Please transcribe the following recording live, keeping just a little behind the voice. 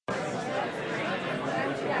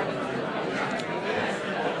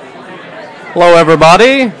Hello,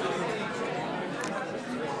 everybody.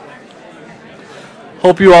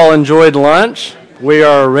 Hope you all enjoyed lunch. We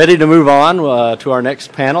are ready to move on to our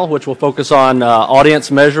next panel, which will focus on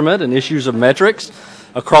audience measurement and issues of metrics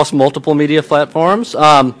across multiple media platforms.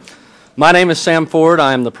 My name is Sam Ford.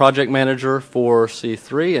 I am the project manager for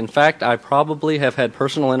C3. In fact, I probably have had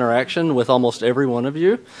personal interaction with almost every one of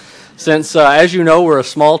you. Since, as you know, we're a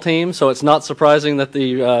small team, so it's not surprising that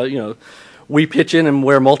we pitch in and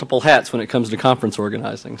wear multiple hats when it comes to conference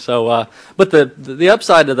organizing. So, but the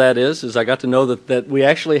upside to that is I got to know that we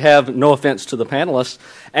actually have, no offense to the panelists,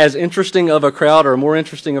 as interesting of a crowd or more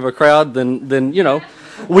interesting of a crowd than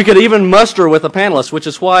we could even muster with a panelist, which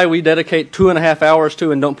is why we dedicate 2.5 hours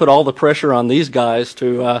to and don't put all the pressure on these guys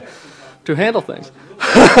to handle things.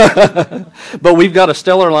 But we've got a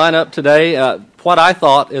stellar lineup today. What I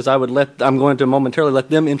thought is I'm going to momentarily let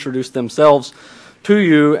them introduce themselves to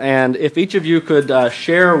you, and if each of you could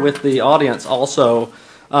share with the audience also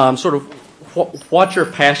sort of what your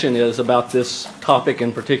passion is about this topic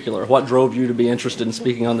in particular, what drove you to be interested in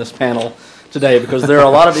speaking on this panel today, because there are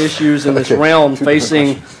a lot of issues in this realm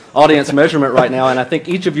facing audience measurement right now, and I think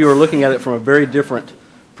each of you are looking at it from a very different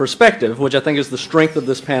perspective, which I think is the strength of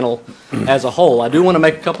this panel as a whole. I do want to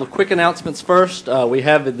make a couple of quick announcements first. We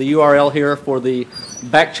have the URL here for the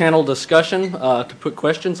back channel discussion to put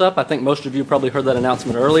questions up. I think most of you probably heard that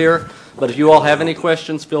announcement earlier, but if you all have any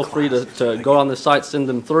questions, feel free to go on the site, send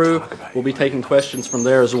them through. We'll be taking questions from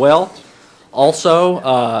there as well.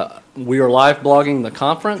 Also, we are live blogging the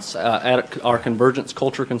conference at our Convergence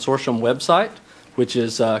Culture Consortium website, which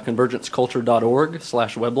is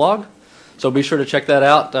convergenceculture.org/weblog. So be sure to check that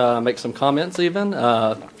out, make some comments even.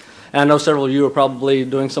 And I know several of you are probably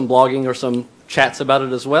doing some blogging or some chats about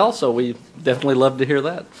it as well, so we definitely love to hear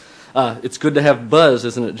that. It's good to have buzz,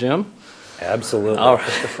 isn't it, Jim? Absolutely. All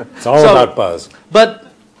right. It's all about buzz. But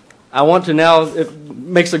I want to now, it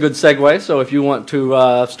makes a good segue, so if you want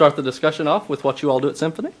to start the discussion off with what you all do at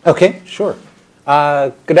Symphony. Okay, sure.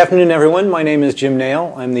 Good afternoon, everyone. My name is Jim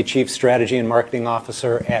Nail. I'm the Chief Strategy and Marketing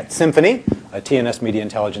Officer at Symphony, a TNS media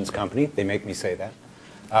intelligence company. They make me say that.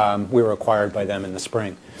 We were acquired by them in the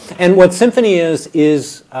spring. And what Symphony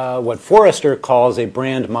is what Forrester calls a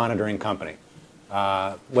brand monitoring company.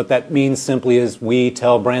 What that means simply is we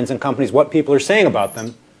tell brands and companies what people are saying about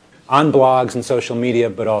them on blogs and social media,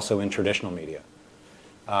 but also in traditional media.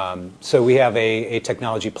 So we have a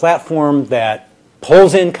technology platform that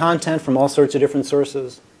pulls in content from all sorts of different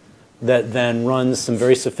sources, that then runs some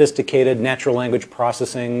very sophisticated natural language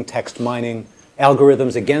processing, text mining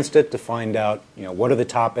algorithms against it to find out, what are the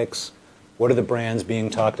topics, what are the brands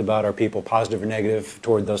being talked about, are people positive or negative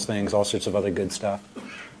toward those things, all sorts of other good stuff,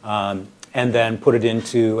 and then put it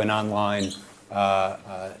into an online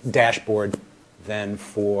dashboard then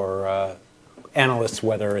for analysts,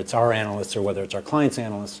 whether it's our analysts or whether it's our clients'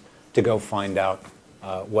 analysts, to go find out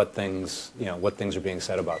what things are being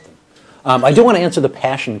said about them. I do want to answer the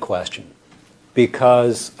passion question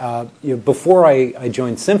because before I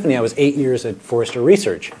joined Symphony, I was 8 years at Forrester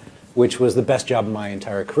Research, which was the best job of my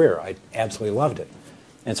entire career. I absolutely loved it.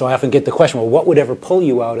 And so I often get the question, well, what would ever pull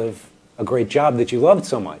you out of a great job that you loved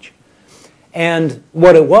so much? And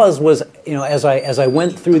what it was as I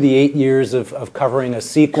went through the 8 years of covering a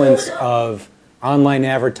sequence of online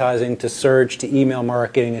advertising to search to email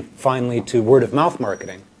marketing and finally to word-of-mouth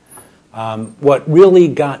marketing, what really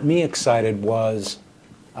got me excited was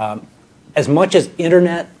as much as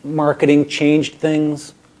internet marketing changed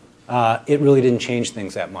things, it really didn't change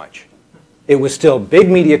things that much. It was still big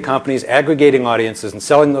media companies aggregating audiences and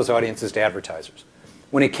selling those audiences to advertisers.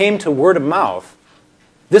 When it came to word-of-mouth,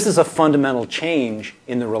 this is a fundamental change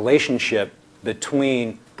in the relationship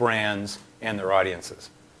between brands and their audiences.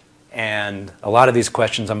 And a lot of these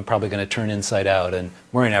questions I'm probably going to turn inside out. And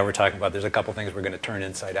Murray and I were talking about there's a couple things we're going to turn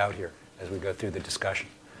inside out here as we go through the discussion.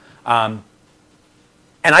 And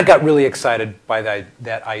I got really excited by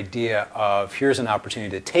that idea of here's an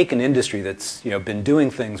opportunity to take an industry that's been doing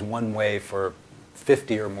things one way for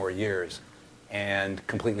 50 or more years and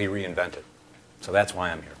completely reinvent it. So that's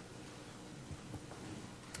why I'm here.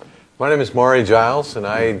 My name is Maury Giles, and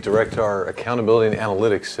I direct our accountability and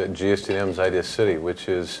analytics at GSD&M's Idea City, which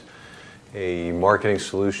is a marketing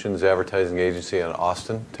solutions advertising agency in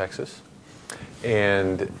Austin, Texas.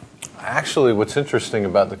 And actually what's interesting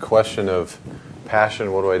about the question of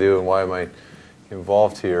passion, what do I do and why am I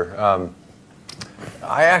involved here?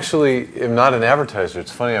 I actually am not an advertiser.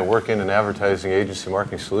 It's funny, I work in an advertising agency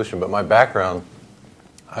marketing solution, but my background,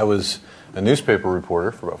 I was a newspaper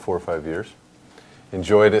reporter for about 4 or 5 years.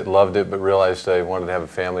 Enjoyed it, loved it, but realized I wanted to have a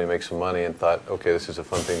family and make some money and thought, okay, this is a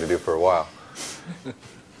fun thing to do for a while.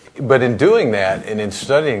 But in doing that and in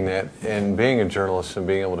studying that and being a journalist and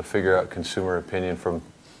being able to figure out consumer opinion from,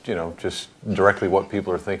 just directly what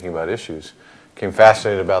people are thinking about issues, became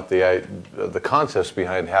fascinated about the concepts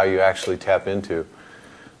behind how you actually tap into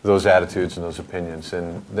those attitudes and those opinions,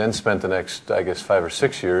 and then spent the next, 5 or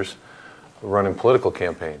 6 years running political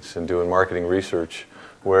campaigns and doing marketing research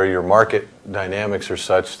where your market dynamics are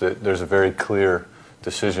such that there's a very clear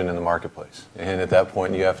decision in the marketplace. And at that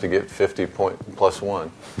point, you have to get 50 point plus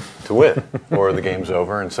one to win, or the game's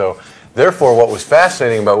over. And so, therefore, what was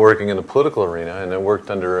fascinating about working in the political arena, and I worked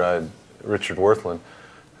under Richard Wirthlin,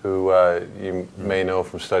 who you may know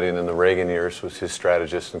from studying in the Reagan years, was his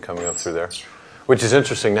strategist and coming up through there. Which is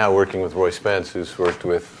interesting now, working with Roy Spence, who's worked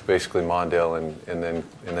with basically Mondale and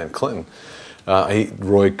then Clinton.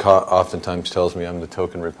 Roy oftentimes tells me I'm the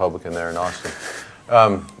token Republican there in Austin.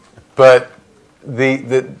 But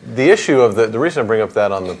the issue of the reason I bring up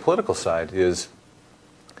that on the political side is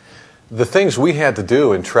the things we had to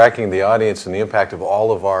do in tracking the audience and the impact of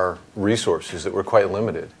all of our resources that were quite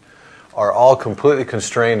limited are all completely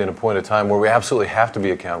constrained in a point of time where we absolutely have to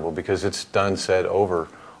be accountable because it's done, said, over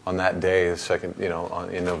on that day, the second,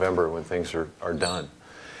 in November when things are done.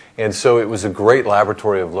 And so it was a great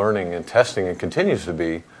laboratory of learning and testing, and continues to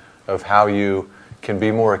be, of how you can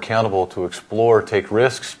be more accountable to explore, take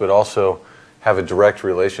risks, but also have a direct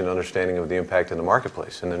relation, understanding of the impact in the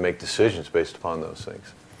marketplace, and then make decisions based upon those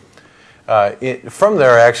things. From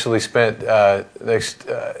there, I actually spent the next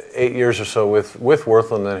 8 years or so with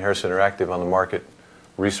Wirthlin and then Harris Interactive on the market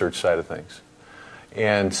research side of things.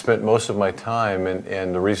 And spent most of my time,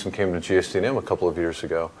 and the reason came to GSD&M a couple of years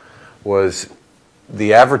ago, was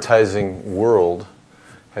the advertising world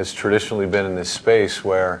has traditionally been in this space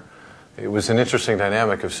where it was an interesting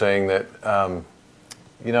dynamic of saying that,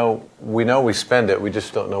 we know we spend it, we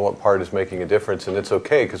just don't know what part is making a difference, and it's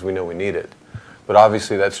okay because we know we need it. But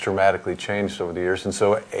obviously that's dramatically changed over the years, and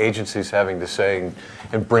so agencies having to say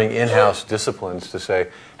and bring in-house disciplines to say,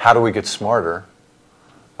 how do we get smarter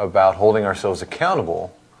about holding ourselves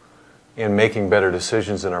accountable and making better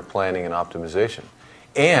decisions in our planning and optimization,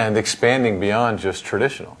 and expanding beyond just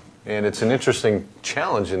traditional. And it's an interesting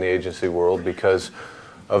challenge in the agency world because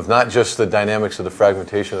of not just the dynamics of the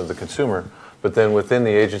fragmentation of the consumer, but then within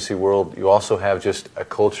the agency world, you also have just a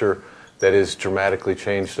culture that is dramatically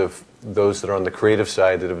changed of those that are on the creative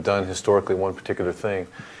side that have done historically one particular thing,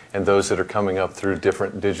 and those that are coming up through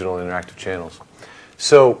different digital interactive channels.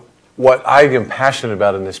 So what I am passionate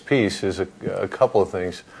about in this piece is a couple of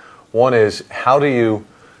things. One is, how do you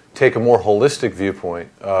take a more holistic viewpoint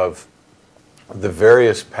of the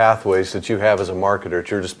various pathways that you have as a marketer at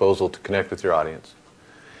your disposal to connect with your audience?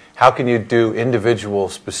 How can you do individual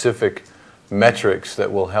specific metrics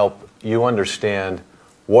that will help you understand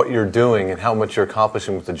what you're doing and how much you're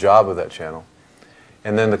accomplishing with the job of that channel?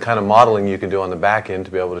 And then the kind of modeling you can do on the back end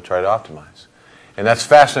to be able to try to optimize. And that's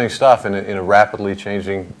fascinating stuff in a rapidly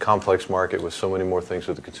changing, complex market with so many more things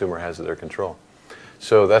that the consumer has at their control.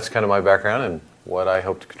 So that's kind of my background and what I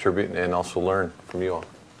hope to contribute and also learn from you all.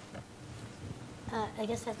 I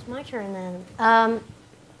guess that's my turn then.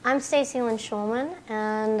 I'm Stacy Lynn Schulman,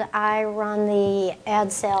 and I run the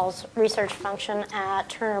ad sales research function at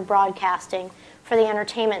Turner Broadcasting for the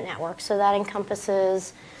Entertainment Network. So that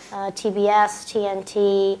encompasses TBS,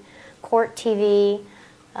 TNT, Court TV,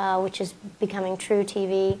 which is becoming True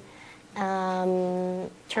TV,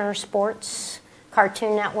 Turner Sports,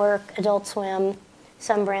 Cartoon Network, Adult Swim,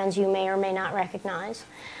 some brands you may or may not recognize.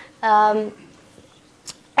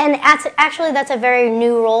 And that's a very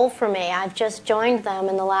new role for me. I've just joined them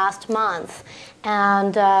in the last month.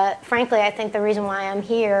 And frankly, I think the reason why I'm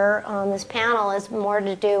here on this panel is more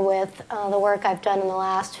to do with the work I've done in the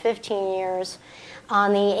last 15 years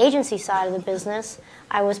on the agency side of the business.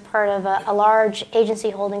 I was part of a large agency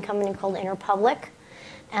holding company called Interpublic.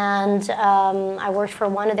 And I worked for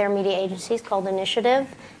one of their media agencies called Initiative,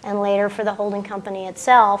 and later for the holding company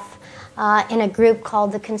itself in a group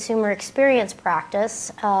called the Consumer Experience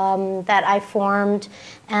Practice that I formed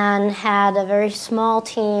and had a very small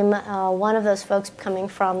team, one of those folks coming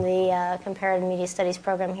from the Comparative Media Studies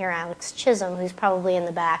program here, Alex Chisholm, who's probably in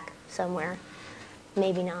the back somewhere.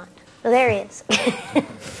 Maybe not. Oh, there he is.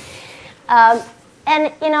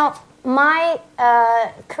 And, you know, my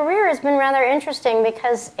career has been rather interesting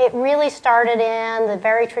because it really started in the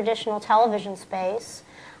very traditional television space.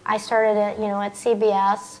 I started at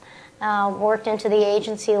CBS, worked into the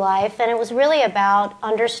agency life, and it was really about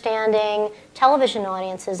understanding television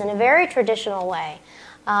audiences in a very traditional way.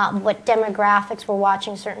 What demographics were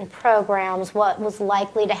watching certain programs, what was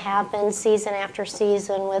likely to happen season after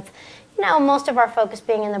season with, most of our focus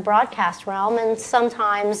being in the broadcast realm and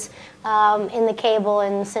sometimes in the cable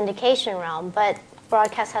and syndication realm, but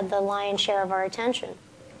broadcast had the lion's share of our attention.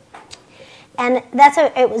 And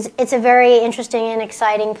it's a very interesting and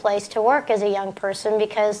exciting place to work as a young person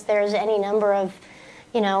because there's any number of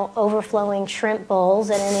overflowing shrimp bowls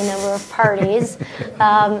at any number of parties,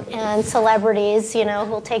 and celebrities,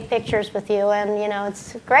 who'll take pictures with you, and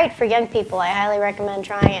it's great for young people. I highly recommend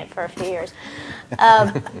trying it for a few years.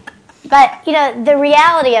 But the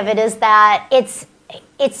reality of it is that it's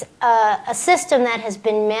a system that has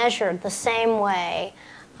been measured the same way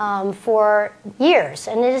for years,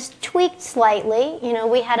 and it is tweaked slightly.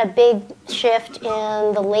 We had a big shift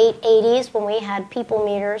in the late 80s when we had people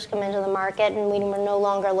meters come into the market, and we were no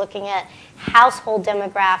longer looking at household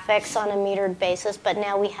demographics on a metered basis, but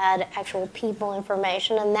now we had actual people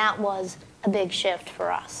information, and that was a big shift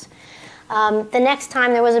for us. The next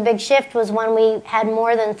time there was a big shift was when we had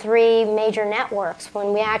more than 3 major networks, when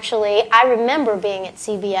I remember being at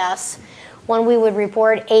CBS when we would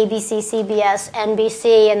report ABC, CBS,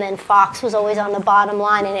 NBC, and then Fox was always on the bottom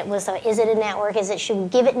line, and it was, is it a network? Should we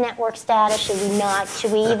give it network status? Should we not?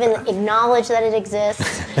 Should we even acknowledge that it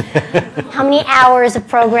exists? How many hours of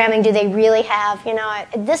programming do they really have?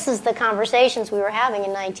 This is the conversations we were having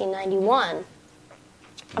in 1991.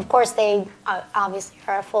 Of course, they obviously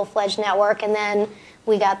are a full-fledged network, and then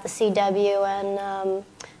we got the CW and,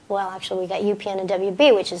 we got UPN and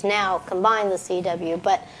WB, which is now combined the CW,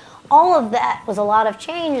 but all of that was a lot of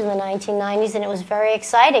change in the 1990s, and it was very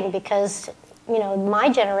exciting because, my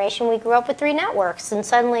generation, we grew up with 3 networks, and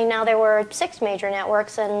suddenly now there were 6 major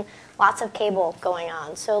networks and lots of cable going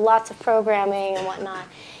on, so lots of programming and whatnot.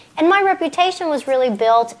 And my reputation was really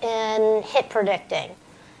built in hit predicting,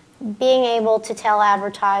 being able to tell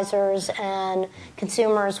advertisers and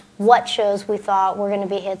consumers what shows we thought were going to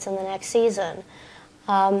be hits in the next season.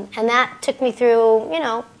 And that took me through,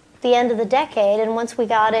 the end of the decade, and once we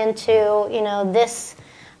got into this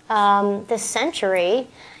century,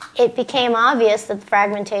 it became obvious that the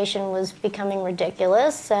fragmentation was becoming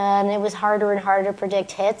ridiculous, and it was harder and harder to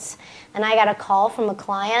predict hits. And I got a call from a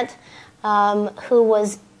client who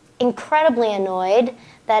was incredibly annoyed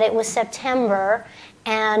that it was September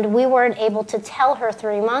and we weren't able to tell her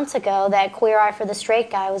 3 months ago that Queer Eye for the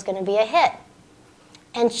Straight Guy was going to be a hit.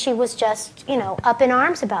 And she was just, up in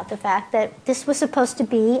arms about the fact that this was supposed to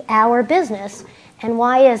be our business, and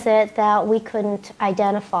why is it that we couldn't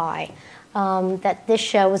identify that this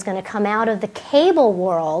show was going to come out of the cable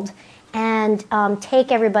world and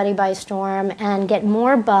take everybody by storm and get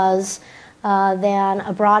more buzz than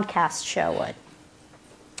a broadcast show would.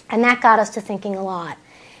 And that got us to thinking a lot.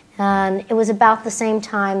 And it was about the same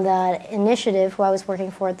time that Initiative, who I was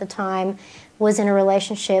working for at the time, was in a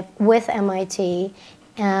relationship with MIT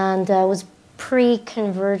and was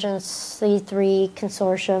pre-Convergence C3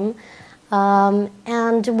 consortium.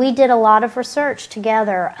 And we did a lot of research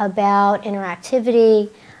together about interactivity,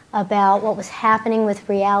 about what was happening with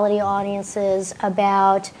reality audiences,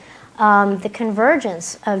 about the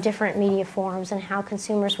convergence of different media forms and how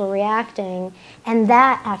consumers were reacting. And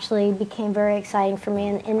that actually became very exciting for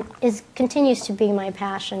me and continues to be my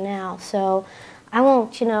passion now. So I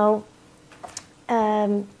won't,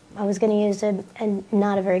 I was going to use a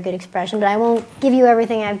not a very good expression, but I won't give you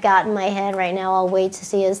everything I've got in my head right now. I'll wait to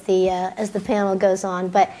see as the panel goes on.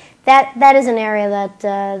 But that is an area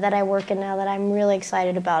that I work in now that I'm really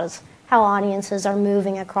excited about, is how audiences are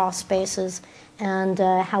moving across spaces and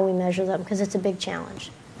how we measure them, because it's a big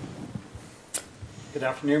challenge. Good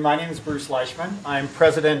afternoon. My name is Bruce Leishman. I'm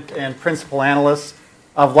president and principal analyst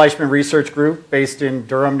of Leishman Research Group, based in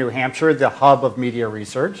Durham, New Hampshire, the hub of media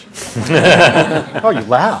research. Oh, you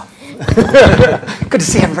laugh. Good to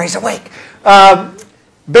see everybody's awake.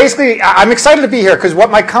 Basically, I'm excited to be here because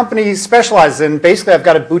what my company specializes in, basically I've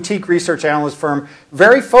got a boutique research analyst firm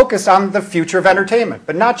very focused on the future of entertainment,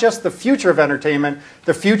 but not just the future of entertainment,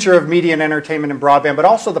 the future of media and entertainment and broadband, but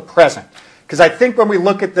also the present. Because I think when we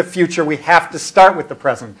look at the future, we have to start with the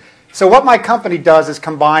present. So what my company does is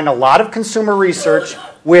combine a lot of consumer research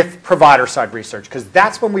with provider-side research, because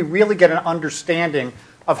that's when we really get an understanding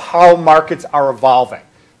of how markets are evolving.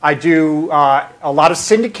 I do a lot of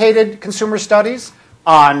syndicated consumer studies.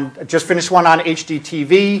 Just finished one on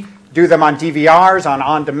HDTV, do them on DVRs,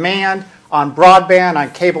 on-demand, on broadband, on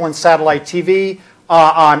cable and satellite TV,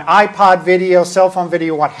 on iPod video, cell phone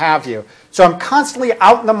video, what have you. So I'm constantly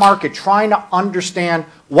out in the market trying to understand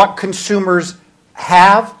what consumers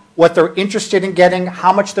have, what they're interested in getting,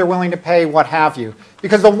 how much they're willing to pay, what have you.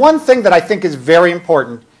 Because the one thing that I think is very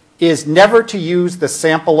important is never to use the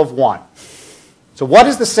sample of one. So what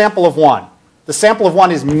is the sample of one? The sample of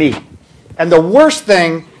one is me. And the worst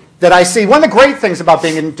thing that I see, one of the great things about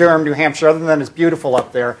being in Durham, New Hampshire, other than it's beautiful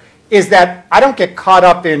up there, is that I don't get caught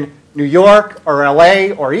up in New York or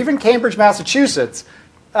LA or even Cambridge, Massachusetts.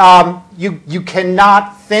 You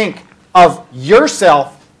cannot think of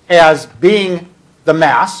yourself as being the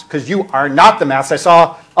mass, because you are not the mass. I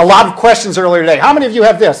saw a lot of questions earlier today. How many of you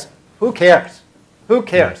have this? Who cares? Who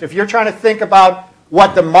cares? If you're trying to think about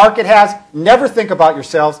what the market has, never think about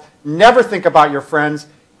yourselves. Never think about your friends.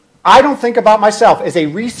 I don't think about myself as a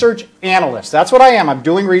research analyst. That's what I am. I'm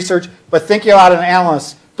doing research, but thinking about an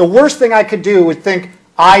analyst. The worst thing I could do would think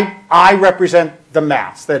I represent the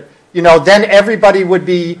mass. That, then everybody would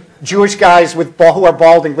be Jewish guys who are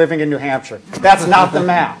balding living in New Hampshire. That's not the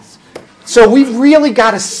mass. So we've really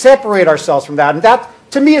got to separate ourselves from that. And that,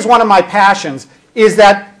 to me, is one of my passions, is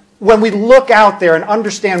that when we look out there and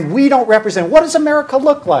understand we don't represent, what does America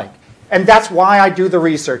look like? And that's why I do the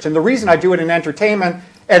research. And the reason I do it in entertainment,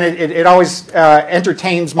 and it always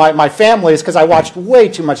entertains my family, is because I watched way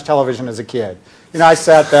too much television as a kid. I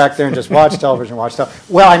sat back there and just watched television,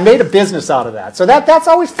 Well, I made a business out of that. So that's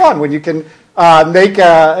always fun when you can make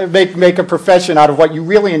a profession out of what you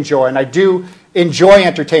really enjoy. And I do enjoy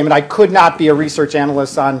entertainment. I could not be a research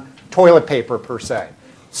analyst on toilet paper, per se.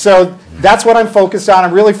 So that's what I'm focused on.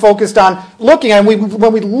 I'm really focused on looking at,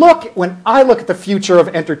 when I look at the future of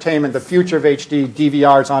entertainment, the future of HD,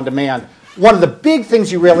 DVRs on demand, one of the big things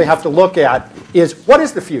you really have to look at is, what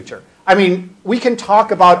is the future? I mean, we can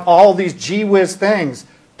talk about all these gee whiz things,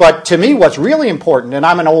 but to me what's really important, and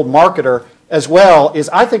I'm an old marketer as well, is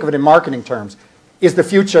I think of it in marketing terms. Is the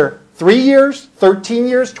future 3 years, 13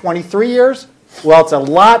 years, 23 years? Well, it's a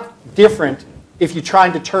lot different if you try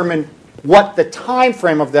and determine what the time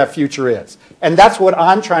frame of that future is. And that's what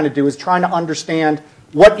I'm trying to do, is trying to understand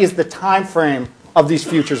what is the time frame of these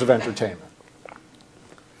futures of entertainment.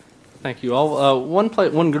 Thank you all. One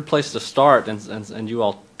good place to start, and you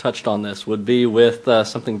all touched on this, would be with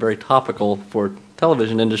something very topical for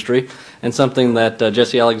television industry, and something that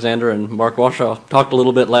Jesse Alexander and Mark Washoe talked a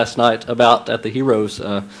little bit last night about at the Heroes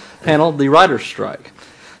panel, the writer's strike.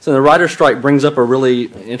 So the writer's strike brings up a really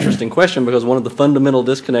interesting question, because one of the fundamental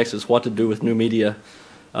disconnects is what to do with new media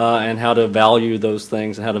and how to value those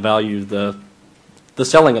things and how to value the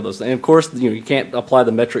selling of those things. And of course, you can't apply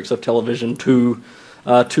the metrics of television to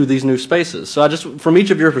these new spaces. So from each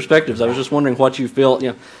of your perspectives, I was just wondering what you feel,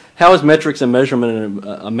 how is metrics and measurement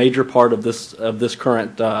a major part of this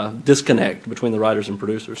current disconnect between the writers and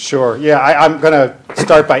producers? Sure. Yeah, I'm going to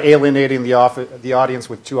start by alienating the audience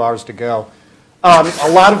with 2 hours to go. A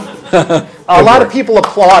lot of people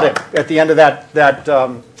applauded at the end of that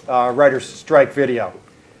writer's strike video.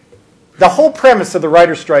 The whole premise of the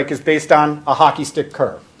writer's strike is based on a hockey stick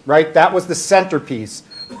curve, right? That was the centerpiece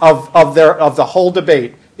of the whole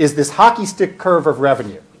debate, is this hockey stick curve of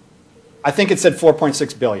revenue. I think it said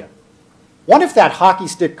 4.6 billion. What if that hockey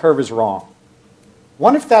stick curve is wrong?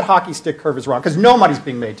 What if that hockey stick curve is wrong? Because no money's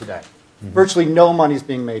being made today. Virtually no money's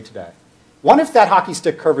being made today. What if that hockey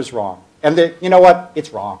stick curve is wrong? And you know what?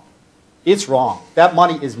 It's wrong. It's wrong. That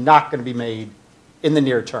money is not going to be made in the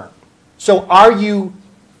near term. So are you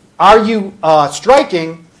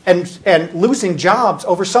striking and losing jobs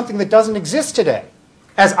over something that doesn't exist today?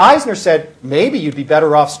 As Eisner said, maybe you'd be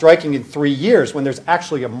better off striking in 3 years when there's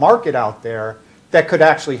actually a market out there that could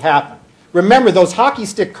actually happen. Remember, those hockey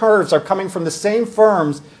stick curves are coming from the same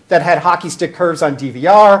firms that had hockey stick curves on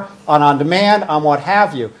DVR, on demand, on what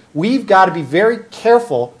have you. We've got to be very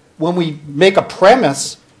careful when we make a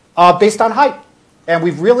premise based on hype. And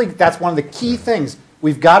that's one of the key things.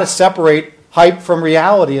 We've got to separate hype from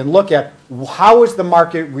reality and look at how is the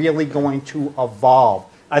market really going to evolve.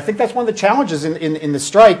 I think that's one of the challenges in the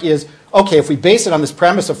strike is, okay, if we base it on this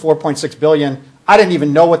premise of 4.6 billion, I didn't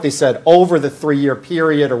even know what they said, over the 3-year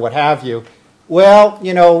period or what have you. Well,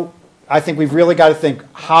 I think we've really got to think,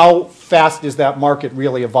 how fast is that market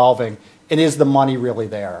really evolving, and is the money really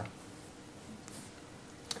there?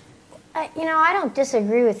 I don't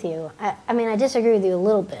disagree with you. I disagree with you a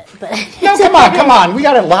little bit, but no, come on. We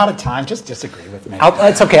got a lot of time. Just disagree with me.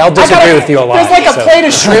 It's okay. I'll disagree with you a lot. There's like a plate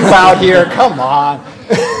of shrimp out here. Come on.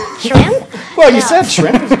 Shrimp? Well, you said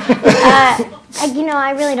shrimp.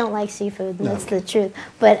 I really don't like seafood, and that's the truth.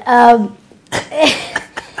 But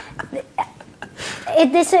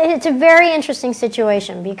it's a very interesting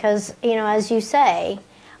situation because, as you say,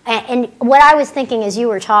 and what I was thinking as you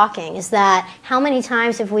were talking is that how many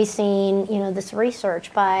times have we seen, this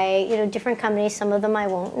research by, different companies, some of them I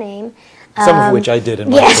won't name. Some of which I did in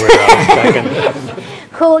my career.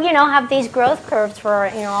 Who, have these growth curves for,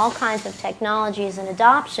 all kinds of technologies and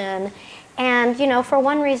adoption. And, for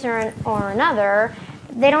one reason or another,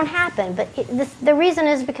 they don't happen. But the reason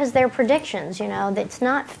is because they're predictions. It's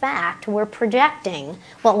not fact. We're projecting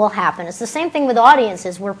what will happen. It's the same thing with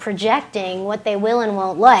audiences. We're projecting what they will and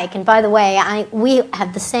won't like. And by the way, we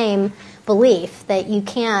have the same belief that you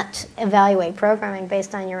can't evaluate programming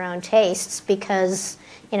based on your own tastes, because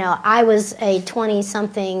I was a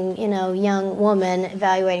 20-something, young woman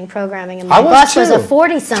evaluating programming, and my boss was a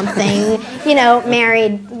 40-something,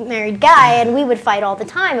 married guy, and we would fight all the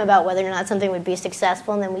time about whether or not something would be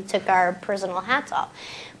successful, and then we took our personal hats off.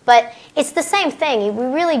 But it's the same thing. We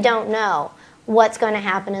really don't know what's going to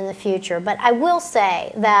happen in the future. But I will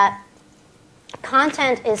say that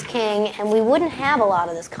content is king, and we wouldn't have a lot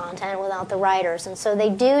of this content without the writers, and so they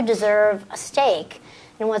do deserve a stake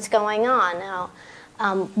in what's going on. Now,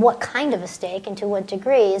 what kind of a stake and to what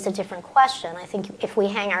degree is a different question. I think if we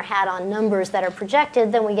hang our hat on numbers that are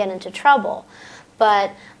projected, then we get into trouble.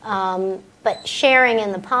 But sharing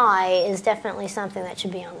in the pie is definitely something that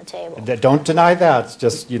should be on the table. Don't deny that. It's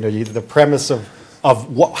just the premise of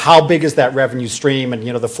how big is that revenue stream, and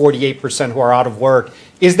the 48% who are out of work,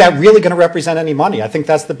 is that really going to represent any money? I think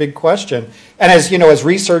that's the big question. And as as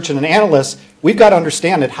research and an analyst, we've got to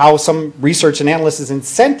understand that how some research and analyst is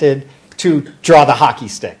incented to draw the hockey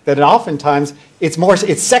stick. That oftentimes it's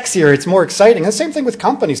sexier, it's more exciting. And the same thing with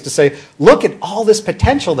companies, to say, look at all this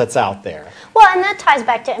potential that's out there. Well, and that ties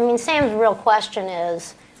back to, Sam's real question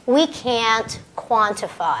is, we can't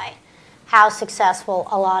quantify how successful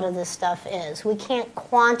a lot of this stuff is. We can't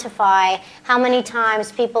quantify how many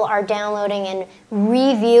times people are downloading and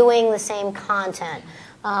reviewing the same content.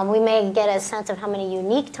 We may get a sense of how many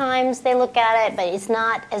unique times they look at it, but it's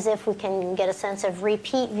not as if we can get a sense of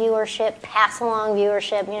repeat viewership, pass-along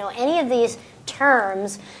viewership, any of these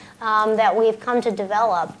terms that we've come to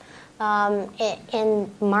develop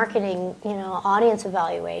in marketing, audience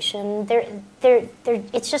evaluation.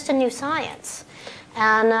 It's just a new science.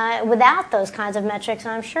 And without those kinds of metrics,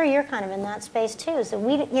 and I'm sure you're kind of in that space too, so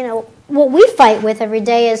what we fight with every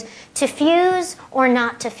day is to fuse or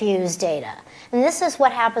not to fuse data. And this is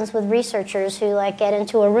what happens with researchers who get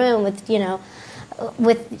into a room with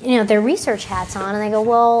their research hats on, and they go,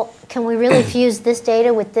 well, can we really fuse this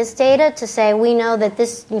data with this data to say we know that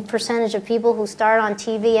this percentage of people who start on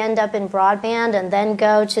TV end up in broadband and then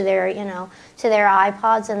go to their to their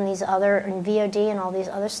iPods and VOD and all these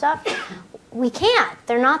other stuff? We can't.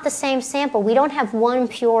 They're not the same sample. We don't have one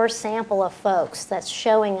pure sample of folks that's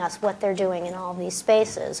showing us what they're doing in all these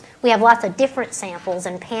spaces. We have lots of different samples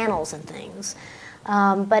and panels and things.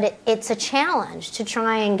 But it's a challenge to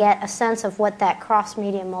try and get a sense of what that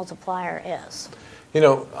cross-media multiplier is.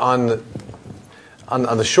 On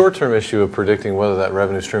the short-term issue of predicting whether that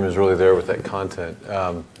revenue stream is really there with that content,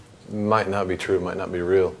 might not be true, might not be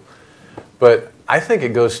real. But I think it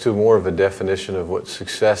goes to more of a definition of what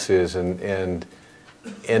success is, and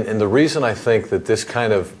the reason I think that this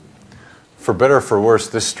kind of, for better or for worse,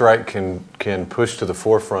 this strike can push to the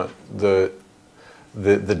forefront the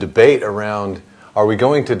debate around, are we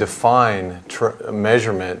going to define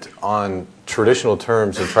measurement on traditional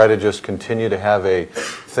terms and try to just continue to have a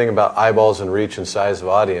thing about eyeballs and reach and size of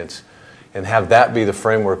audience and have that be the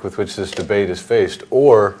framework with which this debate is faced?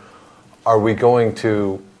 Or are we going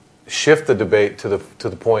to shift the debate to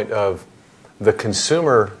the point of the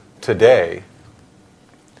consumer today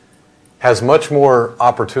has much more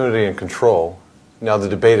opportunity and control. Now the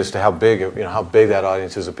debate as to how big that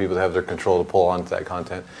audience is of people that have their control to pull onto that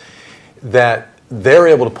content, that they're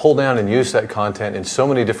able to pull down and use that content in so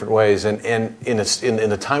many different ways, and in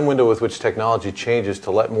the time window with which technology changes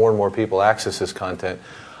to let more and more people access this content,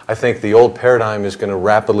 I think the old paradigm is going to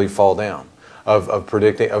rapidly fall down of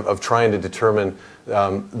predicting, of trying to determine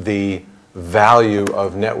the value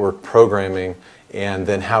of network programming and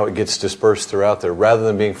then how it gets dispersed throughout there, rather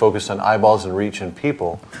than being focused on eyeballs and reach and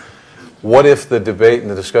people. What if the debate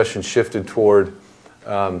and the discussion shifted toward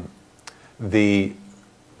the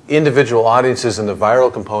individual audiences and the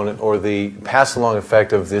viral component, or the pass-along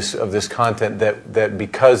effect of this content, that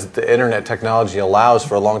because the internet technology allows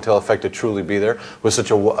for a long tail effect to truly be there, with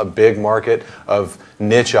such a big market of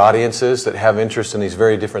niche audiences that have interest in these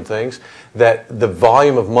very different things, that the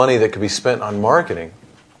volume of money that could be spent on marketing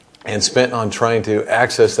and spent on trying to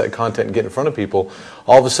access that content and get in front of people,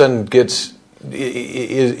 all of a sudden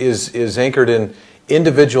is anchored in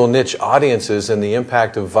individual niche audiences and the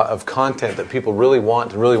impact of content that people really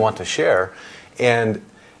want to share, and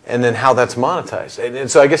then how that's monetized. And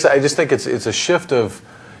so I guess I just think it's a shift of,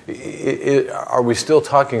 are we still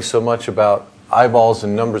talking so much about eyeballs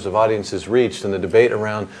and numbers of audiences reached, and the debate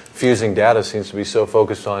around fusing data seems to be so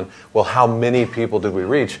focused on, well, how many people did we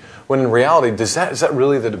reach? When in reality, is that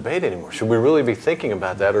really the debate anymore? Should we really be thinking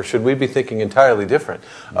about that, or should we be thinking entirely different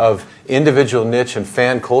of individual niche and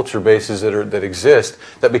fan culture bases that exist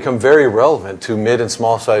that become very relevant to mid and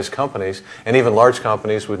small sized companies and even large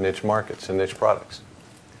companies with niche markets and niche products?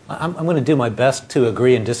 I'm going to do my best to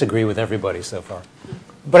agree and disagree with everybody so far.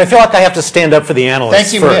 But I feel like I have to stand up for the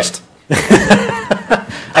analysts first.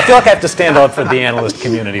 I feel like I have to stand up for the analyst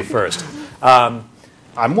community first.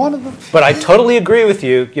 I'm one of them. But I totally agree with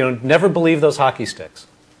you. Never believe those hockey sticks.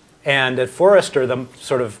 And at Forrester, the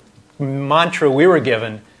sort of mantra we were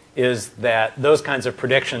given is that those kinds of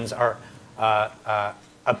predictions are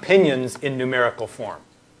opinions in numerical form.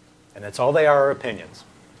 And that's all they are opinions.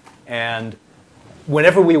 And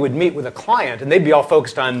whenever we would meet with a client, and they'd be all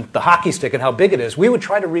focused on the hockey stick and how big it is, we would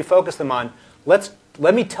try to refocus them on, let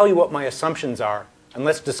me tell you what my assumptions are, and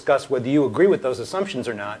let's discuss whether you agree with those assumptions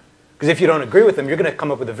or not. Because if you don't agree with them, you're going to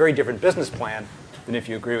come up with a very different business plan than if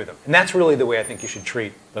you agree with them. And that's really the way I think you should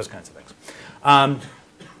treat those kinds of things.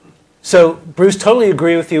 So Bruce, totally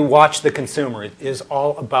agree with you. Watch the consumer. It is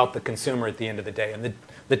all about the consumer at the end of the day. And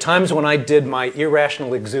the times when I did my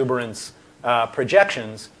irrational exuberance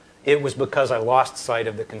projections, it was because I lost sight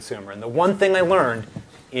of the consumer. And the one thing I learned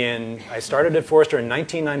I started at Forrester in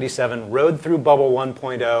 1997, rode through Bubble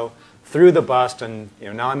 1.0, through the bust, and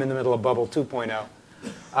now I'm in the middle of Bubble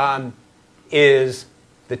 2.0, is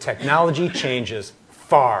the technology changes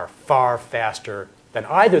far, far faster than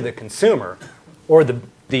either the consumer or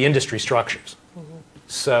the industry structures.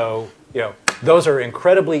 So those are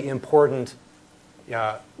incredibly important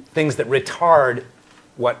things that retard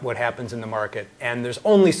what happens in the market, and there's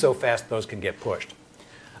only so fast those can get pushed.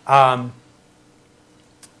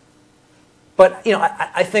 But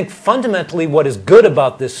I think fundamentally what is good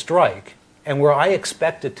about this strike and where I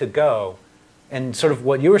expect it to go, and sort of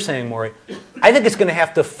what you were saying, Maury, I think it's going to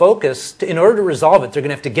have to focus, in order to resolve it, they're going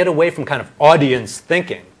to have to get away from kind of audience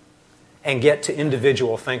thinking and get to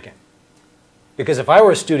individual thinking. Because if I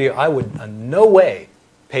were a studio, I would in no way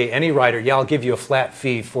pay any writer, I'll give you a flat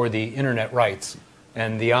fee for the internet rights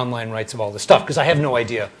and the online rights of all this stuff, because I have no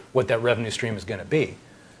idea what that revenue stream is going to be.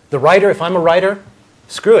 The writer, if I'm a writer,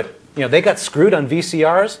 screw it. They got screwed on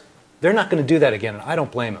VCRs. They're not going to do that again, and I don't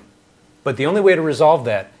blame them. But the only way to resolve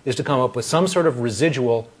that is to come up with some sort of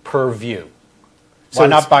residual per view. Why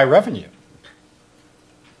not by revenue?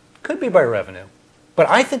 Could be by revenue. But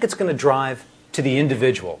I think it's going to drive to the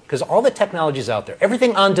individual, because all the technology is out there.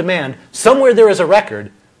 Everything on demand, somewhere there is a record.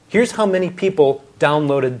 Here's how many people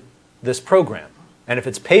downloaded this program. And if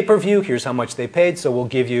it's pay-per-view, here's how much they paid, so we'll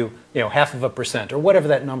give you 0.5%, or whatever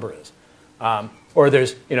that number is. Or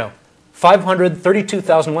there's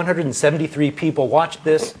 532,173 people watch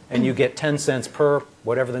this, and you get 10 cents per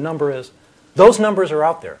whatever the number is. Those numbers are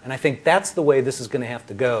out there, and I think that's the way this is going to have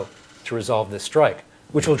to go to resolve this strike,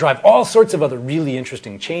 which will drive all sorts of other really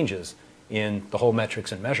interesting changes in the whole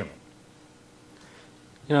metrics and measurement.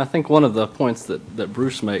 I think one of the points that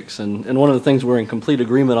Bruce makes, and one of the things we're in complete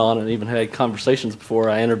agreement on, and even had conversations before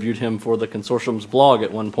I interviewed him for the consortium's blog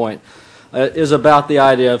at one point, is about the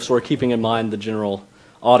idea of sort of keeping in mind the general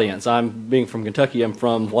audience. Being from Kentucky, I'm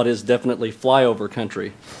from what is definitely flyover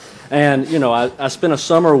country. And, I spent a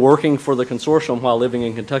summer working for the consortium while living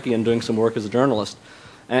in Kentucky and doing some work as a journalist.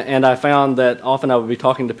 And I found that often I would be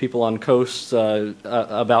talking to people on coasts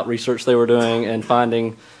about research they were doing and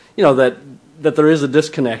finding, that there is a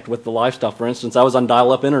disconnect with the lifestyle. For instance, I was on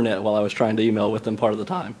dial-up internet while I was trying to email with them part of the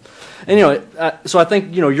time. And, so I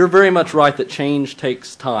think, you're very much right that change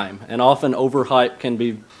takes time, and often overhype can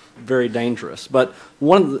be very dangerous. But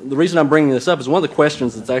the reason I'm bringing this up is one of the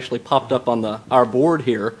questions that's actually popped up on our board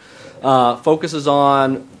here focuses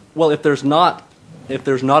on, well, if there's not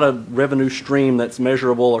a revenue stream that's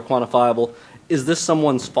measurable or quantifiable, is this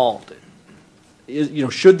someone's fault?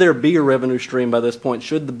 Should there be a revenue stream by this point?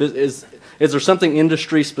 Is there something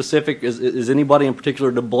industry specific? Is anybody in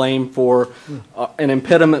particular to blame for an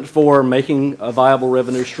impediment for making a viable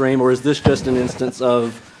revenue stream, or is this just an instance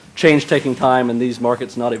of change taking time and these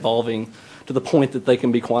markets not evolving to the point that they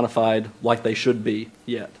can be quantified like they should be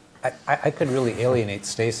yet? I could really alienate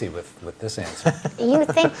Stacy with this answer. You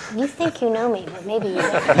think you know me, but maybe you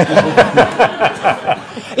don't.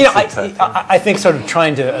 I think sort of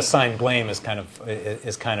trying to assign blame is kind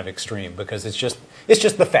of extreme, because it's just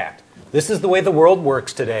the fact. This is the way the world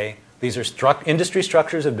works today. These are industry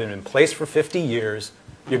structures have been in place for 50 years.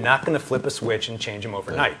 You're not going to flip a switch and change them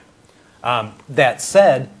overnight. That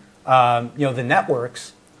said, the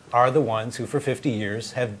networks are the ones who for 50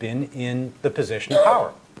 years have been in the position of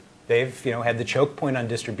power. They've had the choke point on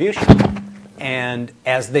distribution, And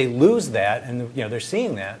as they lose that, and they're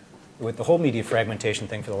seeing that with the whole media fragmentation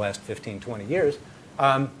thing for the last 15, 20 years,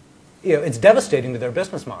 it's devastating to their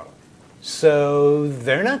business model. So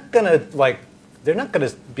they're not going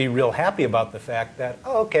to be real happy about the fact that,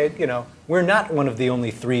 we're not one of the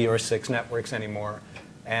only 3 or 6 networks anymore,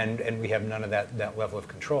 and we have none of that level of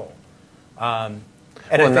control. And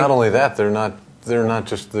not only that, they're not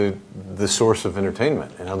just the source of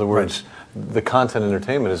entertainment. In other words, the content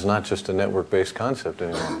entertainment is not just a network-based concept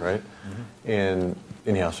anymore, right? Mm-hmm. And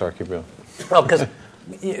anyhow, sorry, keep going. Well,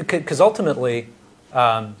 because ultimately,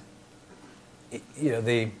 the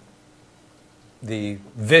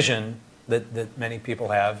vision that many people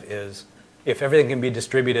have is if everything can be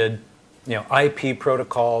distributed, IP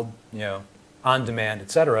protocol, on demand, et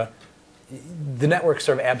cetera, the networks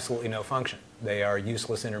serve absolutely no function. They are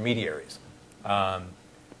useless intermediaries.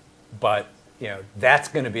 But that's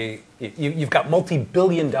going to be, you've got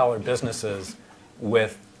multi-billion-dollar businesses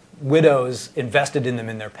with widows invested in them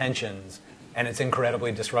in their pensions, and it's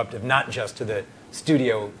incredibly disruptive, not just to the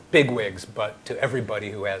studio bigwigs, but to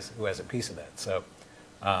everybody who has a piece of that. So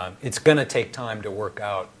it's going to take time to work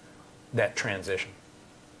out that transition.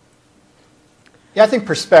 Yeah, I think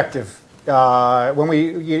perspective.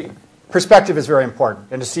 Perspective is very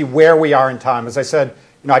important, and to see where we are in time. As I said,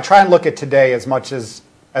 I try and look at today as much as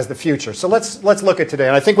the future. So let's look at today.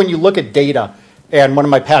 And I think when you look at data, and one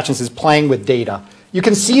of my passions is playing with data, you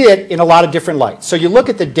can see it in a lot of different lights. So you look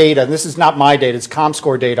at the data, and this is not my data, it's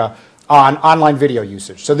ComScore data on online video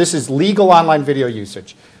usage. So this is legal online video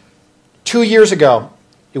usage. 2 years ago,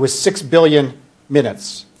 it was 6 billion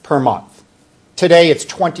minutes per month. Today, it's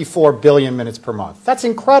 24 billion minutes per month. That's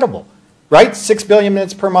incredible, right? 6 billion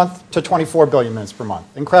minutes per month to 24 billion minutes per month.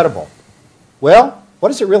 Incredible. Well, what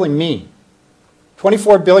does it really mean?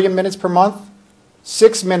 24 billion minutes per month,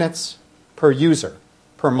 6 minutes per user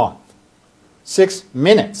per month. 6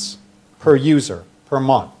 minutes per user per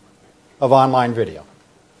month of online video.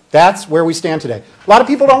 That's where we stand today. A lot of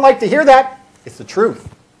people don't like to hear that. It's the truth.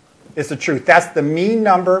 It's the truth. That's the mean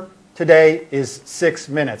number today is 6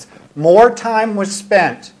 minutes. More time was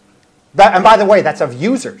spent, and by the way, that's of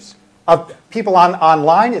users. Of people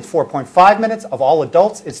online, it's 4.5 minutes. Of all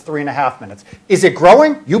adults, it's 3.5 minutes. Is it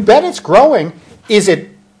growing? You bet it's growing. Is it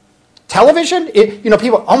television?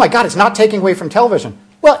 People, oh my God, it's not taking away from television.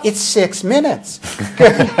 Well, it's 6 minutes.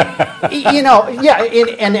 Yeah,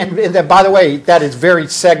 and by the way, that is very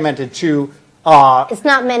segmented to... it's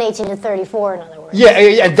not men 18 to 34, in other words.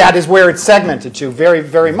 Yeah, that is where it's segmented to, very,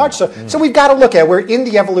 very much so. So we've got to look at it. We're in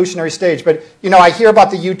the evolutionary stage. But, I hear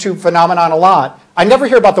about the YouTube phenomenon a lot. I never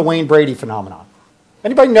hear about the Wayne Brady phenomenon.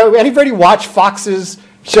 Anybody watch Fox's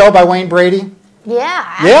show by Wayne Brady?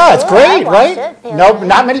 Yeah, yeah, it's great, right? It,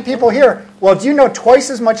 not many people here. Well, do you know twice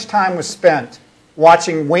as much time was spent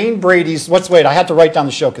watching Wayne Brady's... Wait, I had to write down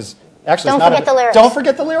the show because actually Don't forget the lyrics. Don't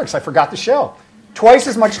forget the lyrics. I forgot the show. Twice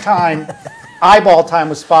as much time, eyeball time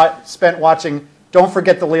was spent watching Don't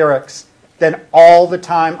Forget the Lyrics than all the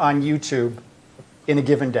time on YouTube in a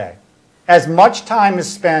given day. As much time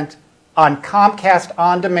is spent on Comcast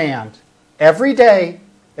On Demand every day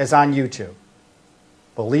as on YouTube.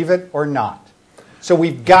 Believe it or not. So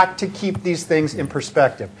we've got to keep these things in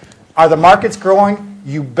perspective. Are the markets growing?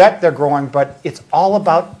 You bet they're growing, but it's all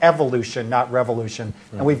about evolution, not revolution.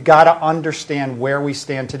 Right. And we've got to understand where we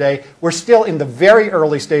stand today. We're still in the very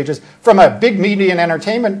early stages. From a big media and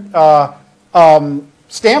entertainment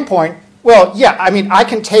standpoint, well, yeah, I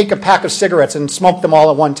can take a pack of cigarettes and smoke them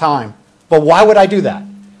all at one time. But why would I do that?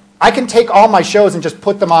 I can take all my shows and just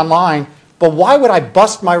put them online, but why would I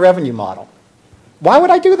bust my revenue model? Why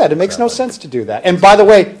would I do that? It makes no sense to do that. And by the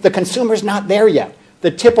way, the consumer's not there yet.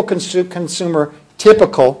 The typical consumer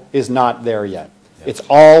is not there yet. It's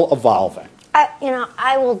all evolving.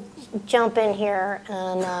 I will jump in here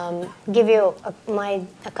and give you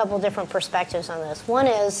a couple different perspectives on this. One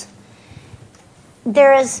is,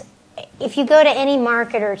 if you go to any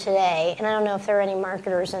marketer today, and I don't know if there are any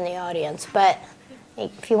marketers in the audience, but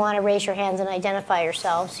if you want to raise your hands and identify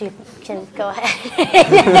yourselves, you can go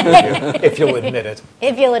ahead. If you'll admit it.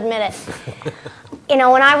 If you'll admit it.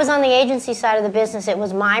 When I was on the agency side of the business, it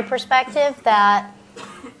was my perspective that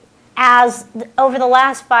over the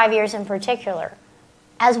last 5 years in particular,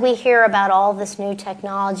 as we hear about all this new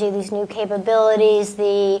technology, these new capabilities,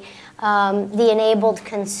 the enabled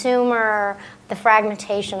consumer, the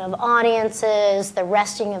fragmentation of audiences, the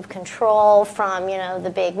wresting of control from,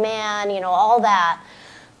 the big man, all that.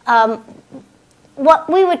 What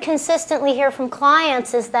we would consistently hear from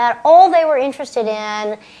clients is that all they were interested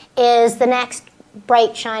in is the next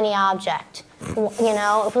bright, shiny object.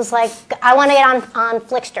 It was like, I want to get on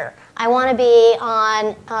Flickster. I want to be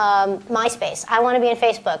on MySpace. I want to be in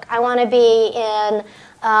Facebook. I want to be in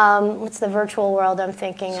what's the virtual world I'm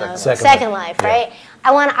thinking of? Second Life, right? Yeah.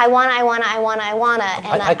 I want.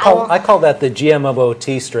 And I call that the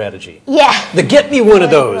GMOT strategy. Yeah. The get me one of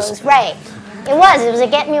those. Right. It was a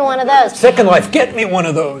get me one of those. Second Life, get me one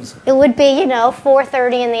of those. It would be,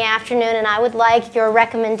 4:30 in the afternoon, and I would like your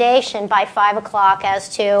recommendation by 5 o'clock as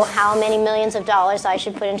to how many millions of dollars I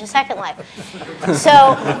should put into Second Life. So,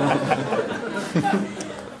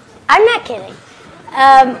 I'm not kidding.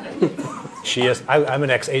 She is. I'm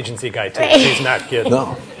an ex-agency guy, too. She's not kidding.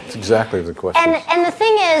 No, that's exactly the question. And the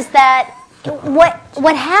thing is that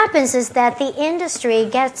what happens is that the industry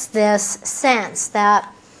gets this sense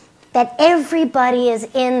that everybody is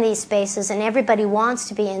in these spaces and everybody wants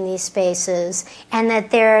to be in these spaces, and that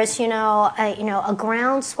there's a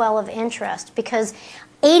groundswell of interest because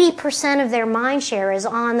 80% of their mind share is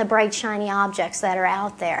on the bright shiny objects that are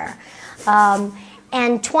out there.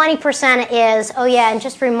 And 20% is, oh yeah, and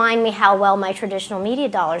just remind me how well my traditional media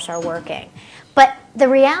dollars are working. But the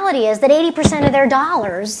reality is that 80% of their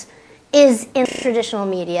dollars is in traditional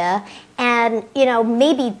media, and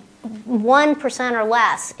maybe 1% or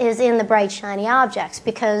less is in the bright shiny objects,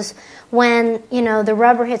 because when the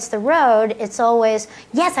rubber hits the road, it's always,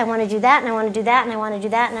 yes, I want to do that, and I want to do that, and I want to do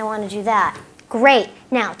that, and I want to do that. Great.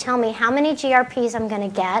 Now tell me how many GRPs I'm going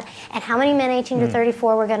to get and how many men 18 to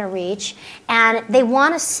 34 we're going to reach. And they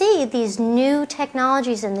want to see these new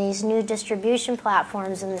technologies and these new distribution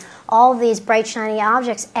platforms and all these bright shiny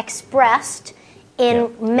objects expressed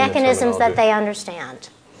in mechanisms that they understand.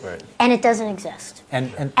 Right. And it doesn't exist.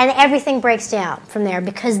 And everything breaks down from there,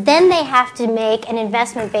 because then they have to make an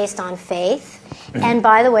investment based on faith. And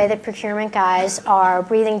by the way, the procurement guys are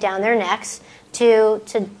breathing down their necks to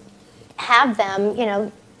have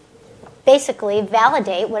them, basically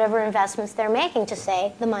validate whatever investments they're making to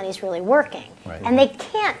say the money's really working. Right. And they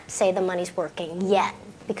can't say the money's working yet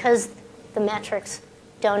because the metrics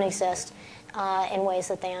don't exist in ways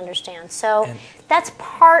that they understand. So that's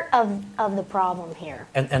part of the problem here.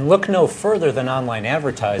 And look no further than online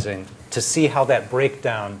advertising to see how that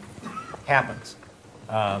breakdown happens.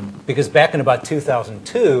 Because back in about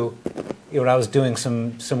 2002, when I was doing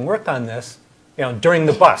some work on this, during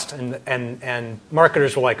the bust, and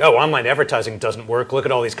marketers were like, oh, online advertising doesn't work. Look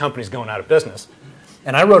at all these companies going out of business.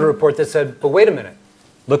 And I wrote a report that said, but wait a minute.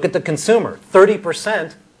 Look at the consumer.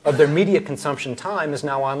 30% of their media consumption time is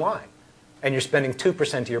now online. And you're spending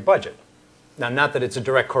 2% of your budget. Now, not that it's a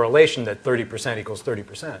direct correlation that 30% equals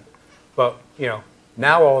 30%. But,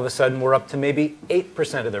 now all of a sudden we're up to maybe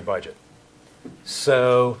 8% of their budget.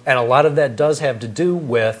 So, and a lot of that does have to do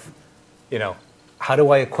with, how do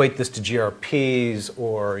I equate this to GRPs,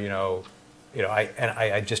 or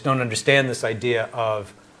I just don't understand this idea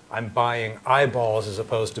of I'm buying eyeballs as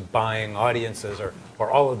opposed to buying audiences, or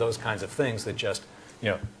all of those kinds of things that just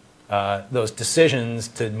those decisions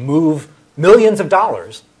to move millions of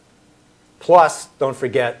dollars. Plus, don't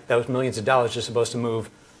forget those millions of dollars are supposed to move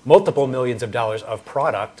multiple millions of dollars of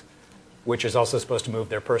product, which is also supposed to move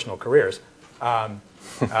their personal careers.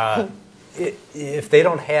 If they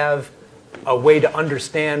don't have a way to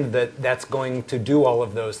understand that that's going to do all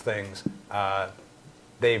of those things,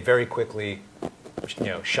 they very quickly,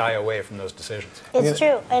 shy away from those decisions. It's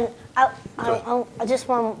true, and I just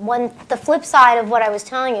want the flip side of what I was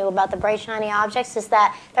telling you about the bright shiny objects is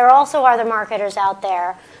that there also are the marketers out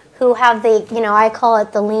there who have the, I call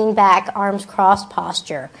it the lean back, arms crossed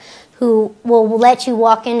posture, who will let you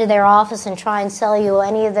walk into their office and try and sell you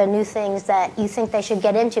any of the new things that you think they should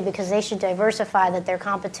get into because they should diversify, that their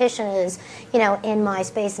competition is, in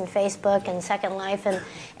MySpace and Facebook and Second Life,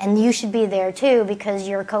 and you should be there too because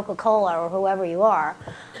you're Coca-Cola or whoever you are.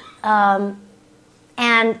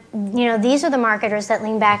 And, these are the marketers that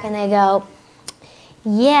lean back and they go,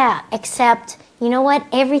 yeah, except, you know what?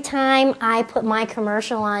 Every time I put my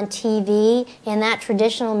commercial on TV in that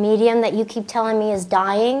traditional medium that you keep telling me is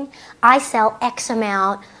dying, I sell X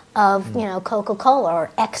amount of, Coca-Cola, or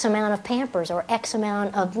X amount of Pampers, or X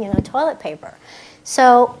amount of, toilet paper.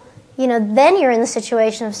 So, then you're in the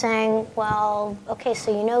situation of saying, well, okay,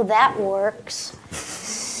 so that works.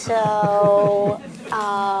 So,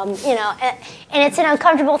 and it's an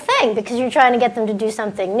uncomfortable thing because you're trying to get them to do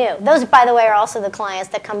something new. Those, by the way, are also the clients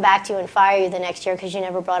that come back to you and fire you the next year because you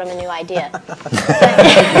never brought them a new idea.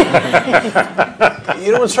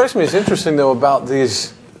 What strikes me as interesting, though, about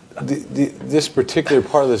this particular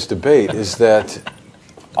part of this debate is that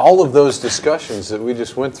all of those discussions that we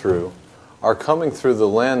just went through are coming through the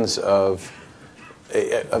lens of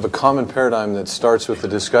a common paradigm that starts with the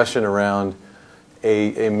discussion around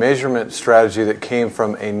a measurement strategy that came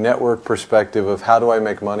from a network perspective of how do I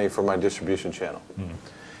make money for my distribution channel.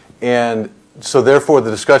 And so therefore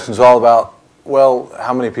the discussion is all about, well,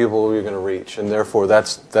 how many people are we going to reach? And therefore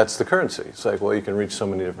that's the currency. It's like, well, you can reach so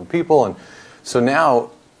many different people. And so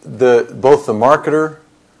now both the marketer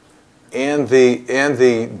and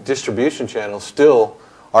the distribution channel still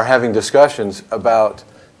are having discussions about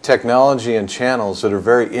technology and channels that are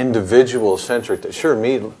very individual centric. That sure,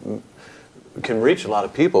 can reach a lot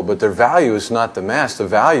of people, but their value is not the mass. The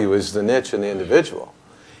value is the niche and the individual.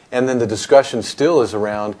 And then the discussion still is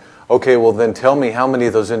around, okay, well then tell me how many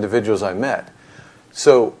of those individuals I met.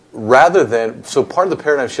 So part of the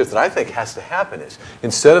paradigm shift that I think has to happen is,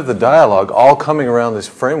 instead of the dialogue all coming around this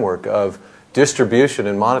framework of distribution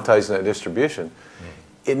and monetizing that distribution,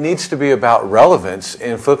 it needs to be about relevance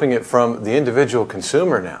and flipping it from the individual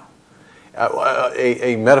consumer now.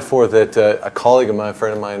 A metaphor that a colleague of mine, a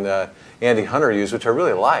friend of mine, Andy Hunter used, which I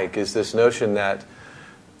really like, is this notion that,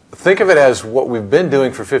 think of it as what we've been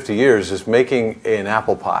doing for 50 years is making an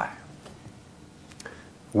apple pie.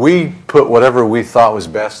 We put whatever we thought was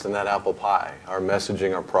best in that apple pie, our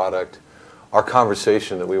messaging, our product, our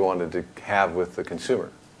conversation that we wanted to have with the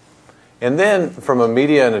consumer. And then from a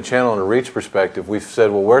media and a channel and a reach perspective, we've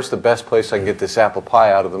said, well, where's the best place I can get this apple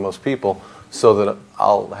pie out of the most people so that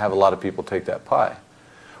I'll have a lot of people take that pie?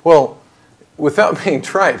 Well, without being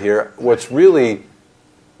trite here, what's really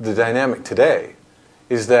the dynamic today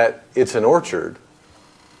is that it's an orchard,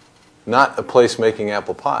 not a place making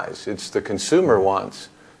apple pies. It's the consumer wants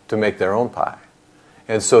to make their own pie.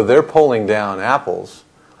 And so they're pulling down apples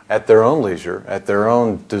at their own leisure, at their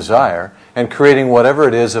own desire, and creating whatever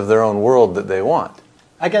it is of their own world that they want.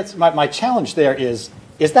 I guess my challenge there is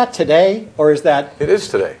that today, or is that... It is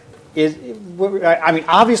today. I mean,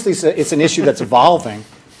 obviously it's an issue that's evolving,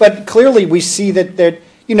 but clearly we see that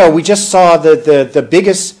we just saw the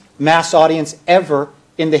biggest mass audience ever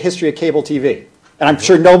in the history of cable TV. And I'm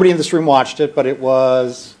sure nobody in this room watched it, but it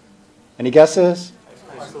was, any guesses?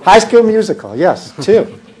 High School Musical, yes,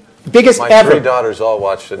 2. Biggest My ever. three daughters all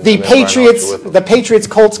watched it. The Patriots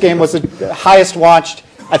Colts game was the highest watched,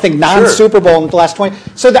 I think, non-Super Bowl in the last 20.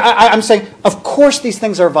 So I'm saying, of course these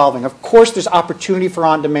things are evolving. Of course there's opportunity for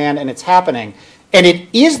on-demand, and it's happening. And it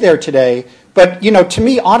is there today, but to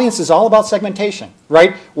me, audience is all about segmentation,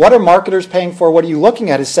 right? What are marketers paying for? What are you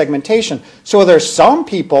looking at is segmentation. So there are some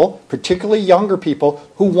people, particularly younger people,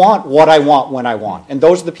 who want what I want when I want. And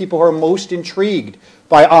those are the people who are most intrigued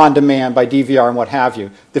by on-demand, by DVR, and what have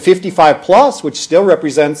you. The 55 plus, which still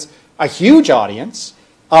represents a huge audience,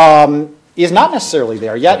 is not necessarily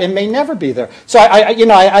there yet, and may never be there. So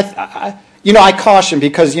I caution,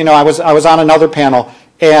 because I was on another panel,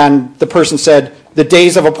 and the person said the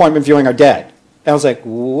days of appointment viewing are dead. And I was like,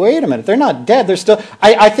 wait a minute, they're not dead. They're still.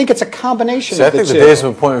 I think it's a combination of the two. I think the days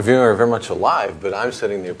of appointment viewing are very much alive, but I'm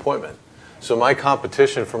setting the appointment. So my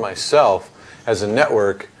competition for myself as a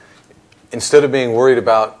network, instead of being worried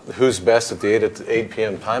about who's best at the 8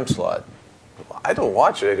 p.m. time slot, I don't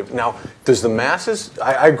watch it. Now, does the masses?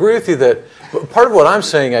 I agree with you that part of what I'm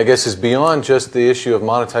saying, I guess, is beyond just the issue of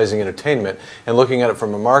monetizing entertainment and looking at it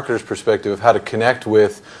from a marketer's perspective of how to connect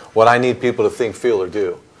with what I need people to think, feel, or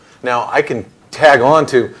do. Now, I can tag on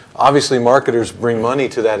to, obviously, marketers bring money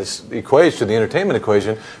to that equation, to the entertainment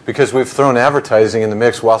equation, because we've thrown advertising in the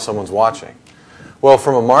mix while someone's watching. Well,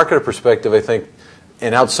 from a marketer perspective, I think,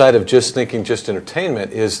 and outside of just thinking just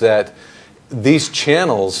entertainment, is that these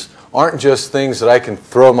channels aren't just things that I can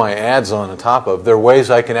throw my ads on top of. They're ways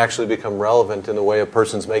I can actually become relevant in the way a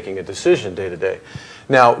person's making a decision day to day.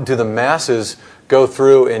 Now, do the masses go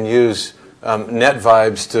through and use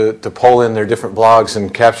NetVibes to pull in their different blogs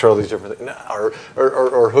and capture all these different things,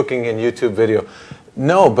 or hooking in YouTube video?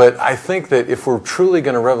 No, but I think that if we're truly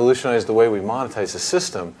going to revolutionize the way we monetize the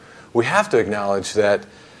system, we have to acknowledge that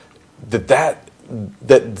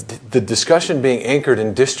the discussion being anchored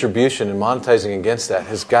in distribution and monetizing against that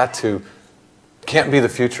can't be the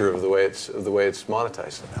future of the way it's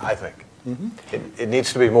monetized, I think. Mm-hmm. It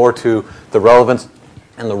needs to be more to the relevance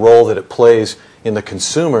and the role that it plays in the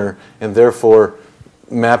consumer, and therefore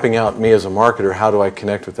mapping out me as a marketer, how do I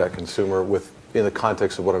connect with that consumer in the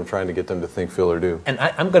context of what I'm trying to get them to think, feel, or do. And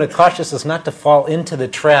I'm going to caution us not to fall into the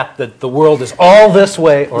trap that the world is all this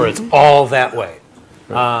way or it's all that way.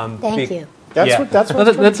 Thank you.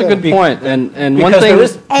 That's a good point. And one thing there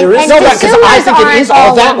is because I think it is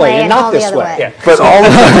all that way and not this way. Yeah. But all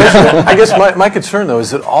of the measurement, I guess my concern though is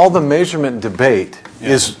that all the measurement debate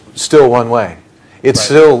is still one way. It's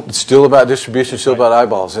still about distribution, still about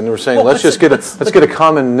eyeballs, and we're saying Well, let's get a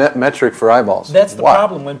common net metric for eyeballs. That's the Why?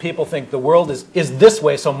 problem when people think the world is this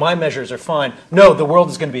way, so my measures are fine. No, the world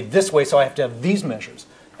is going to be this way, so I have to have these measures.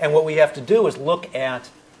 And what we have to do is look at,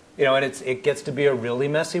 and it gets to be a really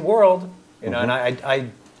messy world, and I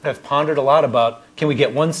have pondered a lot about, can we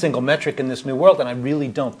get one single metric in this new world? And I really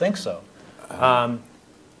don't think so. So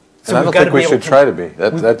and I don't think we should try to be.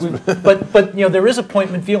 But there is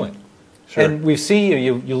appointment viewing. Sure. And we see,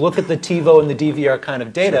 you look at the TiVo and the DVR kind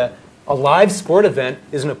of data, a live sport event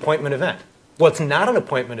is an appointment event. What's not an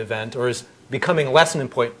appointment event, or is becoming less an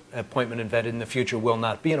appointment event in the future, will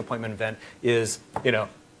not be an appointment event, is,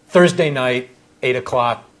 Thursday night, 8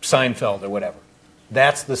 o'clock, Seinfeld or whatever.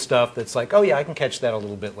 That's the stuff that's like, oh yeah, I can catch that a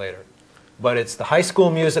little bit later. But it's the High School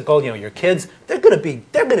Musical, your kids, they're going to be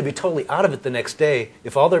totally out of it the next day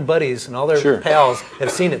if all their buddies and all their pals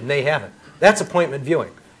have seen it and they haven't. That's appointment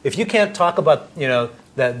viewing. If you can't talk about,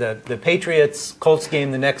 the Patriots-Colts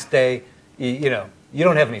game the next day, you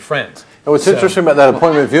don't have any friends. And what's interesting about that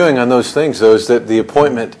appointment viewing on those things, though, is that the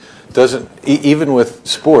appointment doesn't, even with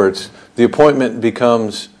sports, the appointment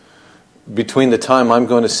becomes between the time I'm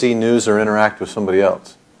going to see news or interact with somebody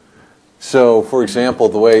else. So, for example,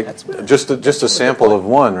 the way, just a sample of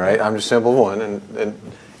one, right? I'm just a sample of one, and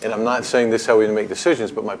I'm not saying this is how we make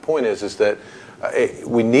decisions, but my point is that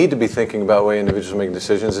we need to be thinking about the way individuals are making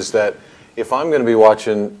decisions, is that if I'm going to be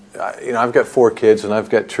watching, I've got 4 kids, and I've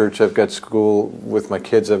got church, I've got school with my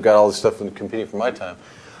kids, I've got all this stuff and competing for my time.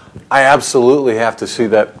 I absolutely have to see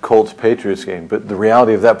that Colts-Patriots game, but the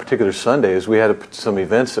reality of that particular Sunday is we had some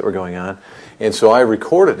events that were going on, and so I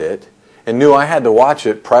recorded it and knew I had to watch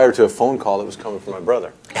it prior to a phone call that was coming from my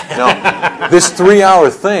brother. Now, this 3-hour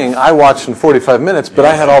thing I watched in 45 minutes, but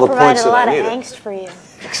I had all the points that I needed. Provided a lot of angst for you.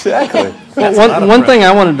 Exactly. Well, one thing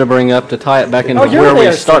I wanted to bring up to tie it back into where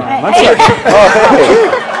we started.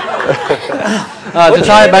 To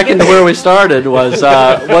tie it back into where we started was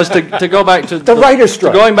to go back to the writer's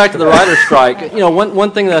strike. Going back to the writer's strike.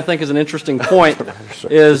 One thing that I think is an interesting point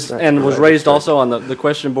is, and was raised also on the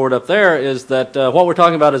question board up there, is that what we're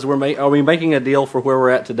talking about is are we making a deal for where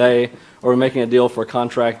we're at today, or are we making a deal for a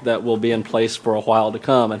contract that will be in place for a while to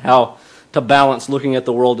come, and how to balance looking at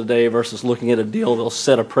the world today versus looking at a deal that'll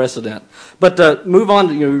set a precedent. But to move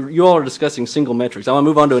on, you all are discussing single metrics. I want to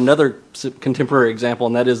move on to another contemporary example,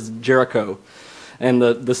 and that is Jericho. And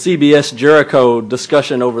the CBS Jericho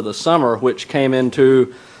discussion over the summer, which came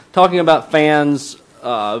into talking about fans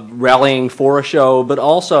rallying for a show, but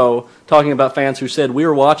also talking about fans who said,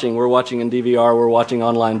 we're watching in DVR, we're watching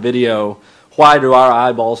online video. Why do our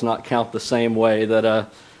eyeballs not count the same way that a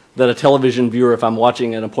television viewer, if I'm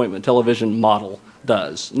watching an appointment television model,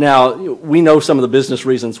 does? Now, we know some of the business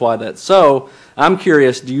reasons why that's so. I'm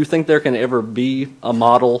curious, do you think there can ever be a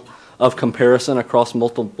model of comparison across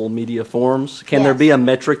multiple media forms? Can there be a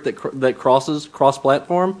metric that crosses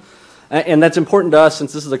cross-platform? And that's important to us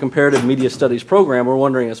since this is a comparative media studies program. We're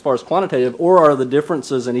wondering, as far as quantitative, or are the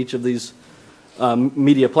differences in each of these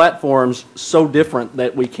media platforms so different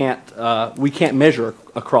that we can't measure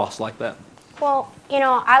across like that? Well,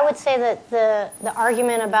 I would say that the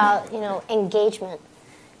argument about, engagement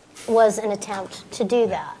was an attempt to do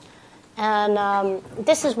that. And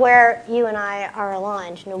this is where you and I are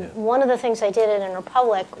aligned. One of the things I did at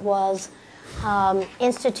Interpublic was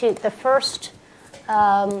institute the first,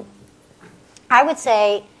 I would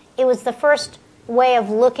say it was the first way of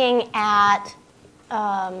looking at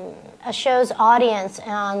a show's audience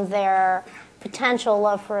and their potential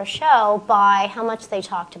love for a show by how much they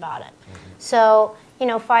talked about it. So,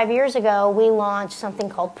 5 years ago, we launched something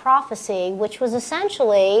called Prophecy, which was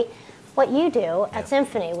essentially what you do at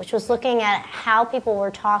Symphony, which was looking at how people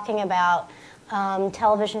were talking about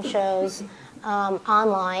television shows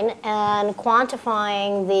online and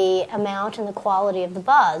quantifying the amount and the quality of the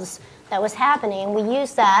buzz that was happening. We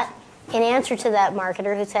used that in answer to that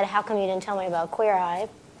marketer who said, how come you didn't tell me about Queer Eye?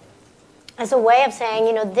 As a way of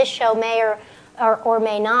saying, this show may or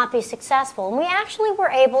may not be successful. And we actually were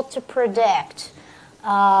able to predict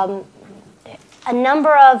a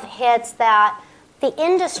number of hits that the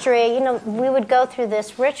industry, we would go through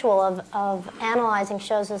this ritual of analyzing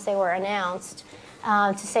shows as they were announced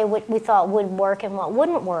to say what we thought would work and what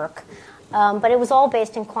wouldn't work. But it was all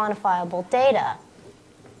based in quantifiable data.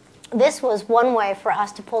 This was one way for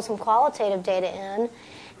us to pull some qualitative data in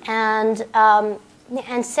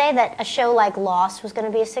and say that a show like Lost was going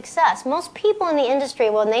to be a success. Most people in the industry,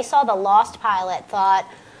 when they saw the Lost pilot, thought,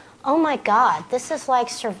 oh my God, this is like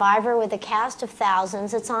Survivor with a cast of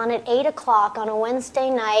thousands. It's on at 8 o'clock on a Wednesday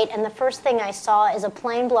night, and the first thing I saw is a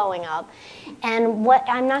plane blowing up. And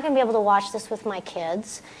I'm not going to be able to watch this with my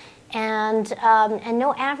kids. And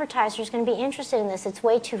no advertiser is going to be interested in this. It's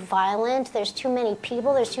way too violent. There's too many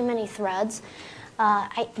people. There's too many threads.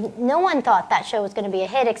 No one thought that show was going to be a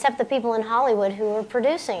hit except the people in Hollywood who were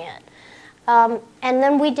producing it. And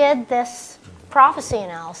then we did this prophecy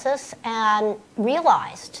analysis and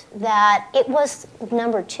realized that it was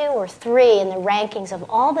number 2 or 3 in the rankings of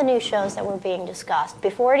all the new shows that were being discussed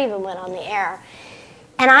before it even went on the air.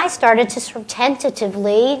 And I started to sort of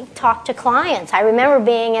tentatively talk to clients. I remember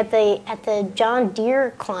being at the John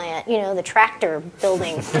Deere client, the tractor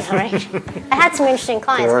building. Right? I had some interesting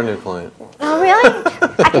clients. You're our new client. Oh, really?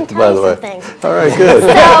 I can tell you some things. All right, good. So,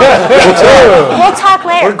 we'll talk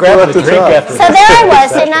later. We're grabbing the drink after So there I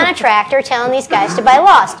was sitting on a tractor telling these guys to buy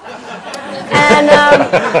Lost. And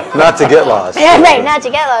Not to get lost. yeah, right, not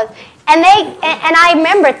to get lost. And I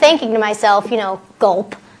remember thinking to myself,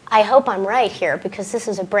 gulp. I hope I'm right here because this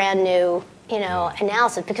is a brand new,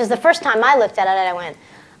 analysis. Because the first time I looked at it, I went,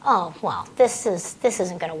 oh, well, this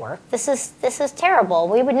isn't going to work. This is terrible.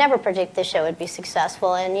 We would never predict this show would be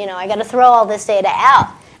successful, and I got to throw all this data out.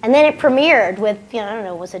 And then it premiered with, I don't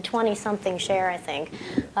know, was a 20-something share, I think,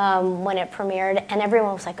 when it premiered, and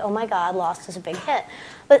everyone was like, oh my God, Lost is a big hit.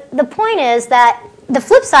 But the point is that the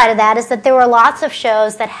flip side of that is that there were lots of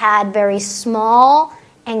shows that had very small,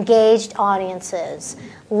 engaged audiences.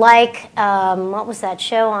 Like, what was that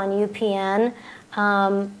show on UPN?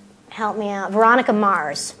 Help me out. Veronica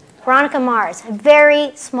Mars. Veronica Mars, a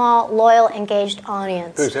very small, loyal, engaged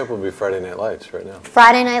audience. Good example would be Friday Night Lights right now.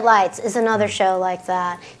 Friday Night Lights is another show like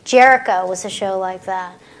that. Jericho was a show like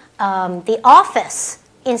that. The Office,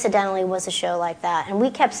 incidentally, was a show like that. And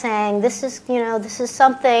we kept saying, this is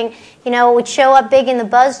something, it would show up big in the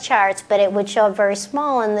buzz charts, but it would show up very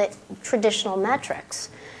small in the traditional metrics.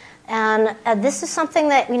 And this is something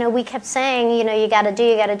that, we kept saying, you got to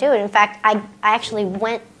do it. In fact, I actually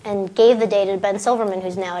went and gave the data to Ben Silverman,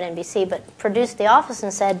 who's now at NBC, but produced The Office,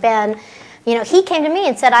 and said, Ben, he came to me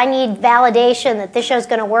and said, I need validation that this show's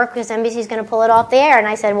going to work because NBC's going to pull it off the air. And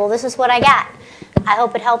I said, well, this is what I got. I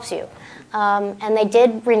hope it helps you. And they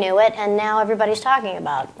did renew it, and now everybody's talking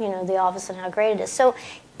about, The Office and how great it is. So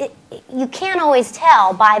you can't always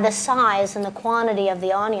tell by the size and the quantity of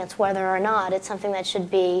the audience whether or not it's something that should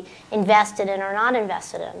be invested in or not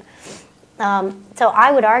invested in. So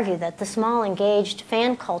I would argue that the small, engaged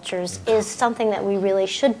fan cultures is something that we really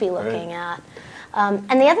should be looking at. And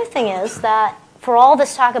the other thing is that for all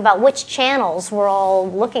this talk about which channels we're all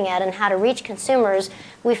looking at and how to reach consumers,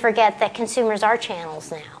 we forget that consumers are channels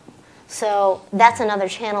now. So that's another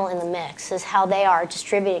channel in the mix, is how they are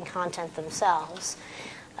distributing content themselves.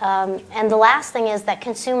 And the last thing is that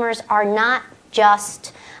consumers are not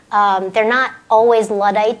just, they're not always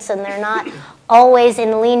Luddites, and they're not always in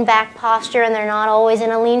a lean back posture, and they're not always in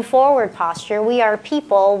a lean forward posture. We are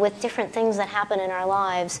people with different things that happen in our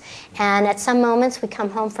lives. And at some moments we come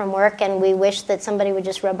home from work and we wish that somebody would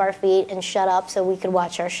just rub our feet and shut up so we could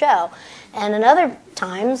watch our show. And at other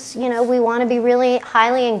times, we want to be really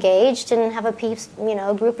highly engaged and have a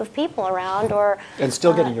group of people around, and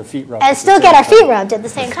still getting your feet rubbed. And still get our feet rubbed at the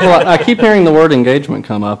same time. Well, I keep hearing the word engagement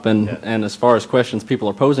come up, and as far as questions people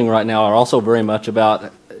are posing right now are also very much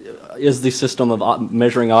about, is the system of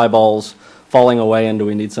measuring eyeballs falling away, and do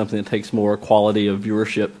we need something that takes more quality of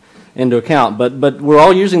viewership into account? But we're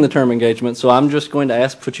all using the term engagement, so I'm just going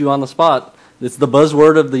to put you on the spot. It's the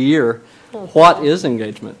buzzword of the year. What is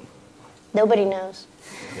engagement? Nobody knows.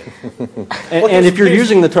 And if you're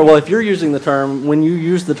using the term, when you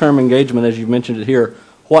use the term engagement, as you've mentioned it here,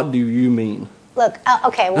 what do you mean? Look,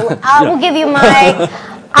 okay, well, I will give you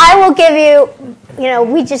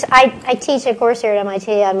I teach a course here at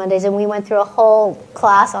MIT on Mondays, and we went through a whole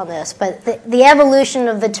class on this, but the evolution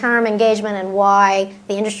of the term engagement and why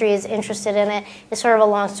the industry is interested in it is sort of a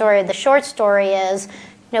long story. The short story is,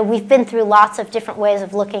 we've been through lots of different ways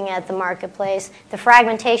of looking at the marketplace. The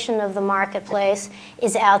fragmentation of the marketplace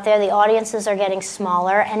is out there. The audiences are getting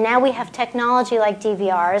smaller. And now we have technology like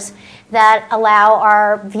DVRs that allow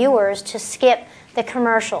our viewers to skip the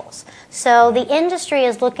commercials. So the industry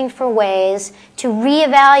is looking for ways to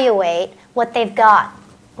reevaluate what they've got,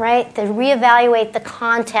 right? To reevaluate the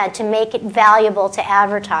content to make it valuable to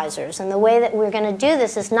advertisers. And the way that we're going to do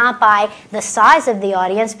this is not by the size of the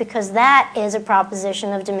audience, because that is a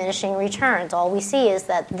proposition of diminishing returns. All we see is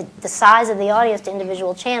that the size of the audience to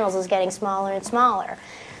individual channels is getting smaller and smaller.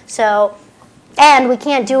 So, and we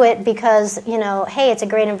can't do it because, hey, it's a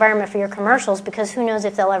great environment for your commercials, because who knows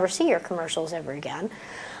if they'll ever see your commercials ever again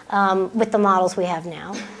with the models we have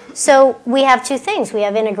now. So we have two things. We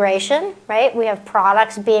have integration, right? We have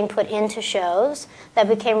products being put into shows that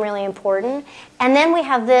became really important. And then we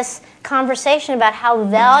have this conversation about how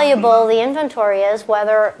valuable the inventory is,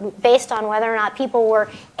 based on whether or not people were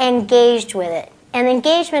engaged with it. And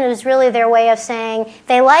engagement is really their way of saying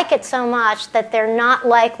they like it so much that they're not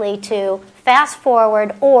likely to fast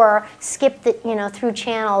forward or skip through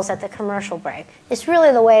channels at the commercial break. It's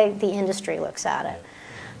really the way the industry looks at it.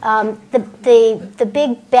 The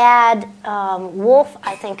big bad wolf,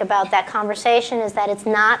 I think, about that conversation is that it's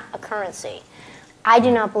not a currency. I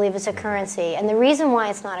do not believe it's a currency. And the reason why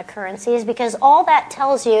it's not a currency is because all that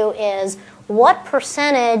tells you is what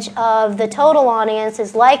percentage of the total audience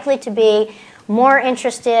is likely to be more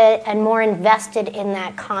interested and more invested in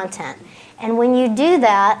that content. And when you do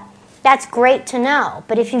that, that's great to know.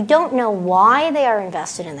 But if you don't know why they are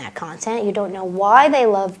invested in that content, you don't know why they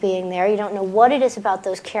love being there, you don't know what it is about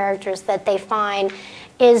those characters that they find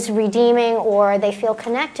is redeeming or they feel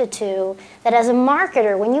connected to, that as a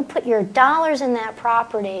marketer, when you put your dollars in that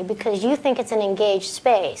property because you think it's an engaged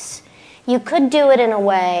space, you could do it in a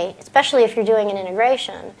way, especially if you're doing an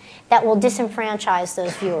integration, that will disenfranchise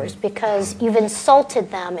those viewers because you've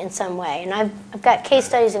insulted them in some way. And I've got case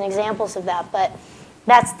studies and examples of that, but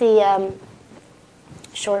that's the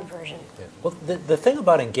short version. Yeah. Well, the thing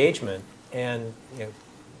about engagement, and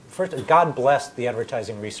first, God bless the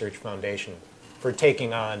Advertising Research Foundation for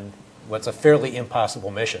taking on what's a fairly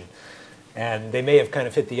impossible mission. And they may have kind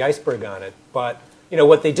of hit the iceberg on it, but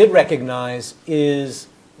what they did recognize is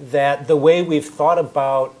that the way we've thought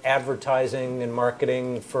about advertising and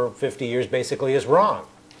marketing for 50 years basically is wrong.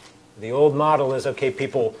 The old model is, okay,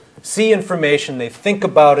 people see information, they think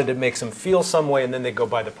about it, it makes them feel some way, and then they go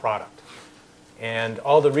buy the product. And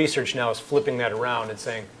all the research now is flipping that around and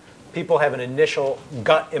saying people have an initial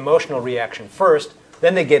gut emotional reaction first,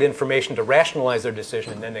 then they get information to rationalize their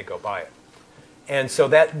decision, and then they go buy it. And so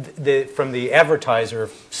that from the advertiser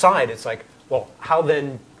side, it's like, well, how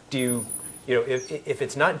then do you, if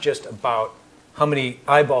it's not just about how many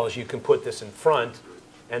eyeballs you can put this in front,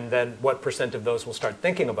 and then what percent of those will start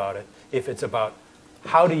thinking about it, if it's about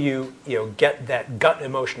how do you, get that gut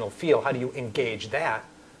emotional feel, how do you engage that,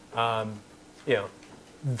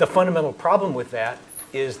 the fundamental problem with that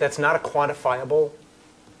is that's not a quantifiable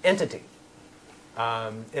entity.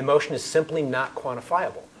 Emotion is simply not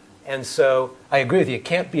quantifiable. And so I agree with you, it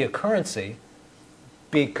can't be a currency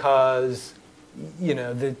because,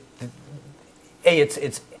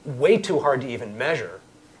 it's way too hard to even measure.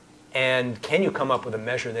 And can you come up with a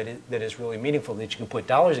measure that is really meaningful that you can put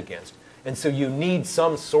dollars against? And so you need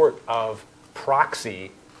some sort of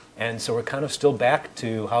proxy. And so we're kind of still back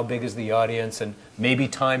to how big is the audience and maybe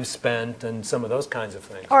time spent and some of those kinds of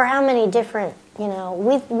things. Or how many different,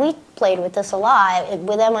 we played with this a lot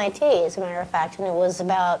with MIT, as a matter of fact, and it was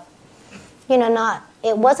about,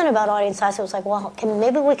 it wasn't about audience size. It was like, well,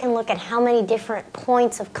 maybe we can look at how many different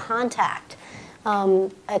points of contact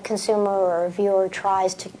a consumer or a viewer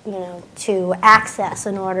tries to access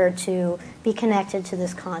in order to be connected to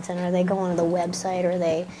this content. Are they going to the website? Or are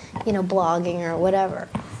they, blogging or whatever?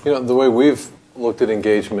 The way we've looked at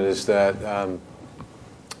engagement is that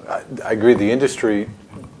I agree the industry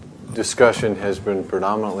discussion has been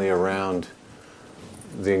predominantly around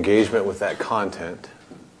the engagement with that content,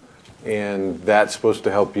 and that's supposed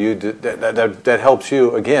to help you. That helps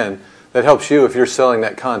you, again, that helps you if you're selling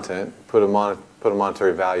that content, put a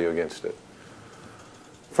monetary value against it.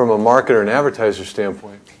 From a marketer and advertiser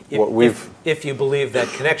standpoint, if you believe that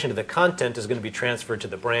connection to the content is going to be transferred to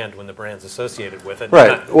the brand when the brand's associated with it.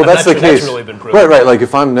 Right. That's the case. That's really been proven. Right. Like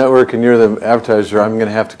if I'm network and you're the advertiser, I'm going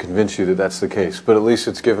to have to convince you that that's the case. But at least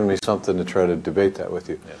it's given me something to try to debate that with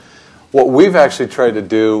you. Yeah. What we've actually tried to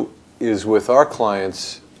do is with our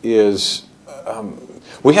clients is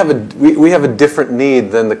we have a different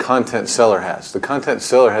need than the content seller has. The content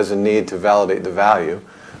seller has a need to validate the value.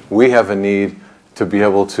 We have a need to be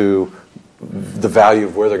able to the value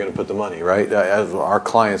of where they're going to put the money, right? As our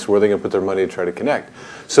clients, where they're going to put their money to try to connect.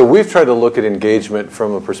 So we've tried to look at engagement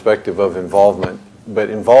from a perspective of involvement, but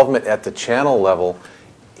involvement at the channel level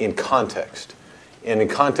in context, and in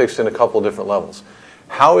context in a couple different levels.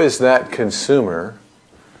 How is that consumer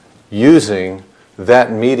using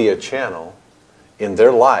that media channel in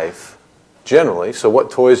their life generally? So what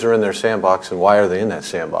toys are in their sandbox and why are they in that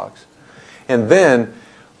sandbox? And then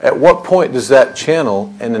at what point does that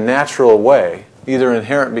channel, in a natural way, either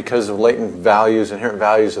inherent because of latent values, inherent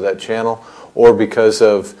values of that channel, or because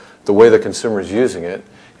of the way the consumer is using it,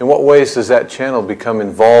 in what ways does that channel become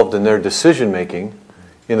involved in their decision making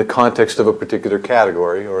in the context of a particular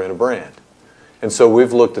category or in a brand? And so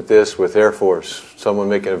we've looked at this with Air Force, someone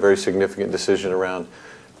making a very significant decision around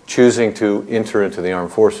choosing to enter into the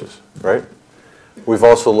armed forces, right? We've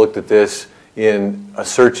also looked at this in a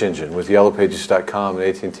search engine with yellowpages.com and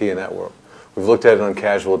AT&T in that world. We've looked at it on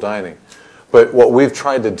casual dining. But what we've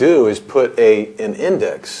tried to do is put an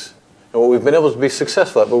index, and what we've been able to be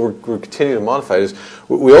successful at, but we're continuing to modify it, is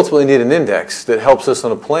we ultimately need an index that helps us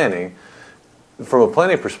on from a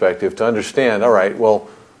planning perspective, to understand, all right, well,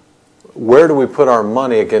 where do we put our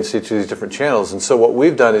money against each of these different channels? And so what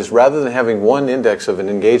we've done is, rather than having one index of an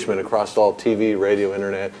engagement across all TV, radio,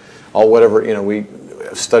 internet, all whatever, we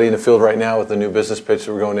study in the field right now with the new business pitch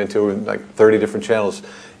that we're going into, with like 30 different channels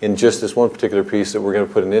in just this one particular piece that we're going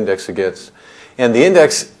to put an index against. And the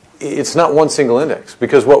index, it's not one single index,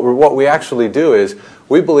 because what we actually do is,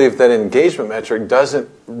 we believe that an engagement metric doesn't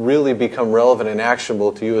really become relevant and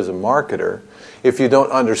actionable to you as a marketer if you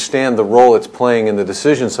don't understand the role it's playing in the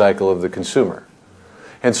decision cycle of the consumer.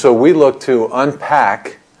 And so we look to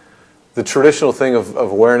unpack the traditional thing of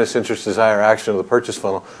awareness, interest, desire, action of the purchase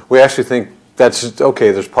funnel. We actually think that's okay,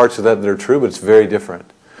 there's parts of that are true, but it's very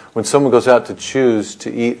different. When someone goes out to choose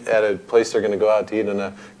to eat at a place they're going to go out to eat in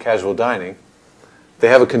a casual dining, they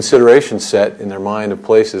have a consideration set in their mind of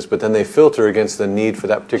places, but then they filter against the need for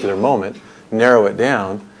that particular moment, narrow it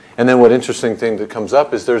down, and then what interesting thing that comes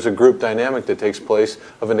up is there's a group dynamic that takes place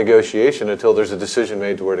of a negotiation until there's a decision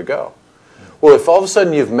made to where to go. Well, if all of a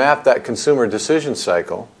sudden you've mapped that consumer decision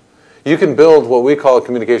cycle, you can build what we call a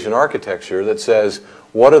communication architecture that says,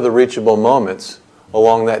 what are the reachable moments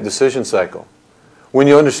along that decision cycle? When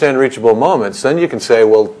you understand reachable moments, then you can say,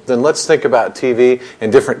 well, then let's think about TV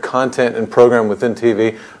and different content and program within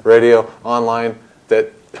TV, radio, online,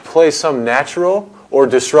 that plays some natural or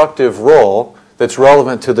disruptive role that's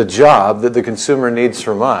relevant to the job that the consumer needs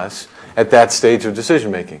from us at that stage of decision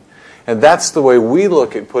making. And that's the way we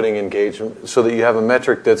look at putting engagement, so that you have a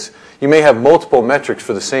metric you may have multiple metrics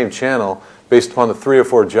for the same channel based upon the 3 or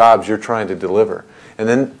 4 jobs you're trying to deliver. And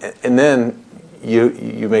then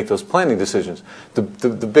you make those planning decisions. The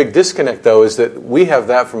big disconnect, though, is that we have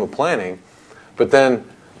that from a planning, but then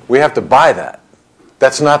we have to buy that.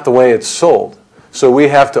 That's not the way it's sold. So we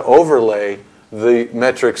have to overlay the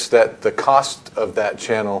metrics that the cost of that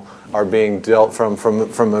channel are being dealt from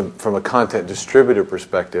a content distributor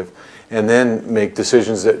perspective, and then make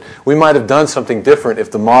decisions that we might have done something different if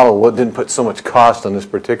the model didn't put so much cost on this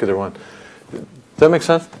particular one. Does that make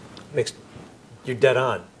sense? You're dead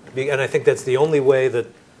on. And I think that's the only way that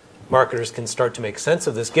marketers can start to make sense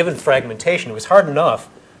of this. Given fragmentation, it was hard enough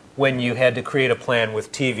when you had to create a plan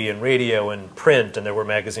with TV and radio and print, and there were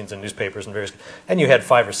magazines and newspapers and and you had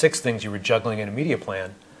 5 or 6 things you were juggling in a media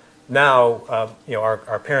plan. Now,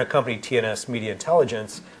 our parent company, TNS Media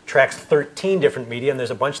Intelligence, tracks 13 different media, and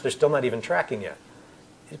there's a bunch they're still not even tracking yet.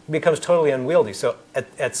 It becomes totally unwieldy. So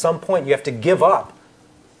at some point, you have to give up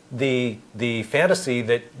the fantasy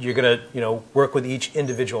that you're going to work with each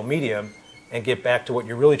individual medium and get back to what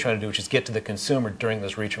you're really trying to do, which is get to the consumer during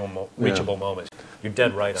those reachable moments. You're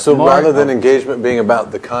dead right on so that. Rather than engagement being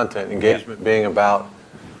about the content, engagement being about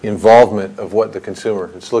involvement of what the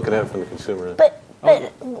consumer, it's looking at it from the consumer. But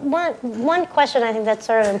one question I think that's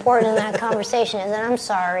sort of important in that conversation is, and I'm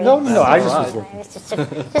sorry. No,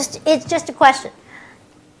 it's just a question.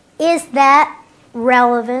 Is that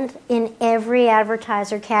relevant in every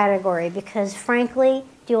advertiser category? Because frankly,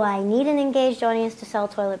 do I need an engaged audience to sell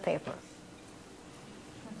toilet paper?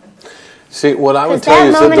 See, what I would tell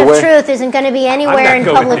you is that moment of truth isn't going to be anywhere in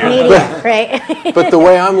public media, right? But the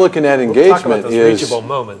way I'm looking at engagement talk about those is reachable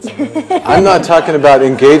moments. I'm not talking about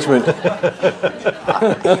engagement, but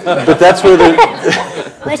that's where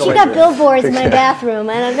Unless you got billboards in my bathroom,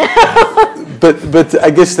 I don't know. But I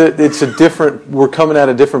guess that we're coming at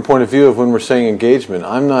a different point of view of when we're saying engagement.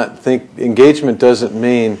 Engagement doesn't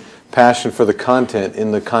mean passion for the content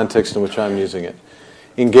in the context in which I'm using it.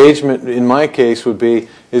 Engagement, in my case, in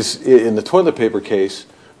the toilet paper case,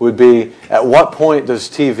 would be, at what point does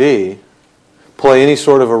TV play any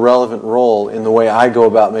sort of a relevant role in the way I go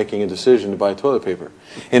about making a decision to buy toilet paper?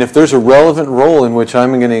 And if there's a relevant role in which I'm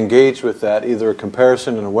going to engage with that, either a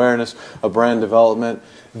comparison, an awareness, a brand development,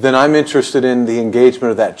 then I'm interested in the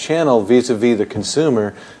engagement of that channel vis-a-vis the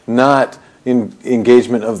consumer, not in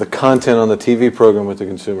engagement of the content on the TV program with the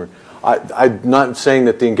consumer. I'm not saying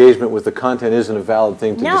that the engagement with the content isn't a valid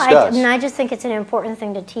thing to discuss. I just think it's an important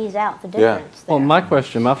thing to tease out the difference. Well, my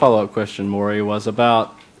follow-up question, Maury, was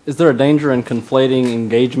about, is there a danger in conflating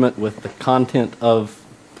engagement with the content of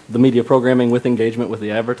the media programming with engagement with the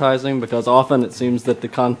advertising? Because often it seems that the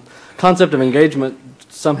concept of engagement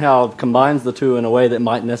somehow combines the two in a way that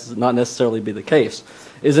might not necessarily be the case.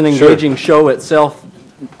 Is an engaging show itself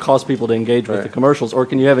cause people to engage with the commercials, or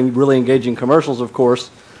can you have really engaging commercials, of course,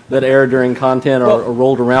 that air during content or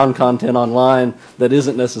rolled around content online that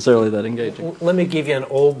isn't necessarily that engaging. Let me give you an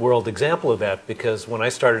old world example of that, because when I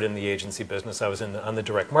started in the agency business, I was on the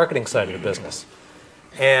direct marketing side of the business.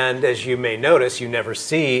 And as you may notice, you never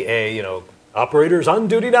see a, operators on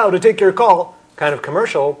duty now to take your call kind of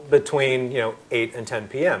commercial between, 8 and 10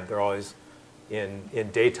 p.m. They're always in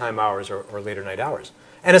daytime hours or later night hours.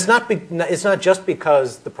 And it's not just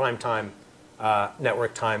because the prime time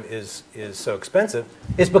network time is so expensive.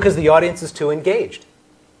 It's because the audience is too engaged.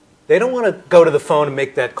 They don't want to go to the phone and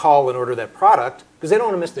make that call and order that product because they don't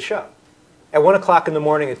want to miss the show. At 1 o'clock in the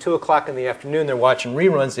morning, at 2 o'clock in the afternoon, they're watching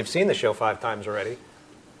reruns. They've seen the show 5 times already.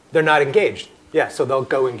 They're not engaged. Yeah, so they'll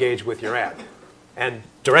go engage with your ad. And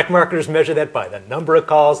direct marketers measure that by the number of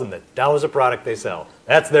calls and the dollars of product they sell.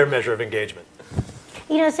 That's their measure of engagement.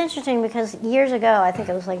 It's interesting because years ago, I think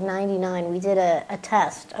it was like 99, we did a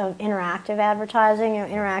test of interactive advertising,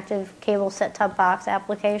 interactive cable set-top box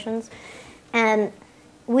applications. And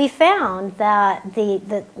we found that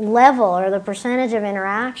the level or the percentage of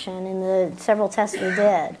interaction in the several tests we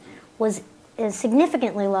did is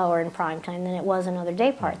significantly lower in prime time than it was in other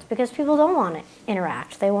day parts because people don't want to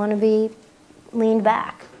interact. They want to be leaned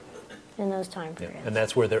back in those time periods. Yeah, and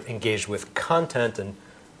that's where they're engaged with content, and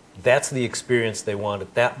that's the experience they want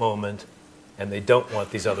at that moment, and they don't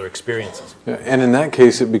want these other experiences. Yeah, and in that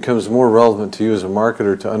case, it becomes more relevant to you as a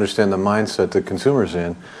marketer to understand the mindset the consumer's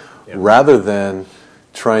in, rather than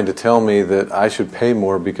trying to tell me that I should pay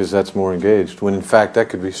more because that's more engaged, when in fact that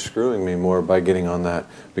could be screwing me more by getting on that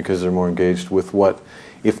because they're more engaged with what,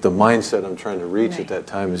 if the mindset I'm trying to reach at that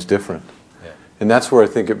time is different. Yeah. And that's where I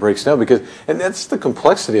think it breaks down, because, and that's the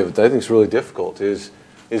complexity of it that I think is really difficult, is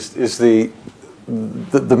the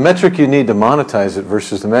metric you need to monetize it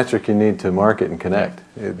versus the metric you need to market and connect.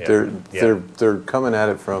 They're coming at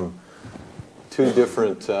it from two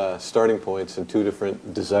different starting points and two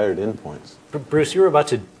different desired endpoints. Bruce, you were about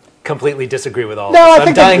to completely disagree with all No, this. I I'm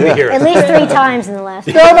think dying to hear At it. least 3 times in the last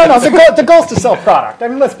No. The goal is to sell product. I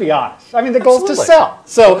mean, let's be honest. I mean, the goal is to Absolutely. sell.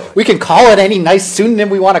 So we can call it any nice pseudonym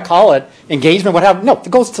we want to call it, engagement, what have you. No, the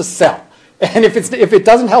goal is to sell. And if it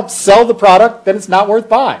doesn't help sell the product, then it's not worth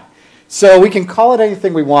buying. So we can call it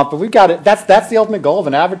anything we want, but we've got it. That's the ultimate goal of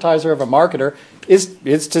an advertiser, of a marketer,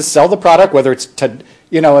 is to sell the product, whether it's to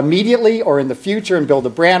immediately or in the future, and build a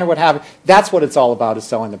brand or what have you. That's what it's all about, is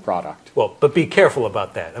selling the product. Well, but be careful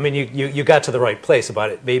about that. I mean, you got to the right place about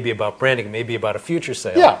it. Maybe about branding, maybe about a future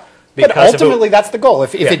sale. Yeah, but ultimately that's the goal.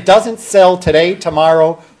 If it doesn't sell today,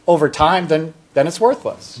 tomorrow, over time, then it's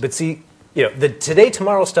worthless. But see, the today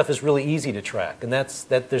tomorrow stuff is really easy to track, and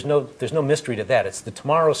there's no mystery to that. It's the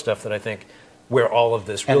tomorrow stuff that I think where all of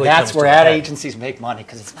this really comes to And that's where a ad head. agencies make money,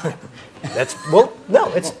 because it's not.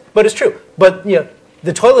 But it's true. But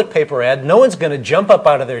the toilet paper ad, no one's going to jump up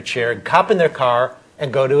out of their chair, cop in their car,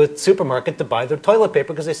 and go to a supermarket to buy their toilet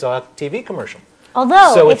paper because they saw a TV commercial.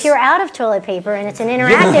 Although, So if you're out of toilet paper and it's an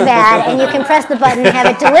interactive ad and you can press the button and have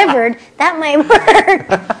it delivered, that might work.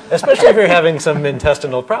 Especially if you're having some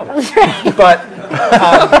intestinal problems. But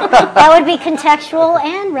That would be contextual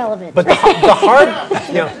and relevant.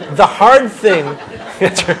 the hard thing.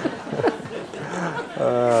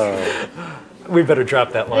 We better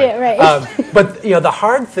drop that line. Yeah, right. But the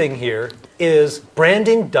hard thing here is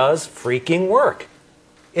branding does freaking work.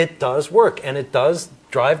 It does work, and it does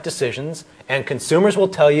drive decisions. And consumers will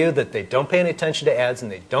tell you that they don't pay any attention to ads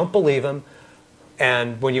and they don't believe them.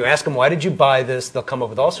 And when you ask them, why did you buy this, they'll come up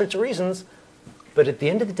with all sorts of reasons. But at the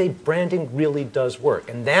end of the day, branding really does work.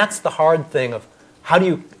 And that's the hard thing of how do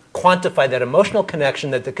you quantify that emotional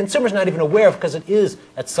connection that the consumer's not even aware of, because it is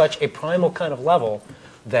at such a primal kind of level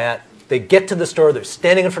that they get to the store, they're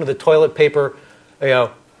standing in front of the toilet paper,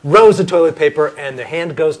 rows of toilet paper, and their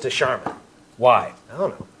hand goes to Charmin. Why? I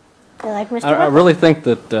don't know. They're like Mr. I Whipple. really think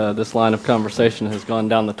that this line of conversation has gone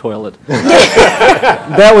down the toilet.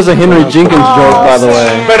 That was a Henry Jenkins joke, by the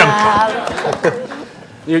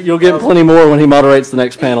way. You'll get plenty more when he moderates the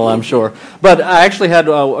next panel, I'm sure. But I actually had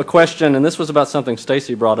a question, and this was about something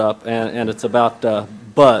Stacy brought up, and it's about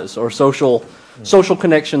buzz or social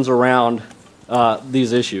connections around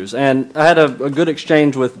these issues. And I had a good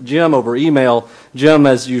exchange with Jim over email. Jim,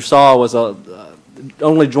 as you saw, was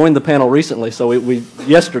only joined the panel recently, so we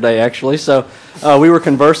yesterday actually. So we were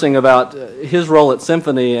conversing about his role at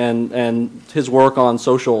Symphony and his work on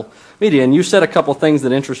social media. And you said a couple things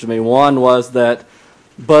that interested me. One was that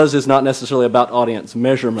buzz is not necessarily about audience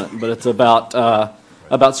measurement, but it's about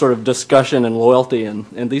sort of discussion and loyalty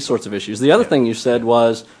and these sorts of issues. The other thing you said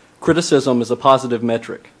was criticism is a positive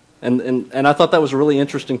metric. And I thought that was a really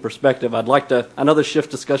interesting perspective. I'd like to, I know this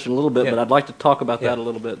shifts discussion a little bit, but I'd like to talk about that a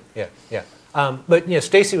little bit. But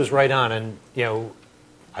Stacy was right on, and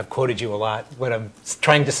I've quoted you a lot when I'm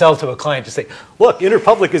trying to sell to a client to say, look,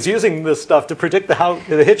 Interpublic is using this stuff to predict the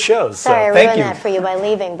hit shows. Sorry, so I thank ruined you. that for you by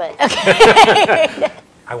leaving, but okay.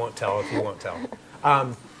 I won't tell if you won't tell.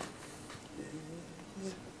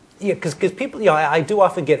 Yeah, because people, I do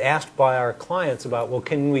often get asked by our clients about, well,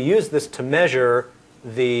 can we use this to measure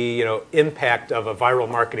the impact of a viral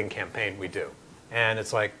marketing campaign we do? And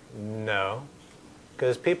it's like, no,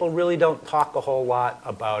 because people really don't talk a whole lot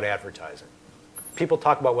about advertising. People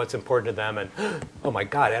talk about what's important to them, and oh my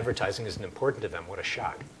God, advertising isn't important to them. What a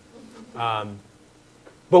shock.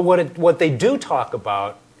 But what they do talk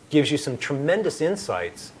about gives you some tremendous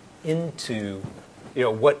insights into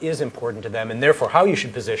what is important to them, and therefore how you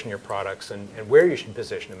should position your products and where you should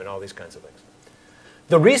position them and all these kinds of things.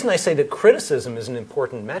 The reason I say that criticism is an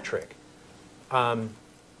important metric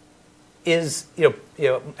is,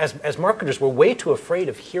 as marketers, we're way too afraid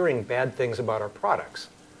of hearing bad things about our products.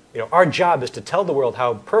 Our job is to tell the world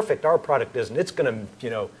how perfect our product is, and it's going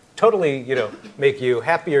to, totally, make you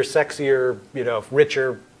happier, sexier,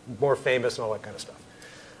 richer, more famous, and all that kind of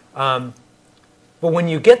stuff. But when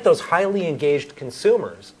you get those highly engaged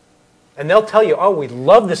consumers, and they'll tell you, oh, we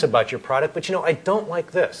love this about your product, but I don't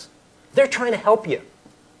like this. They're trying to help you.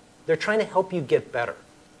 They're trying to help you get better.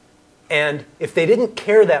 And if they didn't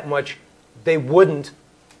care that much, they wouldn't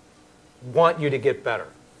want you to get better.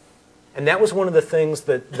 And that was one of the things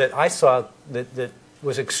that I saw that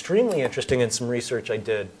was extremely interesting in some research I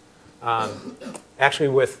did, actually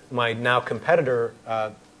with my now competitor,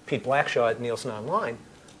 Pete Blackshaw at Nielsen Online,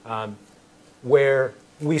 where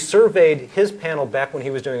we surveyed his panel back when he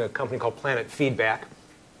was doing a company called Planet Feedback,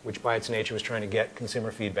 which by its nature was trying to get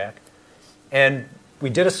consumer feedback. And we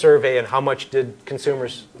did a survey on how much did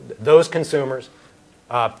those consumers,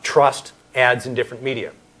 trust ads in different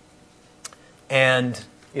media. And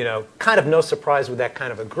kind of no surprise with that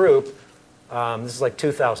kind of a group. This is like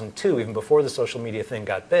 2002, even before the social media thing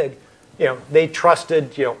got big. They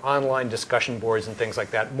trusted online discussion boards and things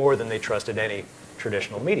like that more than they trusted any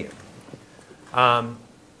traditional media.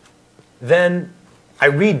 Then I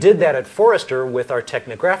redid that at Forrester with our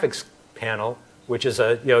technographics panel, which is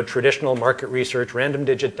a traditional market research, random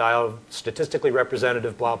digit dial, statistically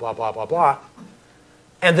representative, blah, blah, blah, blah, blah.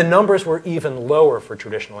 And the numbers were even lower for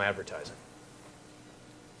traditional advertising.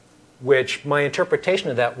 Which my interpretation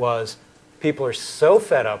of that was people are so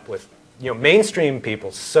fed up with, mainstream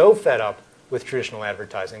people so fed up with traditional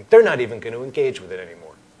advertising, they're not even going to engage with it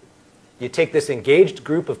anymore. You take this engaged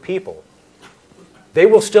group of people, they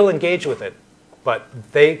will still engage with it, but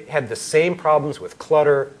they had the same problems with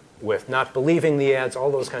clutter, with not believing the ads,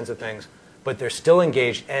 all those kinds of things, but they're still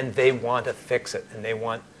engaged and they want to fix it and they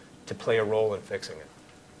want to play a role in fixing it.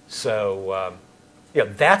 So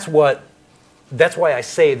that's why I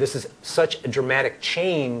say this is such a dramatic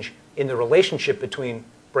change in the relationship between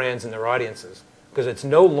brands and their audiences, because it's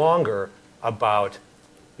no longer about,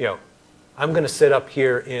 I'm going to sit up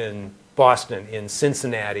here in Boston, in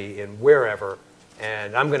Cincinnati, in wherever,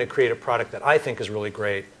 and I'm going to create a product that I think is really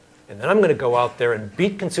great, and then I'm going to go out there and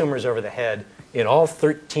beat consumers over the head in all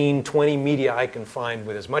 13, 20 media I can find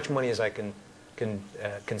with as much money as I can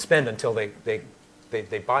spend until they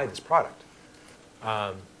buy this product.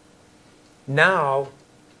 Now,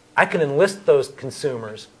 I can enlist those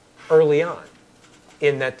consumers early on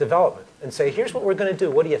in that development and say, here's what we're going to do.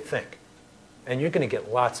 What do you think? And you're going to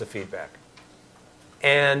get lots of feedback.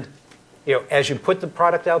 And as you put the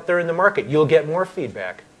product out there in the market, you'll get more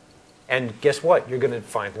feedback. And guess what? You're going to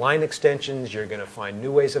find line extensions. You're going to find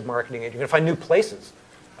new ways of marketing it. You're going to find new places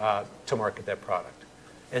to market that product.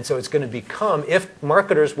 And so it's going to become, if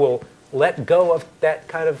marketers will let go of that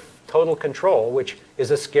kind of total control, which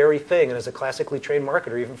is a scary thing, and as a classically trained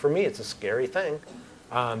marketer, even for me, it's a scary thing.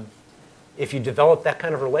 If you develop that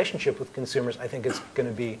kind of relationship with consumers, I think it's going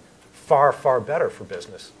to be far, far better for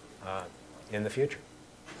business in the future.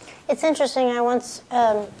 It's interesting.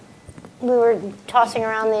 We were tossing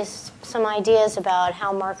around some ideas about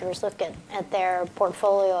how marketers look at their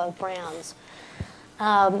portfolio of brands.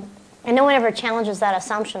 And no one ever challenges that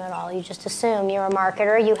assumption at all. You just assume you're a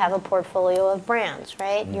marketer, you have a portfolio of brands,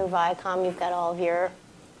 right? You're Viacom, you've got all of your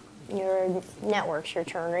networks, your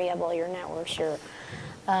Turner, you have all your networks, your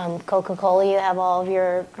Coca-Cola, you have all of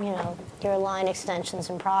your line extensions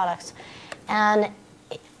and products. And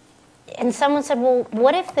someone said, well,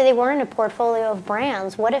 what if they weren't a portfolio of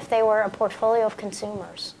brands? What if they were a portfolio of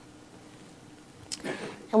consumers?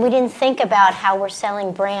 And we didn't think about how we're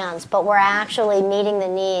selling brands, but we're actually meeting the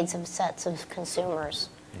needs of sets of consumers.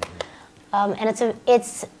 And it's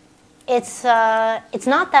a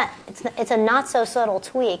not so subtle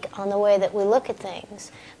tweak on the way that we look at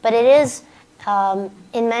things, but it is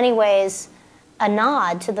in many ways a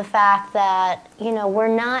nod to the fact that,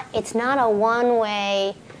 it's not a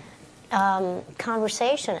one-way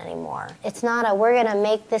conversation anymore. It's not we're going to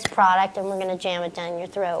make this product and we're going to jam it down your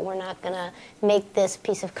throat. We're not going to make this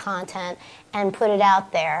piece of content and put it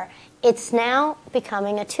out there. It's now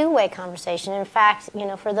becoming a two-way conversation. In fact,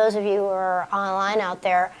 for those of you who are online out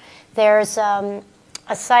there, there's a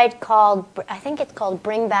site called, I think it's called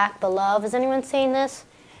Bring Back the Love. Has anyone seen this?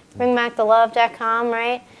 BringBackTheLove.com,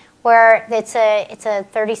 right? Where it's a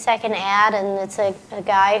 30-second ad, and it's a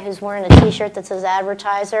guy who's wearing a T-shirt that says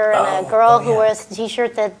advertiser, and a girl who wears a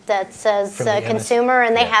T-shirt that says consumer,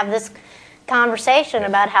 and they have this conversation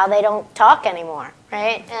about how they don't talk anymore,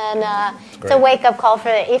 right? And it's a wake-up call for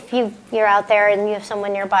if you're out there and you have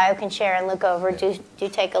someone nearby who can share and look over, do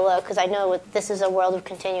take a look, because I know this is a world of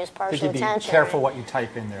continuous partial attention. Be careful what you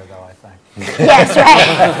type in there, though, I think. Yes,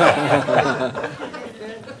 right.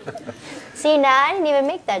 See, now I didn't even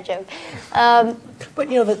make that joke. But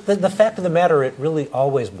the fact of the matter, it really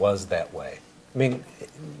always was that way. I mean,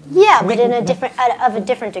 yeah, but in a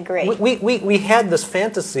different degree. We had this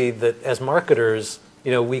fantasy that as marketers,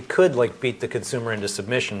 we could beat the consumer into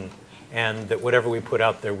submission, and that whatever we put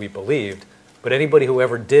out there we believed. But anybody who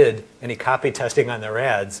ever did any copy testing on their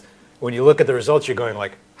ads, when you look at the results, you're going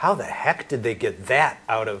like, how the heck did they get that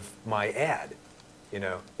out of my ad?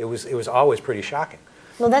 It was always pretty shocking.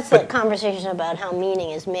 Well, that's the conversation about how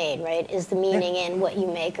meaning is made, right? Is the meaning in what you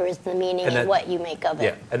make, or is the meaning in what you make of it?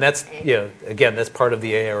 Yeah, and that's again, that's part of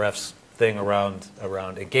the ARF's thing around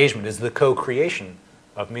engagement, is the co-creation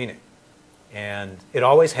of meaning. And it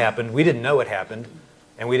always happened. We didn't know it happened,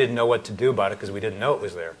 and we didn't know what to do about it because we didn't know it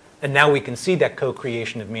was there. And now we can see that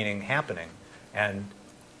co-creation of meaning happening, and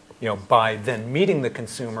by then meeting the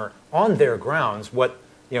consumer on their grounds, what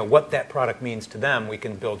that product means to them, we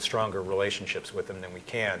can build stronger relationships with them than we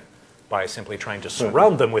can by simply trying to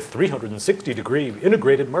surround them with 360-degree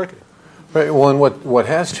integrated marketing. Right. Well, and what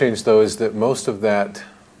has changed, though, is that most of that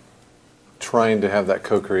trying to have that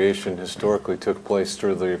co-creation historically took place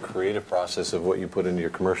through the creative process of what you put into your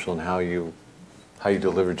commercial and how you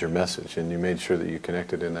delivered your message, and you made sure that you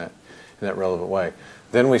connected in that relevant way.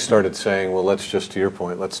 Then we started saying, well, let's just, to your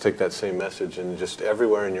point, let's take that same message and just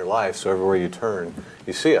everywhere in your life, so everywhere you turn,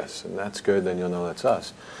 you see us, and that's good, then you'll know that's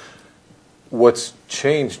us. What's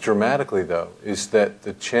changed dramatically, though, is that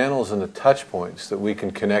the channels and the touch points that we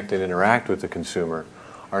can connect and interact with the consumer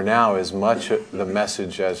are now as much the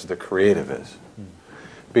message as the creative is.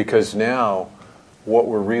 Because now, what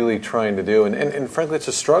we're really trying to do, and frankly, it's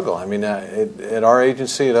a struggle. I mean, at our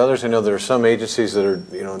agency, at others, I know there are some agencies that are,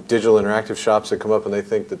 digital interactive shops that come up and they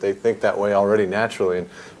think that way already naturally, and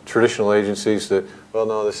traditional agencies that, well,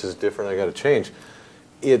 no, this is different, I got to change.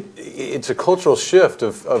 It's a cultural shift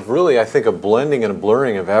of really, I think, a blending and a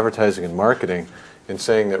blurring of advertising and marketing, and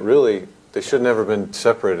saying that really they should never have been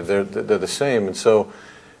separated. They're the same, and so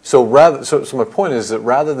my point is that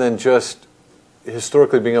rather than just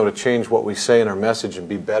historically being able to change what we say in our message and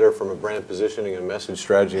be better from a brand positioning and message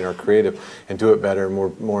strategy in our creative and do it better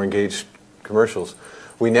and more engaged commercials,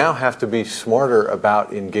 we now have to be smarter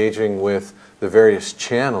about engaging with the various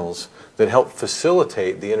channels that help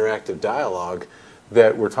facilitate the interactive dialogue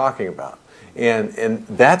that we're talking about. And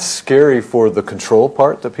that's scary for the control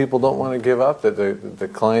part that people don't want to give up, that the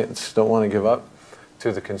clients don't want to give up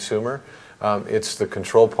to the consumer. It's the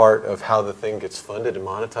control part of how the thing gets funded and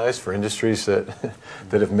monetized for industries that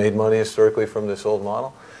have made money historically from this old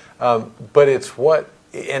model. But it's what,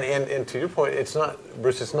 and to your point, it's not,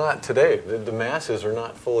 Bruce, it's not today. The masses are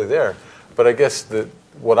not fully there. But I guess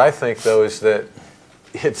what I think, though, is that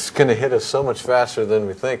it's going to hit us so much faster than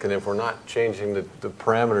we think. And if we're not changing the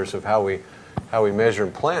parameters of how we measure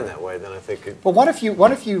and plan that way, then I think it... But what if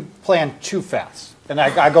you plan too fast? And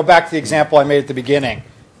I go back to the example I made at the beginning.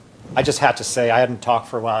 I just had to say, I hadn't talked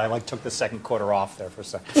for a while. I took the second quarter off there for a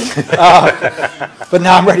second. But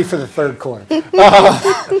now I'm ready for the third quarter.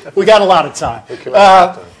 We got a lot of time.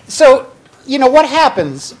 So, what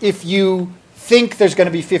happens if you think there's going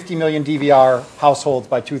to be 50 million DVR households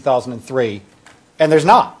by 2003, and there's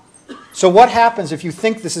not? So what happens if you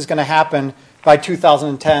think this is going to happen by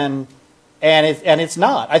 2010, and it's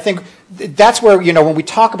not? I think that's where, when we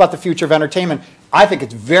talk about the future of entertainment, I think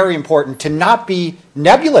it's very important to not be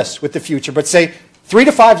nebulous with the future, but say 3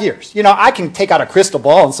 to 5 years. I can take out a crystal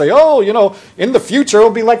ball and say, in the future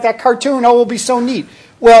it'll be like that cartoon. Oh, it'll be so neat.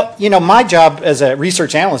 Well, my job as a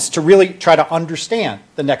research analyst is to really try to understand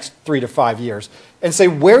the next 3 to 5 years and say,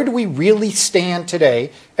 where do we really stand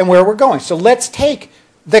today and where we're going? So let's take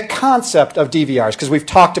the concept of DVRs, because we've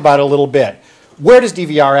talked about it a little bit. Where does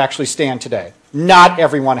DVR actually stand today? Not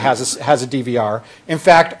everyone has a DVR. In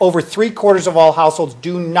fact, over 3/4 of all households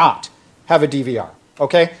do not have a DVR.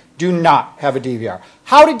 Okay, do not have a DVR.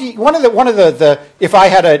 How did one of the if I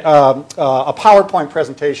had a PowerPoint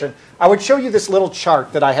presentation, I would show you this little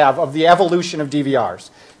chart that I have of the evolution of DVRs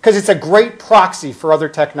because it's a great proxy for other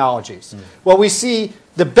technologies. Well, we see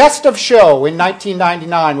the best of show in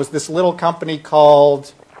 1999 was this little company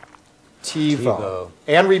called TiVo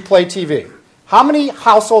and Replay TV. How many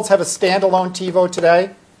households have a standalone TiVo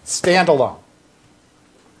today? Standalone.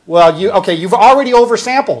 Well, you've already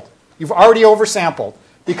oversampled. You've already oversampled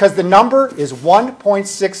because the number is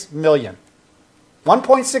 1.6 million.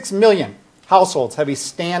 1.6 million households have a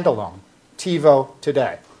standalone TiVo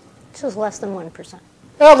today. This is less than 1%.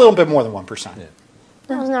 A little bit more than 1%. Yeah.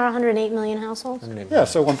 Wasn't there 108 million households? Yeah,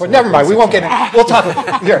 so 1 point. Never mind, we won't get in. We'll talk.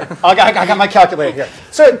 Here, I got my calculator here.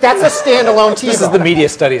 So that's a standalone TiVo. This is the media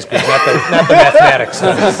studies group, not the mathematics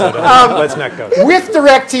studies. So let's not go there. With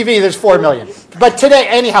DirecTV, there's 4 million. But today,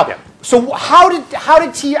 anyhow. Yeah. So how did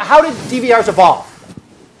DVRs evolve?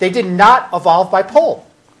 They did not evolve by poll.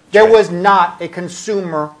 There was not a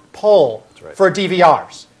consumer poll for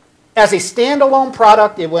DVRs. As a standalone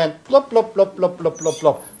product, it went blub, blub, blub, blub, blub, blub,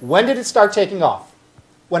 blub. When did it start taking off?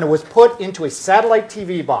 When it was put into a satellite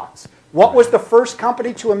TV box. What was the first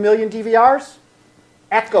company to 1 million DVRs?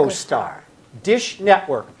 EchoStar. Dish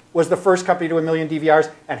Network was the first company to 1 million DVRs,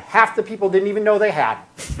 and half the people didn't even know they had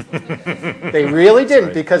them. They really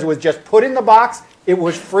didn't because it was just put in the box. It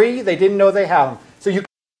was free. They didn't know they had them. So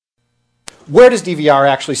where does DVR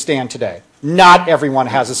actually stand today? Not everyone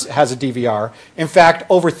has a DVR. In fact,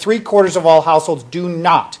 over 3/4 of all households do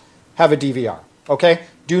not have a DVR. Okay,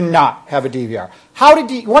 do not have a DVR. How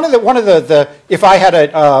did one of the if I had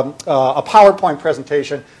a PowerPoint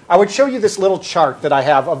presentation, I would show you this little chart that I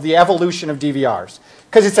have of the evolution of DVRs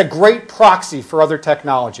because it's a great proxy for other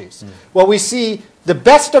technologies. Well, we see the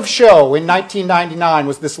best of show in 1999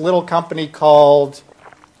 was this little company called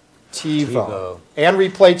TiVo and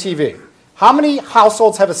Replay TV. How many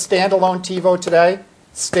households have a standalone TiVo today?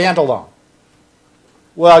 Standalone.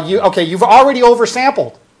 Well, you've already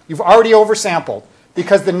oversampled. You've already oversampled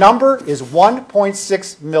because the number is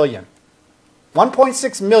 1.6 million.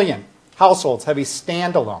 1.6 million households have a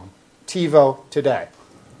standalone TiVo today.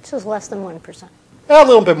 This is less than 1%. A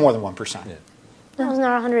little bit more than 1%. Yeah. Wasn't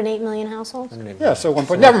there 108 million households? Yeah, so 1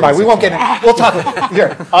 point. Never mind, we won't get in. We'll talk.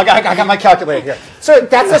 Here, I got my calculator here. So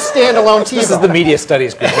that's a standalone TiVo. This is the media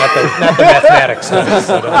studies group, not the mathematics studies.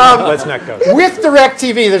 So let's not go there. With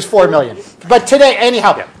DirecTV, there's 4 million. But today,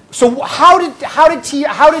 anyhow. Yeah. So how did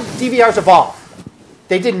DVRs evolve?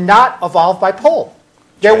 They did not evolve by poll.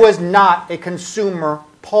 There was not a consumer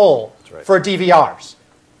poll for DVRs.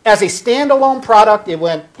 As a standalone product, it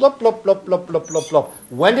went blub, blub, blub, blub, blub, blub, blub.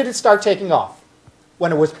 When did it start taking off?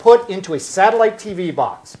 When it was put into a satellite TV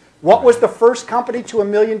box. What was the first company to 1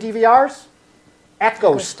 million DVRs?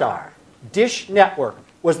 EchoStar. Dish Network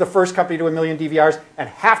was the first company to 1 million DVRs, and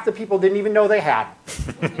half the people didn't even know they had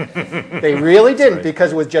them. They really didn't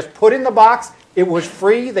because it was just put in the box. It was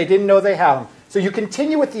free. They didn't know they had them. So you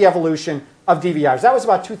continue with the evolution of DVRs. That was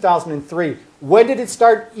about 2003. When did it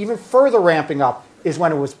start even further ramping up is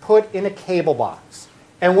when it was put in a cable box.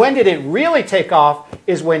 And when did it really take off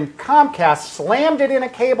is when Comcast slammed it in a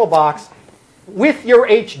cable box with your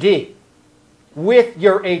HD. With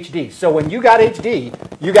your HD. So when you got HD,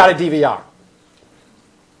 you got a DVR.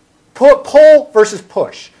 Pull versus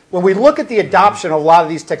push. When we look at the adoption of a lot of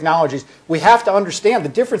these technologies, we have to understand the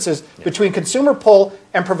differences between consumer pull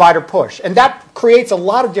and provider push. And that creates a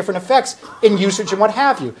lot of different effects in usage and what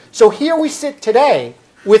have you. So here we sit today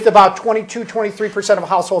with about 22-23% of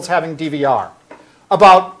households having DVR.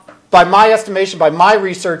 By my estimation, by my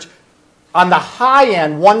research, on the high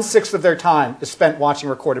end, 1/6 of their time is spent watching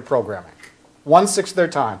recorded programming. 1/6 of their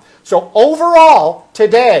time. So overall,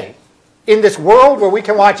 today, in this world where we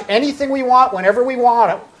can watch anything we want, whenever we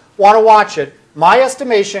want to watch it, my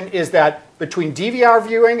estimation is that between DVR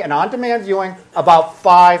viewing and on-demand viewing, about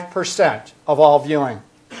 5% of all viewing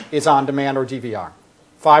is on-demand or DVR.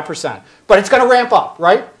 5%. But it's going to ramp up,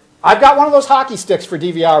 right? I've got one of those hockey sticks for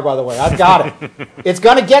DVR, by the way. I've got it. It's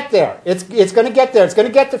going to get there. It's going to get there. It's going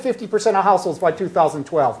to get to 50% of households by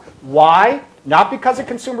 2012. Why? Not because of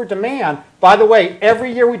consumer demand. By the way,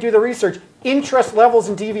 every year we do the research, interest levels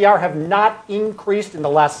in DVR have not increased in the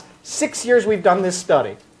last 6 years we've done this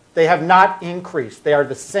study. They have not increased. They are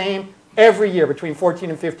the same every year, between 14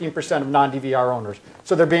 and 15% of non-DVR owners.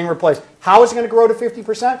 So they're being replaced. How is it going to grow to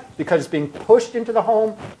 50%? Because it's being pushed into the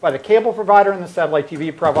home by the cable provider and the satellite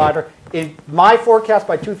TV provider. In my forecast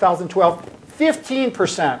by 2012,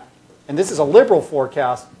 15%, and this is a liberal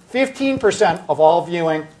forecast, 15% of all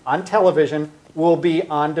viewing on television will be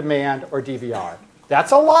on demand or DVR.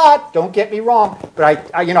 That's a lot. Don't get me wrong, but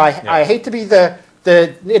I hate to be the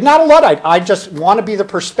not a Luddite. I just want to be the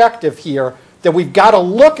perspective here that we've got to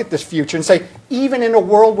look at this future and say, even in a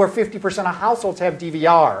world where 50% of households have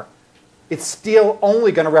DVR, it's still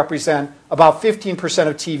only going to represent about 15%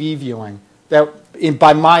 of TV viewing that,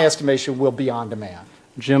 by my estimation, will be on demand.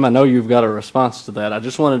 Jim, I know you've got a response to that. I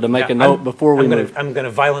just wanted to make a note before we move. I'm going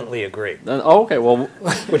to violently agree. Okay, well,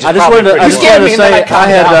 Which is I just wanted to say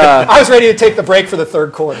I was ready to take the break for the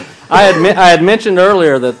third quarter. I had mentioned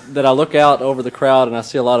earlier that I look out over the crowd and I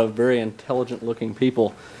see a lot of very intelligent-looking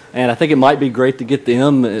people, and I think it might be great to get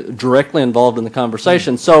them directly involved in the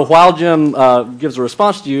conversation. So while Jim gives a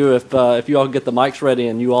response to you, if you all get the mics ready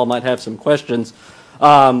and you all might have some questions,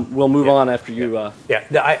 we'll move on after you.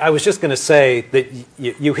 I was just going to say that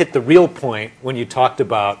you hit the real point when you talked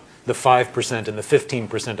about the 5% and the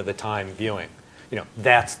 15% of the time viewing.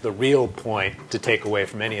 That's the real point to take away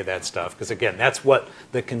from any of that stuff, because again, that's what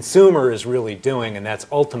the consumer is really doing, and that's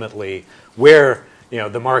ultimately where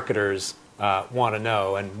the marketers want to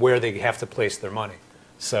know and where they have to place their money.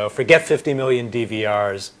 So forget 50 million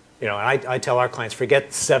DVRs. And I tell our clients,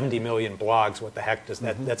 forget 70 million blogs. What the heck does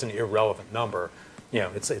that? That's an irrelevant number.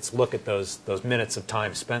 It's look at those minutes of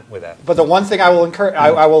time spent with that. But the one thing I will encourage,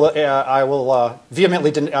 I will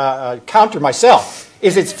vehemently counter myself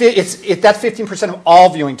is that's 15% of all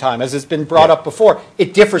viewing time, as it's been brought up before.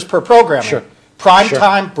 It differs per programming. Sure. Prime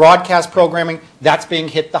time, broadcast programming, that's being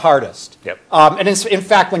hit the hardest. Yep. And in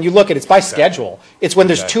fact, when you look at it, it's by schedule. It's when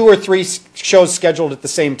there's 2 or 3 shows scheduled at the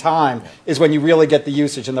same time is when you really get the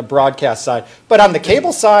usage in the broadcast side. But on the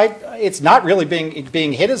cable side, it's not really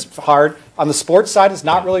being hit as hard. On the sports side, it's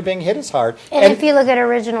not really being hit as hard. And if you look at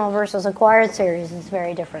original versus acquired series, it's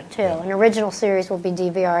very different too. An original series will be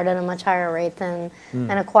DVR'd at a much higher rate than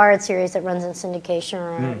an acquired series that runs in syndication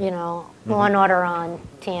or one order on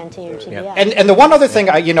TNT or TBS. And the one other thing,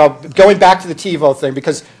 going back to the TiVo thing,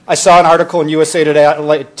 because I saw an article in USA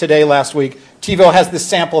Today last week, TiVo has this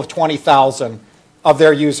sample of 20,000 of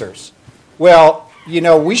their users. Well,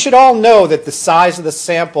 we should all know that the size of the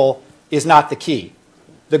sample is not the key.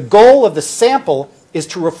 The goal of the sample is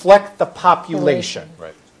to reflect the population.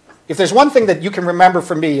 Right. If there's one thing that you can remember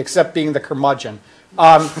from me, except being the curmudgeon,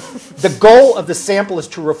 the goal of the sample is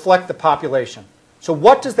to reflect the population. So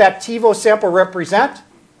what does that TiVo sample represent?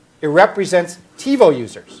 It represents TiVo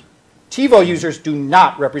users. TiVo users do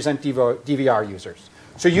not represent DVR users.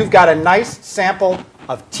 So you've got a nice sample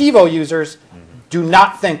of TiVo users. Do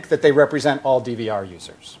not think that they represent all DVR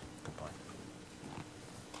users.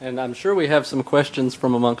 And I'm sure we have some questions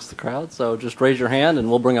from amongst the crowd, so just raise your hand and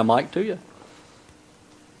we'll bring a mic to you.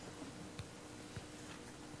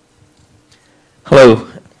 Hello.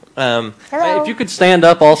 Hello. Hey, if you could stand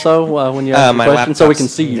up also when you ask your question so we can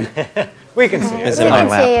see you. We can see It's it. in my We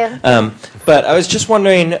lap. can see But I was just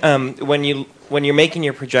wondering, when you're making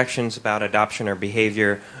your projections about adoption or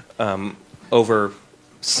behavior over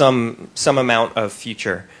some amount of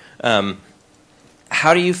future,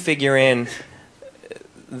 how do you figure in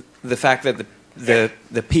the fact that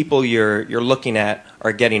the people you're looking at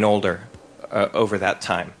are getting older over that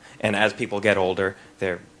time, and as people get older,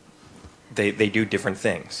 they do different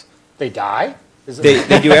things. They die?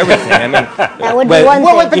 They do everything. I mean, that would be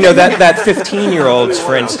one thing. that 15-year-olds,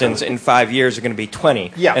 for instance, in 5 years are going to be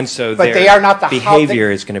 20. Yeah, and so but their they are not the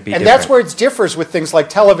behavior is going to be and different. that's where it differs with things like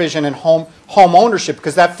television and home ownership,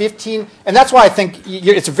 because that 15, and that's why I think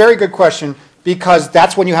it's a very good question, because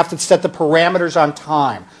that's when you have to set the parameters on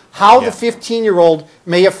time. How the 15-year-old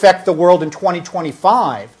may affect the world in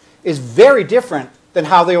 2025 is very different than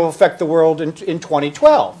how they will affect the world in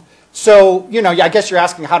 2012. So, I guess you're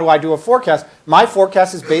asking, how do I do a forecast? My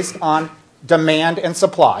forecast is based on demand and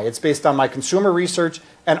supply. It's based on my consumer research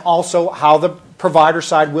and also how the provider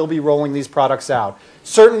side will be rolling these products out.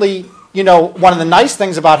 Certainly, one of the nice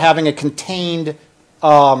things about having a contained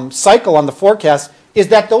cycle on the forecast is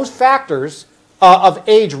that those factors of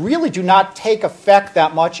age really do not take effect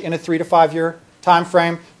that much in a 3 to 5 year time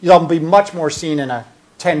frame. They'll be much more seen in a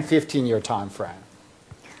 10, 15 year time frame.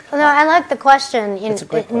 Well, no, I like the question. That's a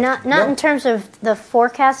great question. Not in terms of the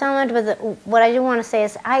forecast element, but what I do want to say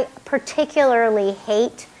is I particularly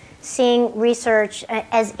hate seeing research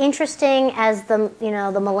as interesting as the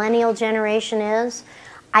millennial generation is.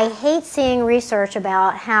 I hate seeing research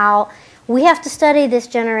about how we have to study this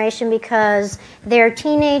generation because they're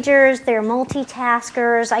teenagers, they're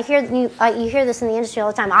multitaskers. You hear this in the industry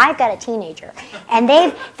all the time. I've got a teenager, and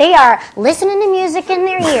they are listening to music in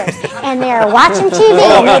their ears, and they're watching TV,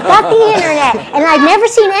 and they've got the internet, and I've never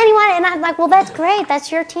seen anyone. And I'm like, well, that's great, that's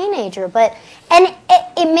your teenager, and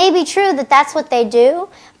it may be true that that's what they do.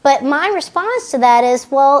 But my response to that is,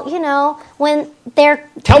 well, when they're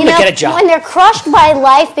Tell them to get a job. when they're crushed by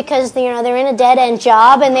life because they're in a dead end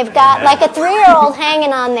job and they've got like a 3-year-old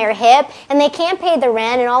hanging on their hip and they can't pay the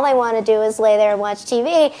rent and all they want to do is lay there and watch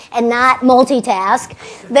TV and not multitask,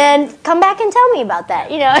 then come back and tell me about that.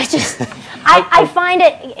 I find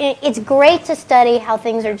it's great to study how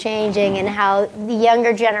things are changing and how the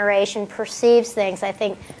younger generation perceives things. I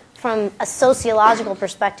think from a sociological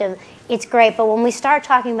perspective, it's great. But when we start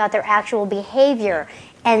talking about their actual behavior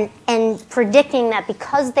and predicting that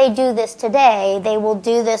because they do this today, they will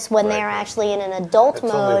do this when they're actually in an adult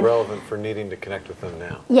mode. It's only relevant for needing to connect with them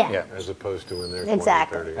now. Yeah. As opposed to when they're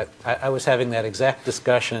Exactly. 20, 30. I was having that exact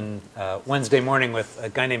discussion Wednesday morning with a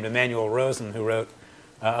guy named Emmanuel Rosen, who wrote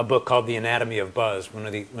a book called The Anatomy of Buzz, one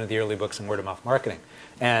of the early books in word-of-mouth marketing.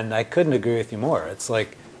 And I couldn't agree with you more. It's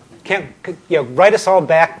like, write us all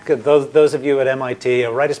back, those of you at MIT,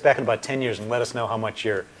 write us back in about 10 years and let us know how much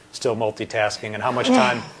you're still multitasking and how much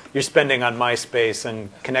time you're spending on MySpace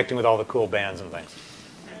and connecting with all the cool bands and things.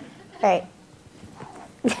 Right.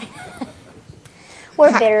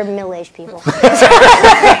 We're bitter middle-aged people.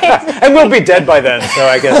 And we'll be dead by then, so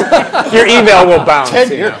I guess your email will bounce.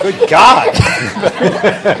 Good God.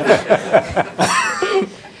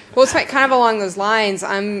 Well, it's kind of along those lines.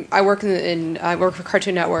 I work for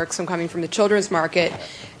Cartoon Network, so I'm coming from the children's market,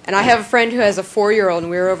 and I have a friend who has a 4-year-old,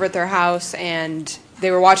 and we were over at their house, and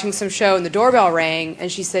they were watching some show, and the doorbell rang,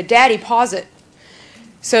 and she said, "Daddy, pause it."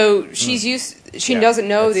 So she's she doesn't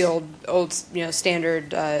know the old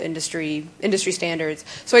standard industry standards.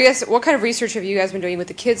 So I guess what kind of research have you guys been doing with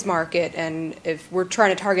the kids market, and if we're trying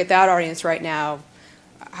to target that audience right now,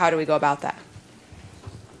 how do we go about that?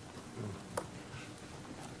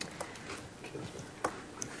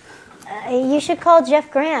 You should call Jeff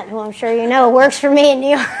Grant, who I'm sure you know works for me in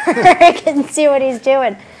New York, and see what he's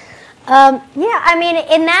doing. I mean,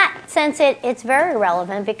 in that sense, it's very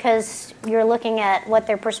relevant because you're looking at what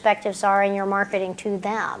their perspectives are and you're marketing to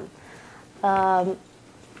them.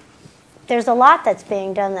 There's a lot that's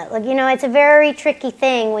being done that, it's a very tricky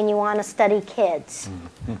thing when you want to study kids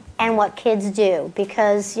and what kids do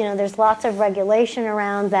because, there's lots of regulation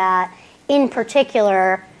around that, in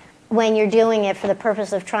particular when you're doing it for the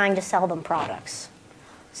purpose of trying to sell them products.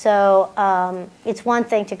 So it's one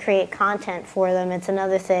thing to create content for them. It's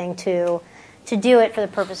another thing to do it for the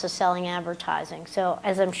purpose of selling advertising. So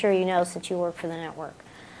as I'm sure you know, since you work for the network.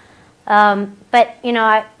 But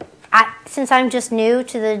since I'm just new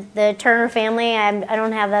to the Turner family, I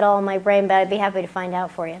don't have that all in my brain, but I'd be happy to find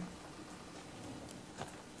out for you.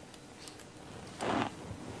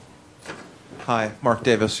 Hi, Mark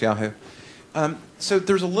Davis, Yahoo. So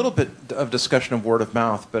there's a little bit of discussion of word of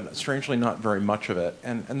mouth, but strangely not very much of it.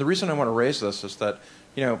 And the reason I want to raise this is that,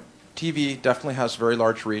 TV definitely has very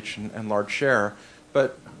large reach and large share,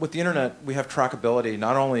 but with the internet we have trackability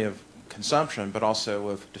not only of consumption but also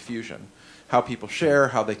of diffusion, how people share,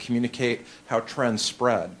 how they communicate, how trends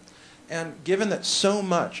spread. And given that so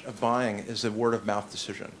much of buying is a word of mouth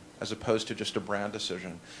decision as opposed to just a brand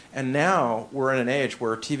decision, and now we're in an age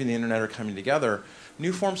where TV and the internet are coming together,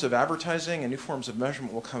 new forms of advertising and new forms of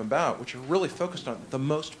measurement will come about, which are really focused on the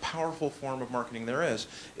most powerful form of marketing there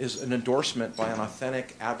is an endorsement by an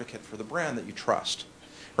authentic advocate for the brand that you trust.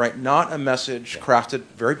 Right? Not a message crafted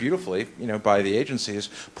very beautifully, by the agencies,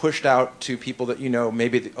 pushed out to people that you know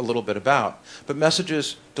maybe a little bit about, but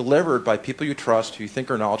messages delivered by people you trust, who you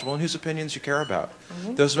think are knowledgeable, and whose opinions you care about.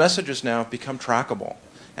 Mm-hmm. Those messages now become trackable.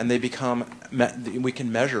 And we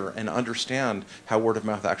can measure and understand how word of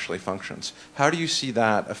mouth actually functions. How do you see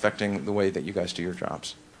that affecting the way that you guys do your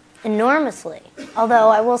jobs? Enormously. Although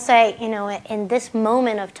I will say, in this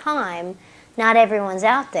moment of time, not everyone's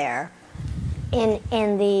out there in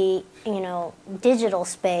the digital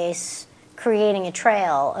space creating a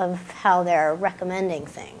trail of how they're recommending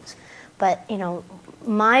things. But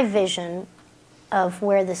my vision of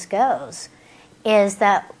where this goes is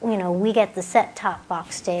that we get the set-top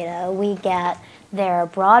box data, we get their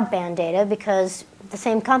broadband data because the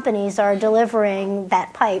same companies are delivering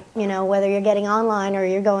that pipe, whether you're getting online or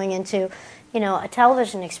you're going into, a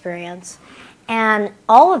television experience. And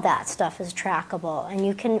all of that stuff is trackable, and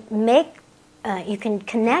you can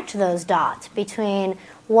connect those dots between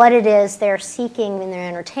what it is they're seeking in their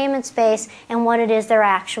entertainment space and what it is they're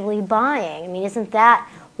actually buying. I mean, isn't that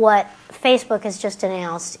what Facebook has just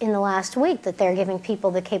announced in the last week, that they're giving people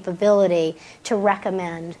the capability to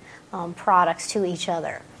recommend products to each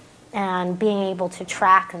other and being able to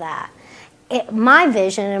track that. My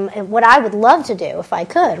vision, and what I would love to do if I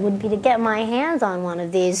could, would be to get my hands on one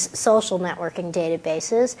of these social networking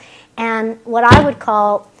databases and what I would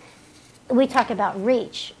call we talk about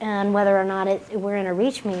reach and whether or not we're in a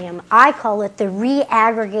reach medium. I call it the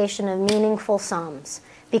reaggregation of meaningful sums,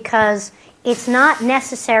 because it's not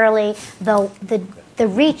necessarily the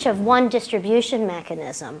reach of one distribution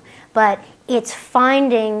mechanism, but it's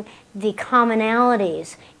finding the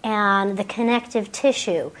commonalities and the connective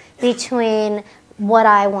tissue between what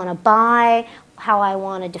I want to buy, how I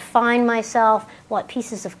want to define myself, what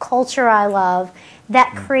pieces of culture I love,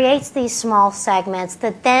 that creates these small segments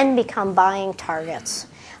that then become buying targets.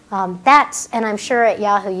 And I'm sure at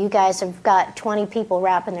Yahoo you guys have got 20 people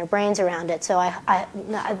wrapping their brains around it, so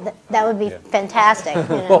that would be fantastic. You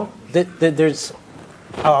know?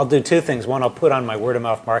 Well, I'll do two things. One, I'll put on my Word of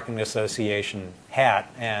Mouth Marketing Association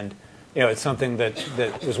hat, and it's something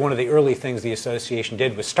that was one of the early things the association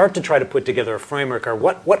did, was start to try to put together a framework, or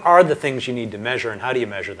what are the things you need to measure and how do you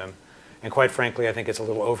measure them. And quite frankly, I think it's a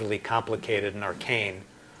little overly complicated and arcane.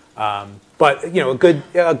 But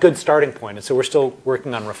a good starting point, and so we're still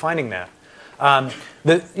working on refining that.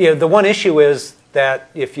 The one issue is that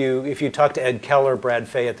if you talk to Ed Keller, Brad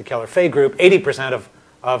Fay at the Keller Fay Group, 80%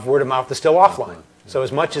 of word of mouth is still offline. So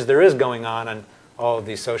as much as there is going on all of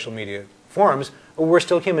these social media forums, we're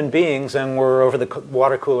still human beings, and we're over the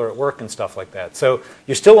water cooler at work and stuff like that. So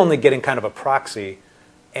you're still only getting kind of a proxy,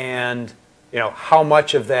 and how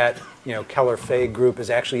much of that Keller Fay Group is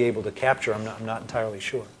actually able to capture, I'm not entirely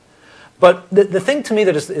sure. But the thing to me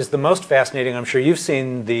that is the most fascinating, I'm sure you've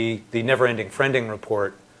seen the Never-Ending Friending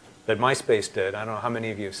report that MySpace did. I don't know how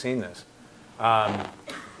many of you have seen this. And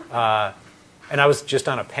I was just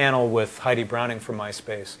on a panel with Heidi Browning from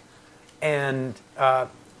MySpace. And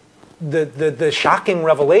the shocking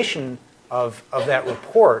revelation of that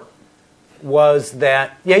report was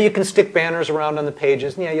that, you can stick banners around on the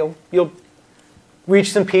pages, and you'll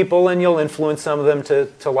reach some people and you'll influence some of them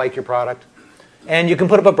to like your product. And you can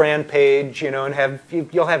put up a brand page, and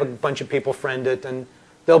you'll have a bunch of people friend it, and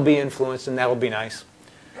they'll be influenced, and that'll be nice.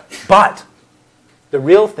 But the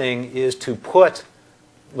real thing is to put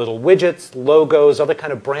little widgets, logos, other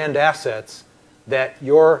kind of brand assets that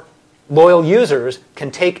your loyal users can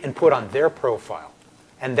take and put on their profile.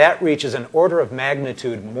 And that reaches an order of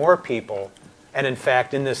magnitude more people. And in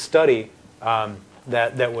fact, in this study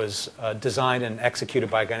that was designed and executed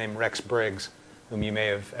by a guy named Rex Briggs, whom you may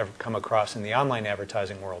have ever come across in the online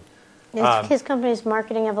advertising world. His company's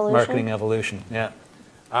Marketing Evolution? Marketing Evolution, yeah.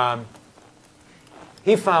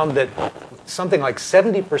 He found that something like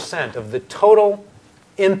 70% of the total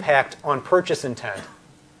impact on purchase intent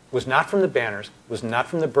was not from the banners, was not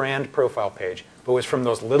from the brand profile page, but was from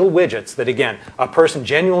those little widgets that, again, a person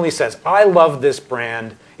genuinely says, I love this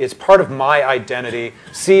brand, it's part of my identity,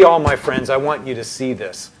 see all my friends, I want you to see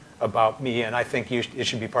this about me, and I think it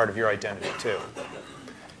should be part of your identity too.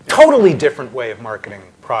 Totally different way of marketing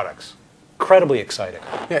products. Incredibly exciting.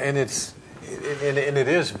 Yeah, and it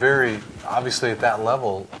is very, obviously at that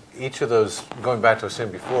level, each of those, going back to what I was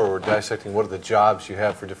saying before, we're dissecting what are the jobs you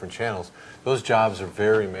have for different channels. Those jobs are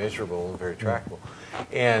very measurable and very trackable.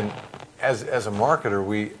 And as a marketer,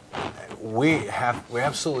 we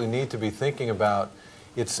absolutely need to be thinking about,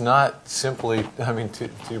 it's not simply, to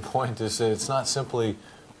your point, it's not simply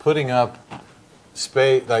putting up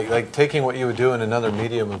space, like taking what you would do in another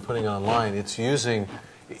medium and putting it online.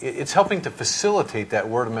 It's helping to facilitate that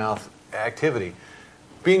word of mouth activity.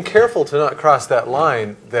 Being careful to not cross that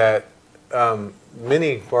line that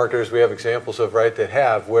many marketers we have examples of, right, that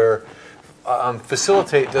have, where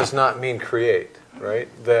facilitate does not mean create, right?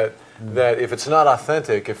 That if it's not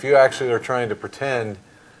authentic, if you actually are trying to pretend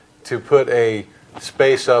to put a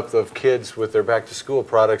space up of kids with their back to school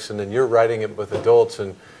products, and then you're writing it with adults,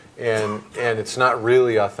 and it's not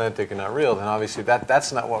really authentic and not real, then obviously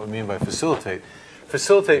that's not what we mean by facilitate.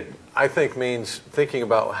 Facilitate, I think, means thinking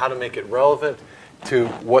about how to make it relevant to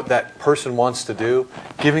what that person wants to do,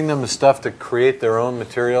 giving them the stuff to create their own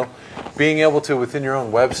material, being able to, within your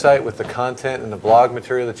own website, with the content and the blog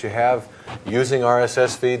material that you have, using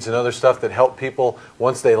RSS feeds and other stuff that help people,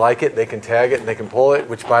 once they like it, they can tag it and they can pull it,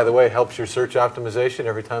 which, by the way, helps your search optimization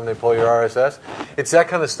every time they pull your RSS. It's that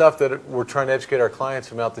kind of stuff that we're trying to educate our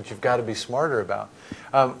clients about, that you've got to be smarter about.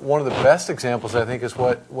 One of the best examples, I think, is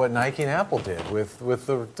what Nike and Apple did with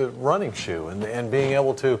the running shoe, and being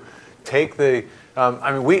able to take the...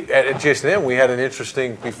 we at GSM, we had an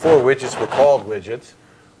interesting, before widgets were called widgets,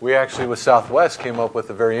 we actually, with Southwest, came up with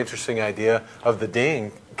a very interesting idea of the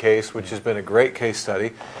Ding case, which has been a great case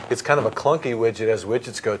study. It's kind of a clunky widget as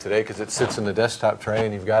widgets go today, because it sits in the desktop tray,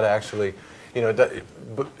 and you've got to actually,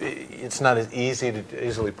 it's not as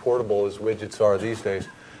easily portable as widgets are these days.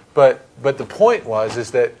 But the point is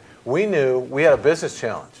that we knew we had a business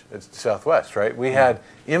challenge at Southwest, right? We had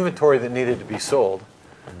inventory that needed to be sold.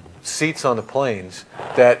 seats on the planes,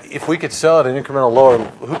 that if we could sell at an incremental lower,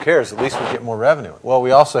 who cares? At least we get more revenue. Well,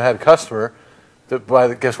 we also had a customer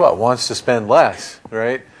that, guess what, wants to spend less,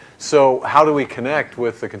 right? So how do we connect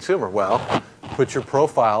with the consumer? Well, put your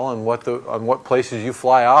profile on what places you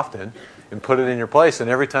fly often, and put it in your place. And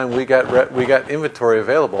every time we got inventory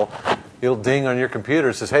available, it'll ding on your computer.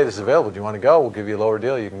 It says, "Hey, this is available. Do you want to go? We'll give you a lower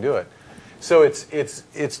deal. You can do it." So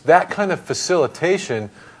it's that kind of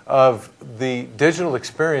facilitation of the digital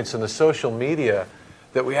experience and the social media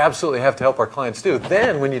that we absolutely have to help our clients do.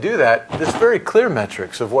 Then, when you do that, there's very clear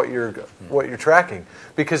metrics of what you're tracking,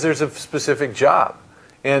 because there's a specific job.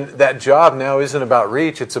 And that job now isn't about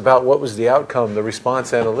reach, it's about what was the outcome, the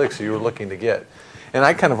response analytics that you were looking to get. And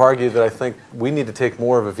I kind of argue that I think we need to take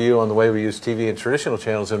more of a view on the way we use TV and traditional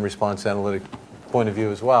channels in response analytic point of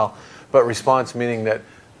view as well. But response meaning that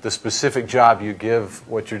the specific job you give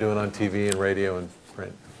what you're doing on TV and radio and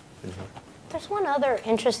print. There's one other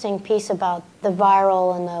interesting piece about the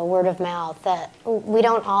viral and the word of mouth that we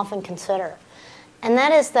don't often consider. And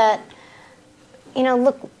that is that,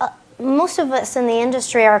 look, most of us in the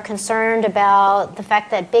industry are concerned about the fact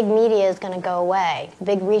that big media is going to go away,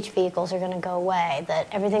 big reach vehicles are going to go away, that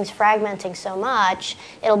everything's fragmenting so much,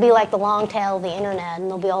 it'll be like the long tail of the internet, and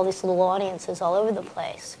there'll be all these little audiences all over the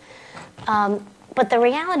place. But the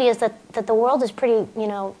reality is that the world is pretty,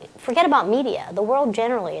 forget about media. The world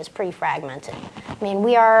generally is pretty fragmented. I mean,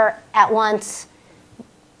 we are at once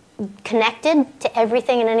connected to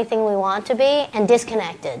everything and anything we want to be, and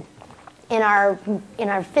disconnected in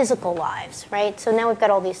our physical lives, right? So now we've got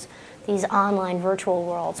all these online virtual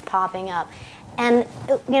worlds popping up. And,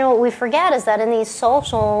 what we forget is that in these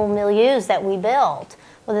social milieus that we build,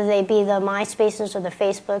 whether they be the MySpaces or the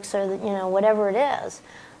Facebooks or whatever it is,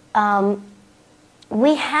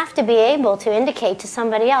 we have to be able to indicate to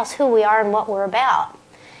somebody else who we are and what we're about.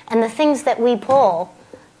 And the things that we pull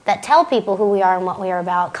that tell people who we are and what we are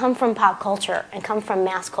about come from pop culture and come from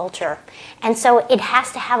mass culture. And so it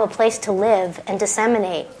has to have a place to live and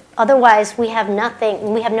disseminate. Otherwise, we have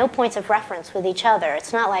nothing, we have no points of reference with each other.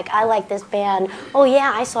 It's not like, I like this band, oh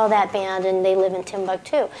yeah, I saw that band and they live in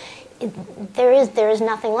Timbuktu. There is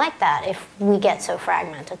nothing like that if we get so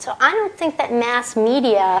fragmented. So I don't think that mass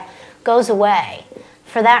media goes away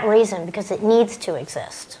for that reason, because it needs to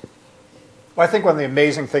exist. Well, I think one of the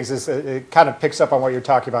amazing things is it kind of picks up on what you're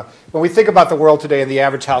talking about. When we think about the world today and the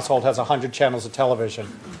average household has 100 channels of television,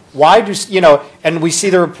 why do, and we see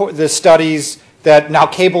the studies that now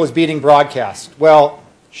cable is beating broadcast. Well,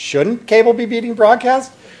 shouldn't cable be beating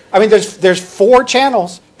broadcast? I mean, there's 4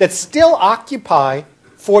 channels that still occupy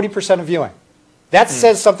 40% of viewing. That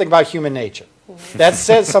says something about human nature. That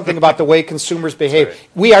says something about the way consumers behave. Right.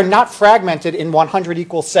 We are not fragmented in 100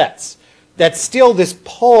 equal sets. That's still this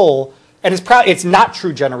pull, and it's not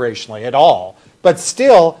true generationally at all, but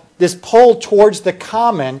still this pull towards the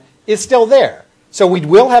common is still there. So we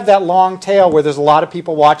will have that long tail where there's a lot of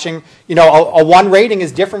people watching. A 1 rating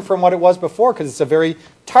is different from what it was before because it's a very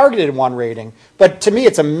targeted 1 rating. But to me,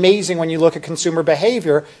 it's amazing when you look at consumer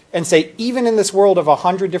behavior and say, even in this world of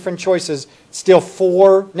 100 different choices, still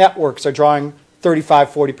 4 networks are drawing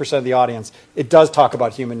 35-40% of the audience. It does talk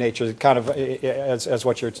about human nature, kind of as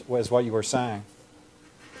what you were saying.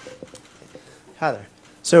 Hi there.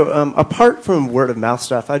 So apart from word of mouth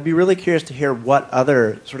stuff, I'd be really curious to hear what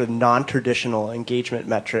other sort of non-traditional engagement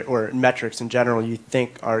metrics in general you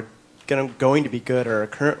think are going to be good or are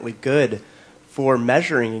currently good for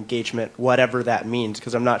measuring engagement, whatever that means,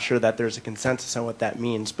 because I'm not sure that there's a consensus on what that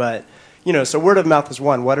means. But so word of mouth is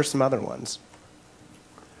one. What are some other ones?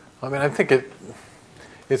 I mean, I think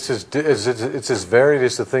it's as varied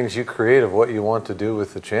as the things you create of what you want to do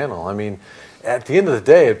with the channel. I mean, at the end of the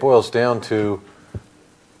day, it boils down to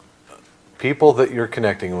people that you're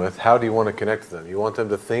connecting with. How do you want to connect to them? You want them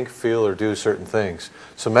to think, feel, or do certain things.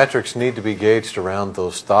 So metrics need to be gauged around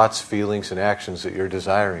those thoughts, feelings, and actions that you're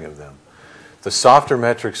desiring of them. The softer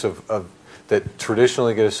metrics that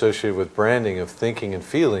traditionally get associated with branding of thinking and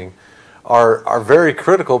feeling are very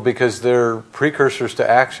critical because they're precursors to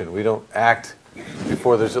action. We don't act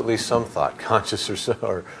before there's at least some thought, conscious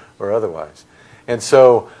or otherwise. And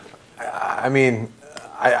so, I mean,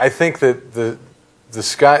 I think that the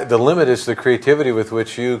limit is the creativity with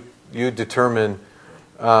which you determine.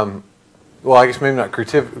 Well, I guess maybe not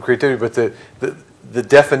creativity, but the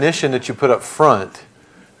definition that you put up front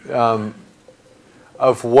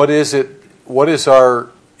of what is our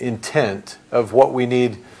intent of what we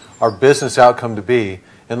need our business outcome to be,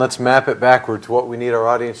 and let's map it backward to what we need our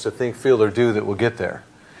audience to think, feel, or do that will get there.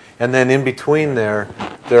 And then in between there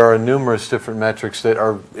are numerous different metrics that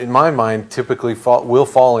are, in my mind, typically will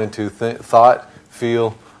fall into thought,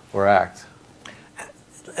 feel, or act.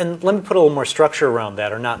 and let me put a little more structure around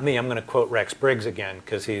that, or not me. I'm going to quote Rex Briggs again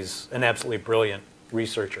because he's an absolutely brilliant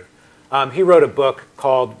researcher. He wrote a book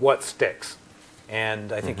called What Sticks,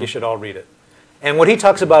 and I think you should all read it. And what he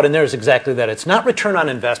talks about in there is exactly that. It's not return on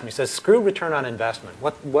investment. He says, screw return on investment.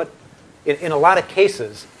 In a lot of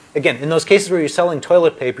cases, again, in those cases where you're selling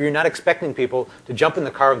toilet paper, you're not expecting people to jump in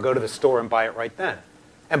the car and go to the store and buy it right then.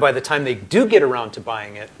 And by the time they do get around to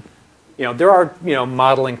buying it, there are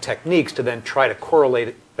modeling techniques to then try to correlate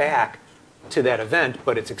it back to that event,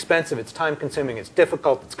 but it's expensive, it's time-consuming, it's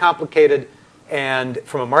difficult, it's complicated, and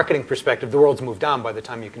from a marketing perspective, the world's moved on by the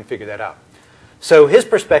time you can figure that out. So his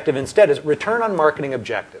perspective instead is return on marketing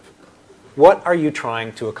objective. What are you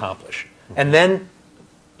trying to accomplish? And then,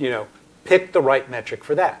 pick the right metric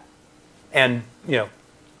for that. And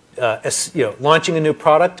launching a new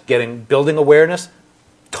product, building awareness,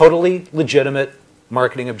 totally legitimate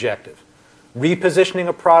marketing objective. Repositioning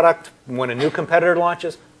a product when a new competitor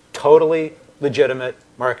launches, totally legitimate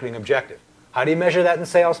marketing objective. How do you measure that in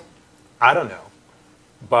sales? I don't know.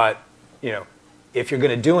 But, if you're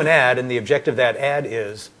going to do an ad and the objective of that ad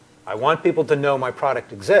is, I want people to know my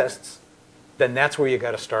product exists, then that's where you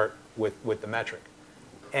got to start with the metric.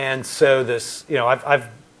 And so this, I've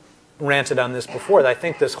ranted on this before. I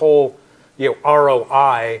think this whole,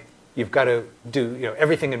 ROI, you've got to do,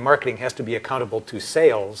 everything in marketing has to be accountable to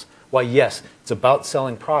sales. Well, yes, it's about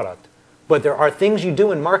selling product. But there are things you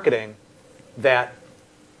do in marketing that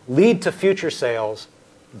lead to future sales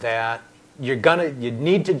that you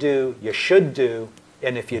need to do, you should do,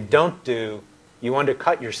 and if you don't do, you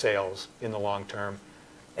undercut your sales in the long term.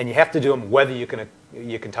 And you have to do them whether you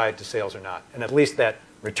can tie it to sales or not. And at least that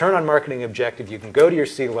return on marketing objective, you can go to your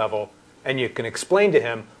C-level and you can explain to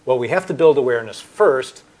him, well, we have to build awareness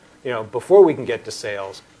first, before we can get to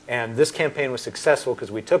sales. And this campaign was successful because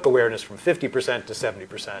we took awareness from 50% to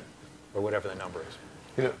 70%, or whatever the number is.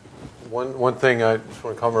 One thing I just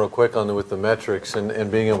want to comment real quick on with the metrics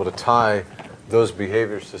and being able to tie those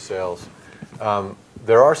behaviors to sales.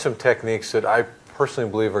 There are some techniques that I personally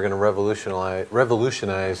believe are going to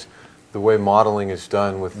revolutionize the way modeling is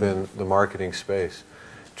done within the marketing space.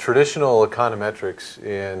 Traditional econometrics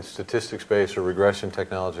in statistics-based or regression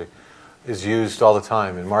technology is used all the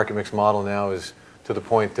time, and market mix model now is to the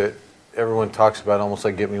point that everyone talks about almost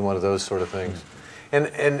like get me one of those sort of things. And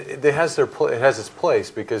it has its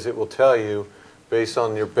place because it will tell you, based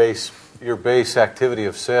on your base activity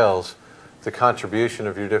of sales, the contribution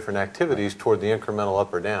of your different activities toward the incremental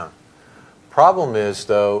up or down. Problem is,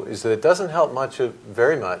 though, is that it doesn't help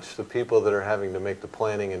very much the people that are having to make the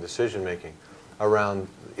planning and decision making around.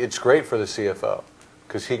 It's great for the CFO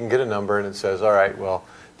because he can get a number and it says, all right, well,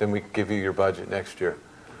 then we give you your budget next year.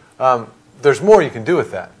 There's more you can do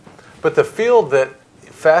with that. But the field that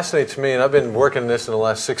fascinates me, and I've been working on this in the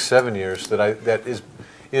last 6-7 years, that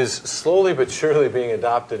is slowly but surely being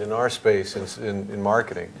adopted in our space in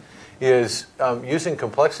marketing, is using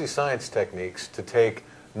complexity science techniques to take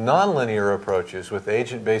nonlinear approaches with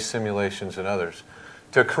agent-based simulations and others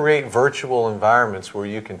to create virtual environments where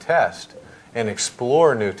you can test and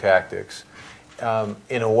explore new tactics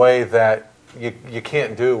in a way that you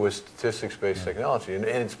can't do with statistics-based technology. And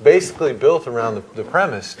it's basically built around the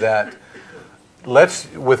premise that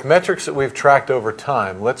with metrics that we've tracked over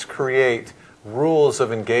time, let's create rules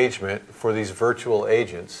of engagement for these virtual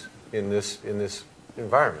agents in this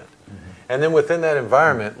environment. And then within that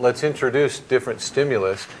environment, let's introduce different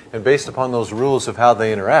stimulus, and based upon those rules of how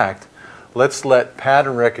they interact, let's let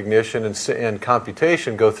pattern recognition and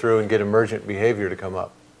computation go through and get emergent behavior to come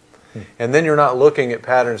up. And then you're not looking at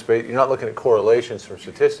patterns, you're not looking at correlations from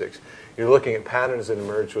statistics. You're looking at patterns that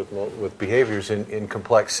emerge with behaviors in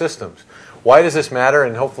complex systems. Why does this matter?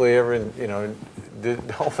 And hopefully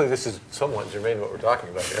hopefully this is somewhat germane to what we're talking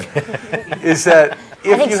about here. Is that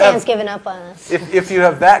I think Sam's given up on us. If you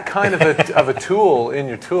have that kind of a tool in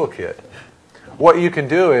your toolkit, what you can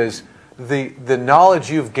do is the knowledge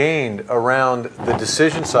you've gained around the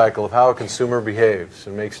decision cycle of how a consumer behaves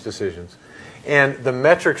and makes decisions, and the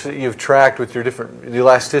metrics that you've tracked with the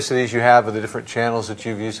elasticities you have of the different channels that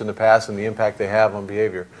you've used in the past and the impact they have on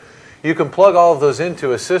behavior, you can plug all of those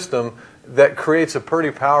into a system that creates a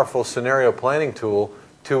pretty powerful scenario planning tool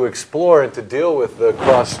to explore and to deal with the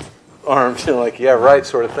crossed arms, like, yeah, right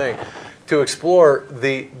sort of thing, to explore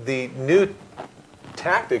the new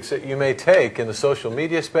tactics that you may take in the social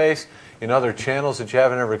media space, in other channels that you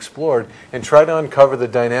haven't ever explored, and try to uncover the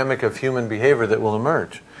dynamic of human behavior that will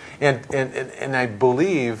emerge. And I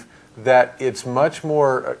believe that it's much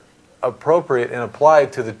more appropriate and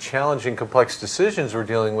applied to the challenging, complex decisions we're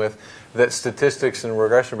dealing with that statistics and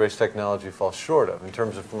regression-based technology falls short of in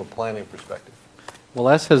terms of from a planning perspective. Well,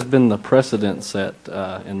 as has been the precedent set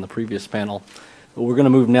in the previous panel, we're going to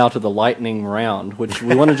move now to the lightning round, which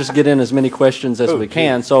we want to just get in as many questions as we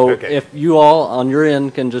can. So if you all on your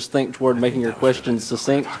end can just think toward making your questions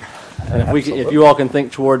succinct, and if you all can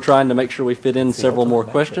think toward trying to make sure we fit in several more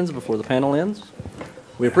questions before the panel ends,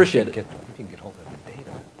 we appreciate it. If you can get hold of the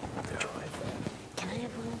data. Can I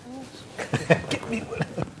have one of those? Get me one.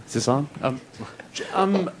 Is this on?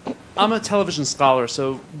 I'm a television scholar,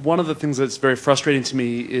 so one of the things that's very frustrating to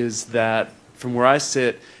me is that from where I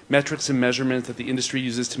sit, metrics and measurements that the industry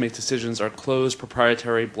uses to make decisions are closed,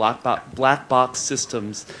 proprietary, black box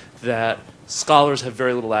systems that scholars have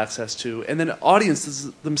very little access to, and then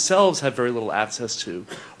audiences themselves have very little access to.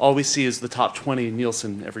 All we see is the top 20 in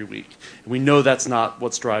Nielsen every week, and we know that's not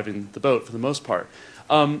what's driving the boat for the most part.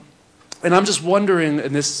 And I'm just wondering,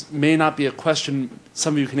 and this may not be a question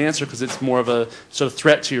some of you can answer because it's more of a sort of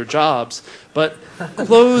threat to your jobs, but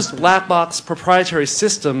closed black box proprietary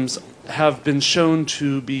systems have been shown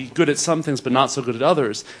to be good at some things but not so good at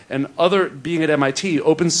others. And being at MIT,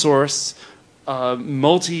 open source,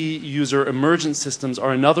 multi-user emergent systems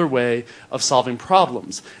are another way of solving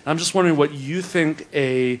problems. And I'm just wondering what you think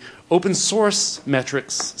a open source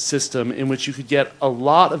metrics system in which you could get a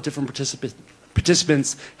lot of different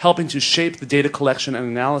participants helping to shape the data collection and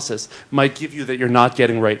analysis might give you that you're not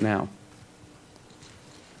getting right now.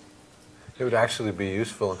 It would actually be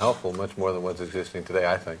useful and helpful much more than what's existing today,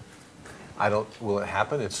 I think. Will it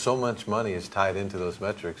happen? It's so much money is tied into those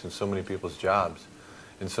metrics and so many people's jobs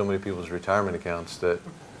and so many people's retirement accounts that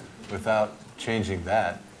without changing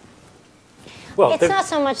that. Well, it's not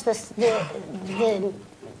so much the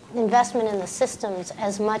investment in the systems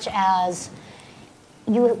as much as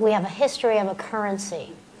we have a history of a currency.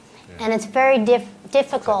 Yeah. And it's very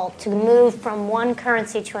difficult to move from one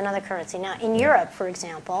currency to another currency. Now, in Europe, for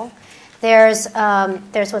example, there's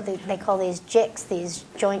what they call these JICs, these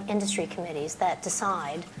joint industry committees that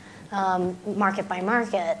decide market by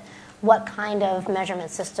market what kind of measurement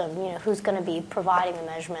system, who's going to be providing the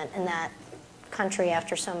measurement in that country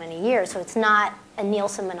after so many years. So it's not a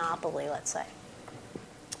Nielsen monopoly, let's say.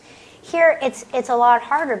 Here, it's a lot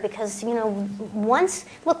harder because,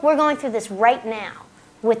 look, we're going through this right now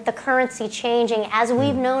with the currency changing as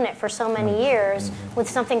we've known it for so many years with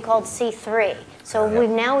something called C3. So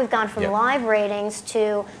we've gone from live ratings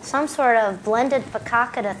to some sort of blended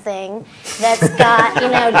fakakata thing that's got,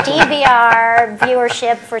 DVR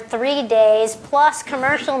viewership for 3 days plus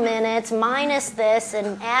commercial minutes minus this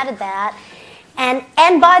and added that. And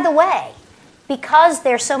by the way, because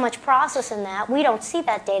there's so much process in that, we don't see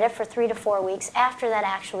that data for 3 to 4 weeks after that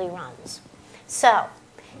actually runs. So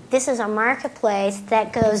this is a marketplace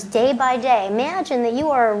that goes day by day. Imagine that you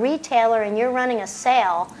are a retailer and you're running a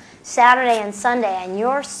sale Saturday and Sunday, and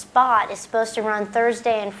your spot is supposed to run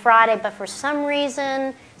Thursday and Friday, but for some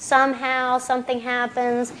reason, somehow, something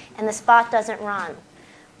happens, and the spot doesn't run.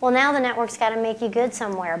 Well, now the network's got to make you good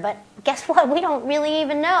somewhere. But guess what? We don't really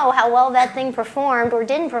even know how well that thing performed or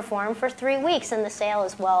didn't perform for 3 weeks, and the sale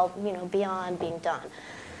is beyond being done.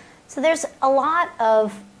 So there's a lot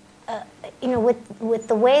of, with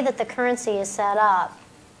the way that the currency is set up,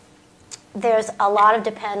 there's a lot of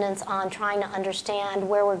dependence on trying to understand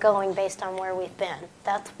where we're going based on where we've been.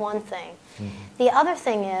 That's one thing. Mm-hmm. The other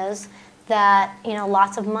thing is that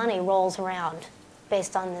lots of money rolls around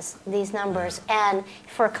based on these numbers. And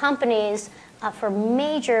for companies, for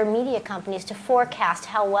major media companies to forecast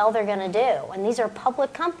how well they're going to do, and these are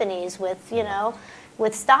public companies with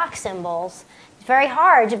stock symbols, it's very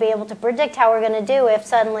hard to be able to predict how we're going to do if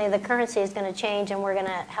suddenly the currency is going to change and we're going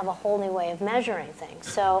to have a whole new way of measuring things.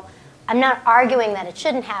 So I'm not arguing that it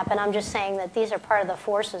shouldn't happen. I'm just saying that these are part of the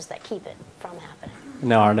forces that keep it from happening.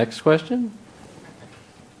 Now our next question.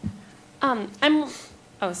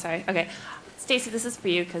 Okay. Stacey, this is for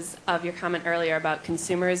you because of your comment earlier about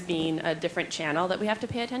consumers being a different channel that we have to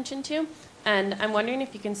pay attention to. And I'm wondering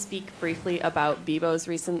if you can speak briefly about Bebo's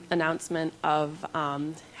recent announcement of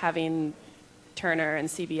having Turner and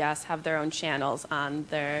CBS have their own channels on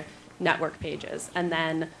their network pages. And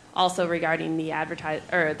then also regarding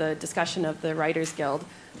the discussion of the Writers Guild,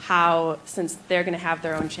 how, since they're going to have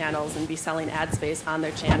their own channels and be selling ad space on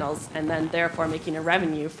their channels and then therefore making a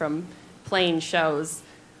revenue from playing shows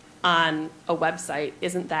on a website,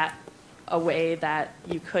 isn't that a way that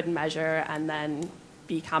you could measure and then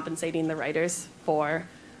be compensating the writers for,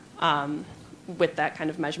 with that kind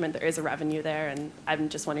of measurement, there is a revenue there, and I'm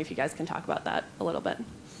just wondering if you guys can talk about that a little bit.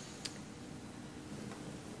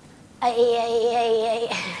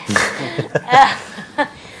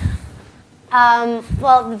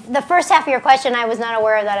 Well, the first half of your question, I was not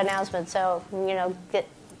aware of that announcement, so, get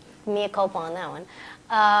mea culpa on that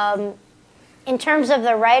one. In terms of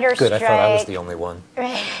the writer's Good, strike, I thought I was the only one.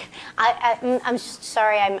 Right. I'm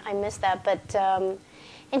sorry I missed that, but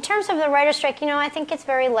in terms of the writer's strike, I think it's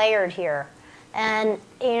very layered here. And,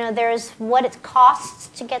 there's what it costs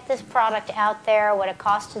to get this product out there, what it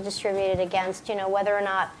costs to distribute it against, whether or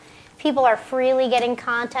not people are freely getting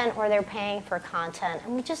content or they're paying for content.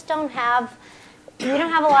 And we don't have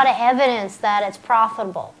a lot of evidence that it's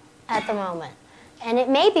profitable at the moment. And it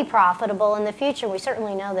may be profitable in the future. We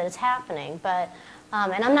certainly know that it's happening. But,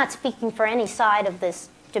 and I'm not speaking for any side of this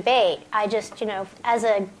debate. I just, as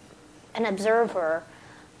an observer,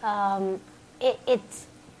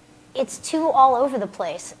 it's too all over the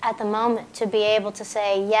place at the moment to be able to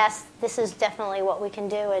say, yes, this is definitely what we can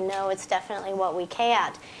do, and no, it's definitely what we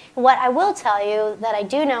can't. What I will tell you that I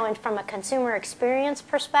do know from a consumer experience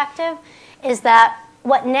perspective is that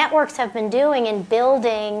what networks have been doing in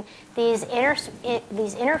building these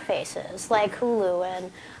interfaces like Hulu and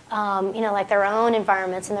like their own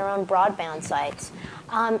environments and their own broadband sites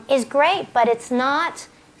is great, but it's not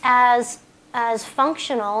as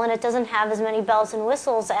functional, and it doesn't have as many bells and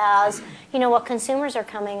whistles as what consumers are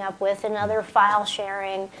coming up with in other file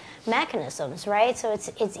sharing mechanisms, right? So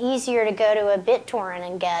it's easier to go to a BitTorrent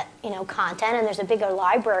and get content, and there's a bigger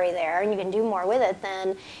library there, and you can do more with it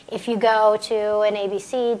than if you go to an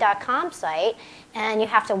abc.com site and you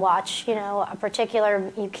have to watch a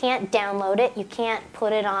particular. You can't download it, you can't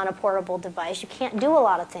put it on a portable device, you can't do a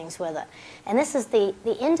lot of things with it. And this is the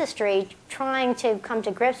industry trying to come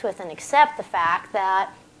to grips with and accept the fact that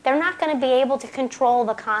they're not going to be able to control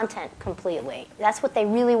the content completely. That's what they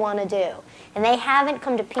really want to do. And they haven't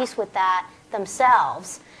come to peace with that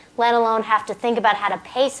themselves, let alone have to think about how to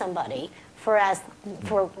pay somebody for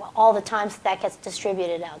all the times that gets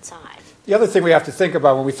distributed outside. The other thing we have to think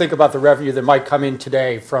about when we think about the revenue that might come in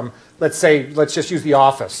today from, let's just use The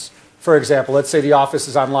Office, for example. Let's say The Office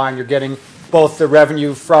is online. You're getting both the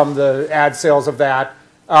revenue from the ad sales of that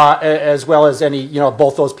as well as any,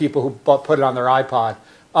 both those people who put it on their iPod.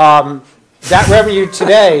 That revenue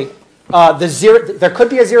today, there could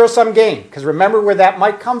be a zero-sum game, because remember where that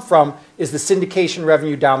might come from is the syndication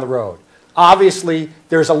revenue down the road. Obviously,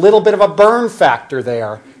 there's a little bit of a burn factor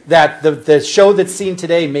there that the show that's seen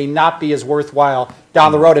today may not be as worthwhile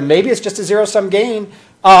down the road, and maybe it's just a zero-sum gain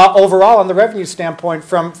overall on the revenue standpoint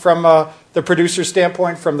from the producer's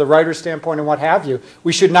standpoint, from the writer's standpoint, and what have you.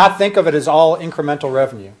 We should not think of it as all incremental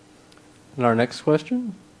revenue. And our next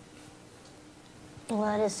question? Well,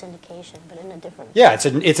 that is syndication, but in a different... Yeah, it's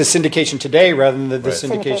a syndication today rather than the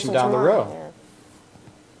syndication down the road. Yeah.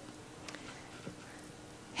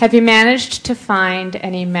 Have you managed to find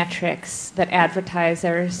any metrics that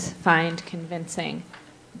advertisers find convincing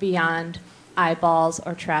beyond eyeballs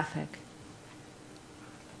or traffic?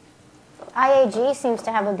 IAG seems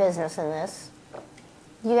to have a business in this.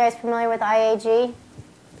 You guys familiar with IAG?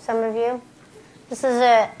 Some of you? This is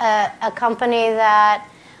a company that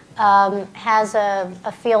has a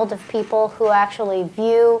field of people who actually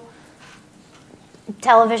view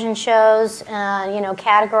television shows,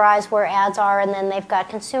 categorize where ads are, and then they've got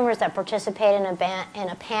consumers that participate in a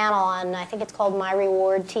panel on, I think it's called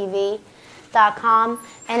MyRewardTV.com,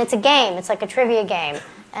 and it's a game. It's like a trivia game,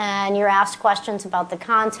 and you're asked questions about the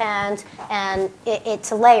content, and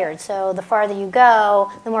it's layered. So the farther you go,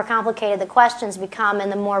 the more complicated the questions become, and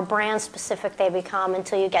the more brand specific they become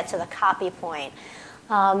until you get to the copy point.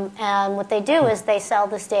 And what they do is they sell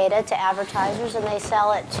this data to advertisers, and they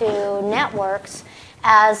sell it to networks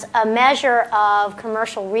as a measure of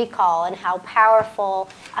commercial recall and how powerful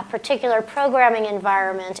a particular programming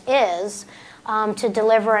environment is to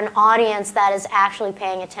deliver an audience that is actually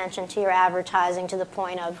paying attention to your advertising to the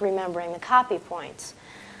point of remembering the copy points.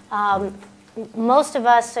 Most of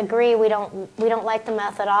us agree we don't like the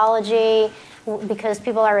methodology because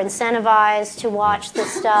people are incentivized to watch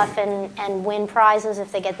this stuff and win prizes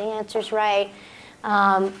if they get the answers right.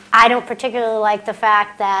 I don't particularly like the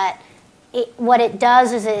fact that what it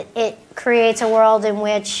does is it creates a world in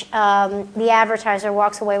which the advertiser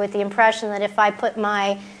walks away with the impression that if I put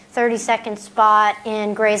my 30-second spot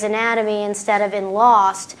in Grey's Anatomy instead of in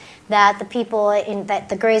Lost, that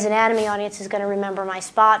the Grey's Anatomy audience is going to remember my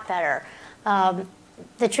spot better.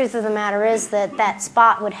 The truth of the matter is that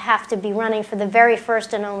spot would have to be running for the very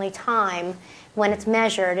first and only time when it's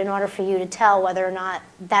measured in order for you to tell whether or not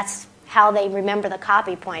that's how they remember the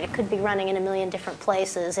copy point. It could be running in a million different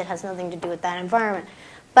places. It has nothing to do with that environment.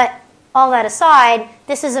 But all that aside,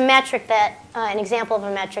 this is a metric an example of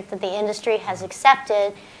a metric that the industry has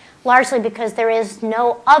accepted, largely because there is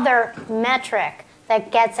no other metric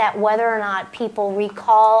that gets at whether or not people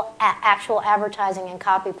recall actual advertising and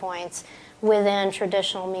copy points within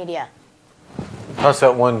traditional media. toss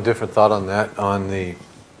out one different thought on that, on the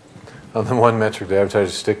one metric that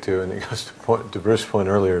advertisers stick to, and it goes to Bruce's point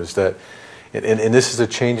earlier, is that, and this is a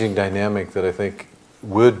changing dynamic that I think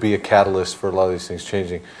would be a catalyst for a lot of these things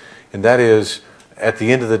changing, and that is, at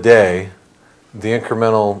the end of the day, the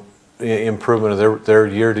incremental improvement of their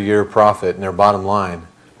year-to-year profit and their bottom line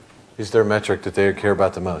is their metric that they care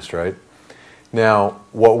about the most, right? Now,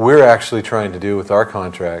 what we're actually trying to do with our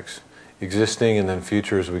contracts, existing and then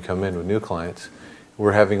future as we come in with new clients,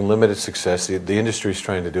 we're having limited success. The industry's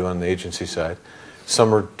trying to do on the agency side.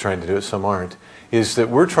 Some are trying to do it, some aren't. Is that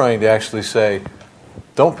we're trying to actually say,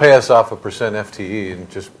 don't pay us off a percent FTE and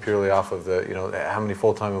just purely off of the, how many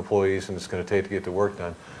full-time employees and it's going to take to get the work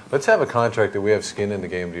done. Let's have a contract that we have skin in the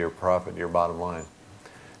game to your profit, to your bottom line.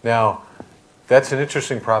 Now, that's an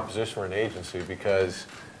interesting proposition for an agency because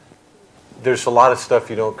there's a lot of stuff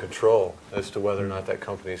you don't control as to whether or not that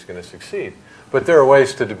company is going to succeed. But there are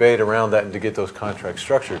ways to debate around that and to get those contracts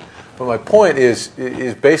structured. But my point is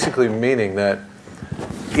basically meaning that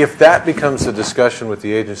if that becomes a discussion with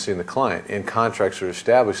the agency and the client and contracts are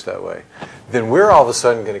established that way, then we're all of a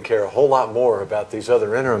sudden going to care a whole lot more about these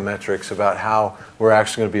other interim metrics about how we're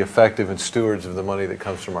actually going to be effective and stewards of the money that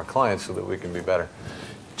comes from our clients so that we can be better.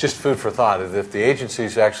 Just food for thought. If the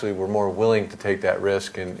agencies actually were more willing to take that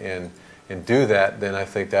risk and do that, then I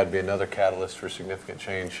think that would be another catalyst for significant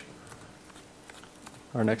change.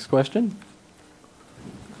 Our next question.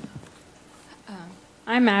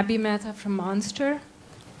 I'm Abby Mehta from Monster.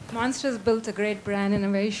 Monster's built a great brand in a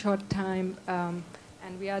very short time, and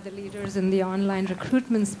we are the leaders in the online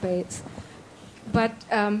recruitment space. But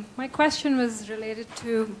my question was related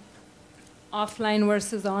to offline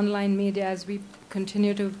versus online media as we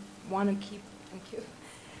continue to want to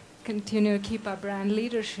continue to keep our brand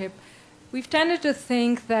leadership. We've tended to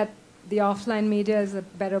think that the offline media is a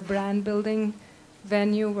better brand building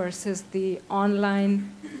venue versus the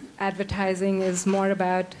online advertising is more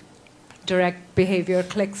about direct behavior,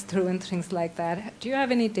 clicks through and things like that. Do you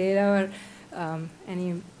have any data or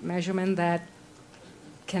any measurement that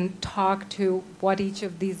can talk to what each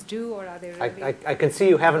of these do, or are they really... I can see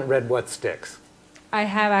you haven't read What Sticks. I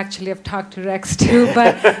have actually. I've talked to Rex too,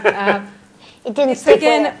 but it didn't stick.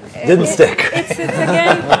 Didn't stick. It's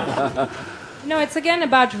again. No, it's again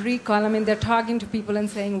about recall. I mean, they're talking to people and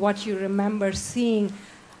saying what you remember seeing.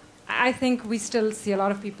 I think we still see a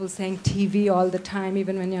lot of people saying TV all the time,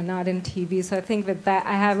 even when you're not in TV. So I think with that,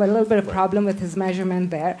 I have a little bit of problem with his measurement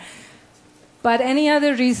there. But any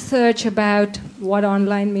other research about what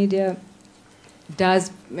online media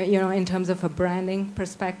does, in terms of a branding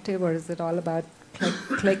perspective, or is it all about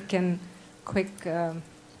click and quick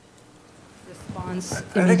response?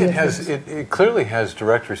 I think it clearly has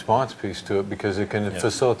direct response piece to it because it can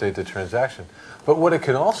facilitate the transaction. But what it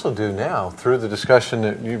can also do now, through the discussion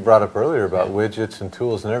that you brought up earlier about widgets and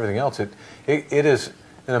tools and everything else, it is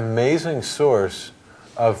an amazing source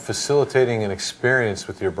of facilitating an experience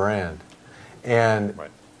with your brand. And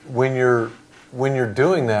when you're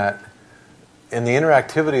doing that, and the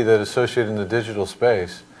interactivity that is associated in the digital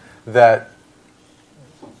space, that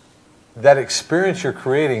experience you're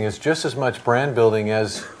creating is just as much brand building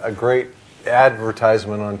as a great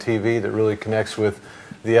advertisement on TV that really connects with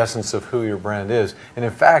the essence of who your brand is. And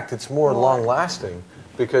in fact, it's more long-lasting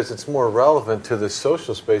because it's more relevant to the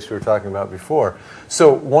social space we were talking about before.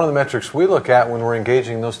 So one of the metrics we look at when we're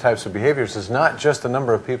engaging those types of behaviors is not just the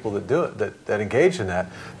number of people that do it, that engage in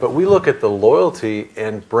that, but we look at the loyalty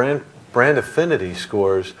and brand affinity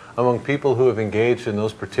scores among people who have engaged in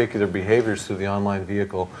those particular behaviors through the online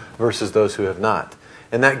vehicle versus those who have not.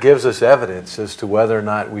 And that gives us evidence as to whether or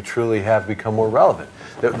not we truly have become more relevant.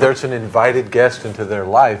 There's an invited guest into their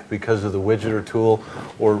life because of the widget or tool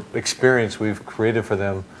or experience we've created for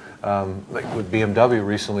them, like with BMW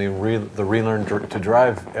recently, the Relearn to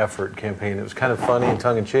Drive effort campaign. It was kind of funny and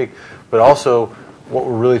tongue-in-cheek, but also what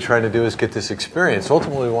we're really trying to do is get this experience.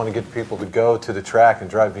 Ultimately, we want to get people to go to the track and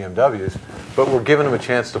drive BMWs, but we're giving them a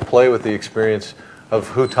chance to play with the experience of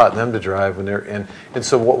who taught them to drive when they're in. And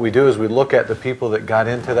so what we do is we look at the people that got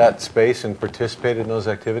into that space and participated in those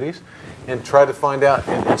activities and try to find out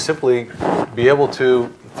and simply be able to,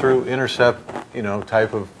 through Intercept,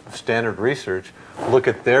 type of standard research, look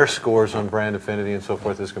at their scores on brand affinity and so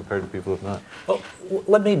forth as compared to people who have not. Well,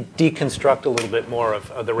 let me deconstruct a little bit more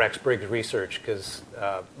of the Rex Briggs research, because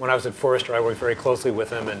when I was at Forrester, I worked very closely with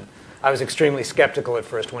him, and I was extremely skeptical at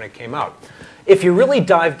first when it came out. If you really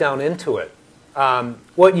dive down into it,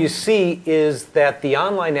 what you see is that the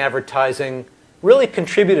online advertising really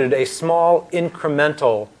contributed a small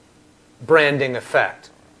incremental branding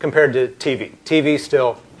effect compared to TV. TV is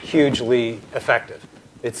still hugely effective.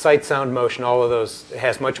 It's sight, sound, motion, all of those. It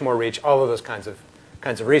has much more reach, all of those kinds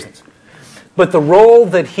of reasons. But the role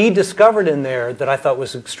that he discovered in there that I thought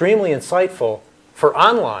was extremely insightful for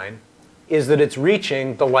online is that it's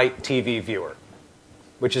reaching the light TV viewer,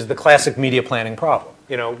 which is the classic media planning problem.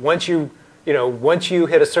 Once you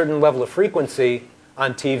hit a certain level of frequency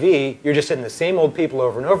on TV, you're just hitting the same old people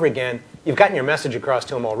over and over again. You've gotten your message across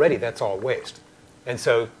to them already. That's all waste. And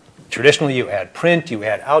so traditionally you had print, you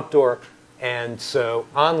had outdoor, and so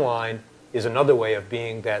online is another way of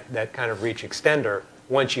being that kind of reach extender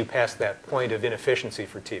once you pass that point of inefficiency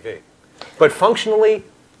for TV. But functionally,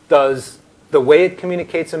 does the way it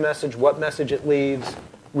communicates a message, what message it leaves,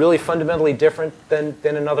 really fundamentally different than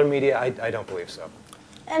another media? I don't believe so.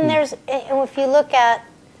 And if you look at,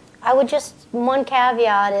 one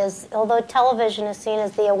caveat is, although television is seen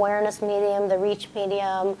as the awareness medium, the reach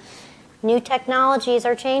medium, new technologies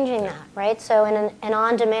are changing that, right? So in an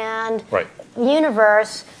on-demand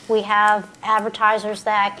universe, we have advertisers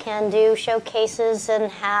that can do showcases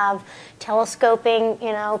and have telescoping,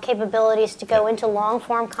 capabilities to go into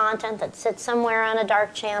long-form content that sits somewhere on a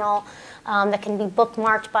dark channel that can be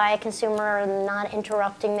bookmarked by a consumer and not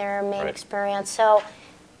interrupting their main experience. So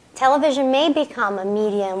television may become a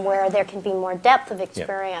medium where there can be more depth of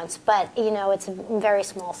experience, but it's a very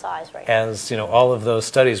small size right now. As all of those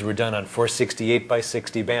studies were done on 468 by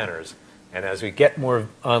 60 banners, and as we get more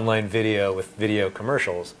online video with video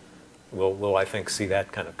commercials, we'll I think see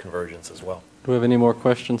that kind of convergence as well. Do we have any more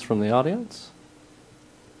questions from the audience?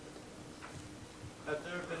 Have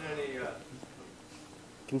there been any?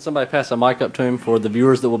 Can somebody pass a mic up to him for the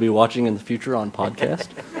viewers that will be watching in the future on podcast?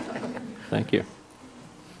 Thank you.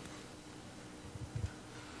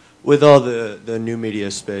 With all the new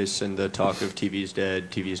media space and the talk of TV's dead,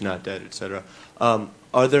 TV's not dead, etc.,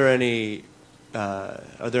 are there any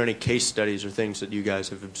case studies or things that you guys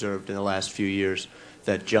have observed in the last few years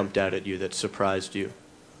that jumped out at you, that surprised you,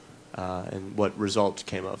 and what results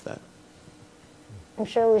came of that? I'm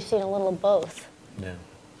sure we've seen a little of both. Yeah.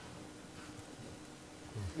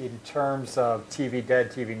 In terms of TV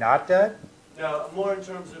dead, TV not dead? No, more in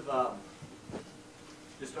terms of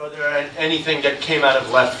just are there anything that came out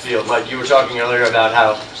of left field? Like you were talking earlier about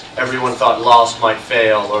how everyone thought Lost might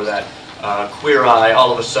fail, or that Queer Eye,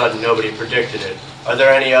 all of a sudden nobody predicted it. Are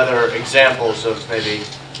there any other examples of maybe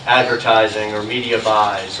advertising or media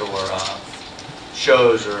buys or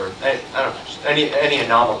shows or I don't know, any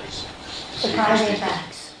anomalies? Surprising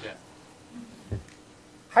facts. Yeah.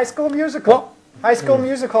 High School Musical. High School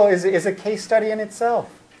Musical is a case study in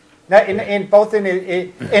itself.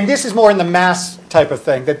 And this is more in the mass type of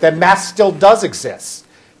thing, that mass still does exist.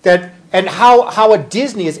 And how a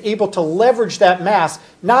Disney is able to leverage that mass,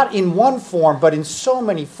 not in one form, but in so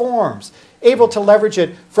many forms, able to leverage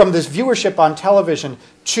it from this viewership on television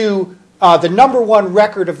to the #1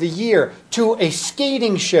 record of the year, to a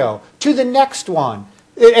skating show, to the next one,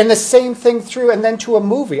 and the same thing through, and then to a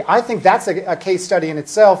movie. I think that's a case study in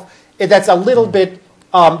itself. That's a little bit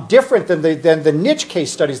different than the niche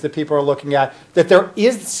case studies that people are looking at, that there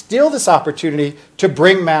is still this opportunity to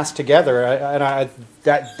bring mass together.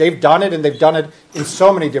 That they've done it, and they've done it in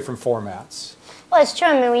so many different formats. Well, it's true.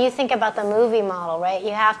 I mean, when you think about the movie model, right, you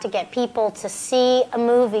have to get people to see a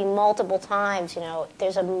movie multiple times.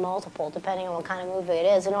 There's a multiple, depending on what kind of movie it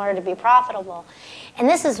is, in order to be profitable. And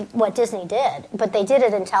this is what Disney did, but they did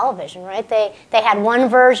it in television, right? They had one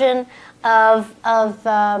version of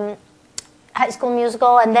High School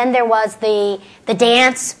Musical, and then there was the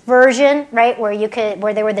dance version, right, where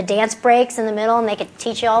there were the dance breaks in the middle, and they could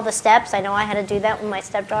teach you all the steps. I know I had to do that with my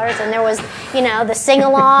stepdaughters. And there was, the sing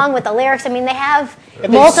along with the lyrics. I mean, they have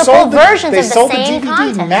multiple versions of the same content. They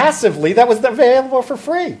sold the DVD massively. That was available for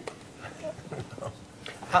free.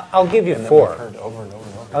 I'll give you four.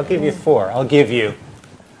 I'll give you four. I'll give you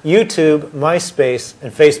YouTube, MySpace,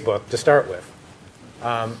 and Facebook to start with.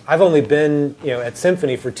 I've only been, at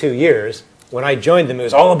Symphony for 2 years. When I joined them, it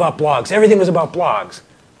was all about blogs. Everything was about blogs.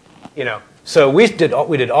 So we did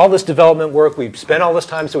all this development work. We spent all this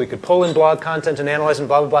time so we could pull in blog content and analyze and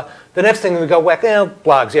blah blah blah. The next thing we go,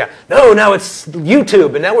 blogs, yeah. No, now it's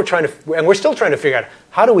YouTube, and now we're still trying to figure out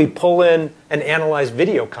how do we pull in and analyze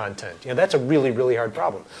video content. That's a really really hard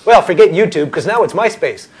problem. Well, forget YouTube because now it's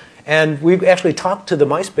MySpace, and we actually talked to the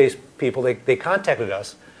MySpace people. They contacted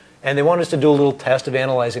us. And they wanted us to do a little test of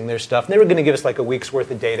analyzing their stuff. And they were going to give us like a week's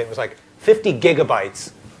worth of data. It was like 50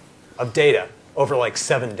 gigabytes of data over like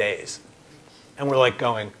 7 days. And we're like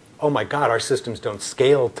going, oh my God, our systems don't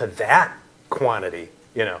scale to that quantity,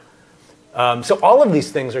 So all of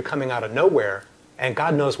these things are coming out of nowhere, and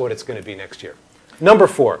God knows what it's going to be next year. Number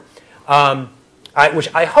 4,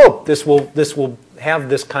 which I hope this will have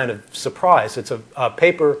this kind of surprise. It's a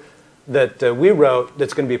paper that we wrote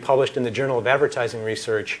that's going to be published in the Journal of Advertising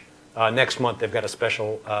Research next month. They've got a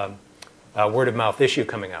special word-of-mouth issue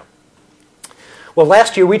coming out. Well,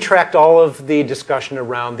 last year we tracked all of the discussion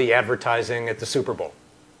around the advertising at the Super Bowl,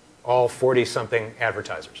 all 40-something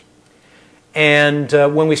advertisers. And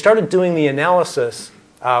when we started doing the analysis,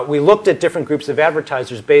 we looked at different groups of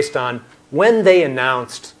advertisers based on when they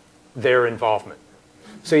announced their involvement.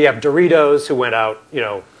 So you have Doritos, who went out,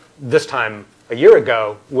 this time a year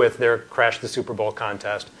ago with their Crash the Super Bowl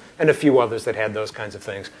contest, and a few others that had those kinds of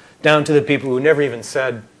things, down to the people who never even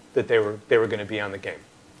said that they were going to be on the game.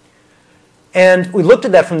 And we looked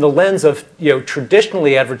at that from the lens of,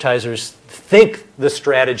 traditionally advertisers think the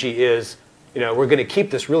strategy is, we're going to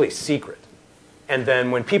keep this really secret. And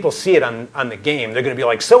then when people see it on the game, they're going to be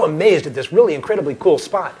like so amazed at this really incredibly cool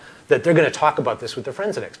spot that they're going to talk about this with their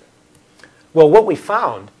friends the next day. Well, what we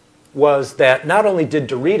found was that not only did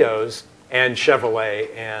Doritos and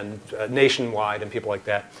Chevrolet and Nationwide and people like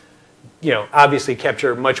that, obviously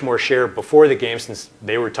capture much more share before the game since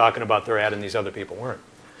they were talking about their ad and these other people weren't.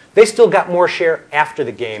 They still got more share after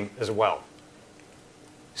the game as well.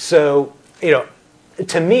 So,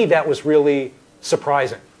 to me, that was really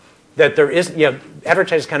surprising. That there is,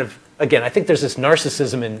 advertisers kind of, again, I think there's this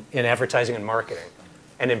narcissism in advertising and marketing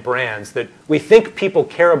and in brands that we think people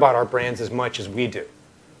care about our brands as much as we do.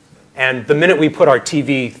 And the minute we put our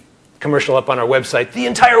TV commercial up on our website, the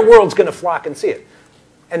entire world's going to flock and see it.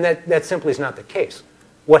 And that simply is not the case.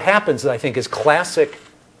 What happens, I think, is classic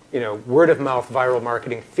word-of-mouth viral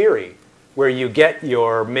marketing theory, where you get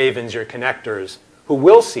your mavens, your connectors, who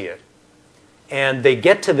will see it, and they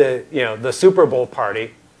get to the Super Bowl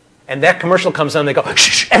party, and that commercial comes on, and they go,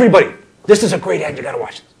 shh, everybody, this is a great ad, you got to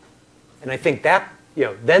watch this. And I think that,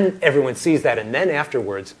 then everyone sees that, and then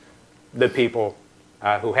afterwards, the people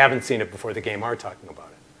who haven't seen it before the game are talking about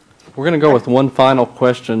it. We're going to go with one final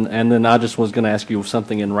question, and then I just was going to ask you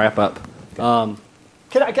something in wrap-up. Can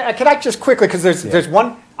I just quickly, because there's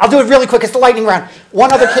one, I'll do it really quick, it's the lightning round.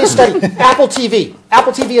 One other case study, Apple TV.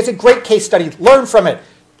 Apple TV is a great case study. Learn from it.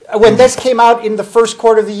 When this came out in the first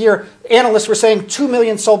quarter of the year, analysts were saying 2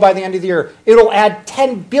 million sold by the end of the year. It'll add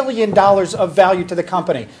 $10 billion of value to the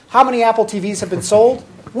company. How many Apple TVs have been sold?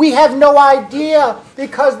 We have no idea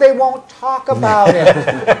because they won't talk about it.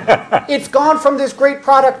 It's gone from this great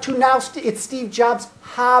product to now it's Steve Jobs'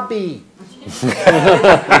 hobby.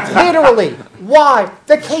 Literally. Why?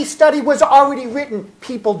 The case study was already written.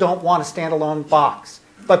 People don't want a standalone box.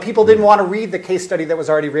 But people didn't want to read the case study that was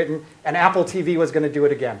already written, and Apple TV was going to do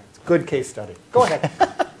it again. It's a good case study. Go ahead.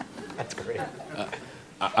 That's great.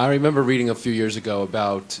 I remember reading a few years ago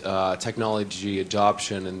about technology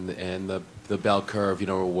adoption and the bell curve,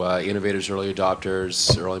 innovators, early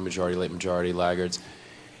adopters, early majority, late majority, laggards.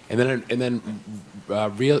 And then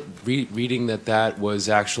reading that was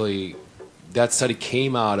actually, that study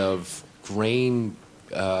came out of grain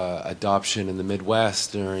adoption in the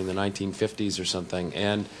Midwest during the 1950s or something.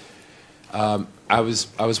 And I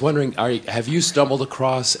was wondering, have you stumbled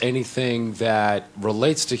across anything that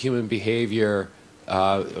relates to human behavior,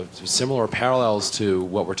 similar parallels to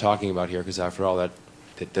what we're talking about here? Because after all,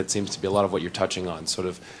 that seems to be a lot of what you're touching on, sort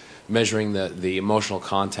of measuring the emotional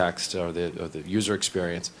context or the user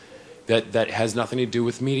experience. That has nothing to do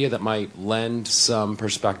with media, that might lend some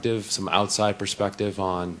perspective, some outside perspective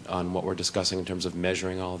on what we're discussing in terms of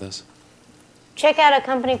measuring all of this? Check out a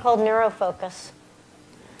company called Neurofocus.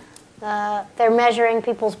 They're measuring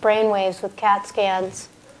people's brain waves with CAT scans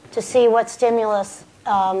to see what stimulus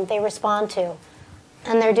they respond to.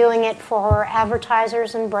 And they're doing it for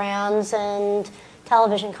advertisers and brands and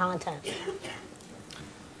television content.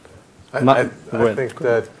 I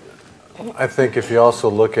think if you also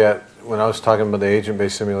look at, when I was talking about the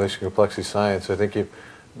agent-based simulation complexity science, I think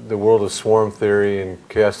the world of swarm theory and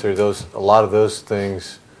chaos theory, a lot of those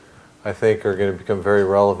things, I think, are going to become very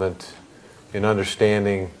relevant in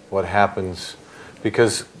understanding what happens,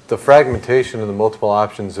 because the fragmentation and the multiple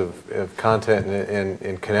options of content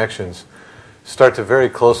and connections start to very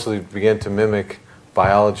closely begin to mimic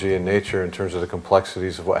biology and nature in terms of the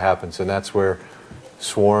complexities of what happens, and that's where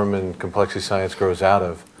swarm and complexity science grows out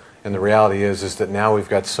of. And the reality is that now we've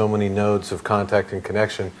got so many nodes of contact and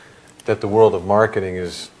connection that the world of marketing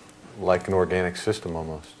is like an organic system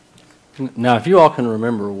almost. Now, if you all can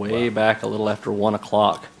remember way back a little after 1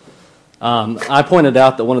 o'clock, I pointed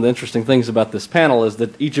out that one of the interesting things about this panel is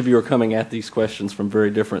that each of you are coming at these questions from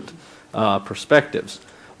very different perspectives.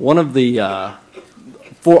 One of the,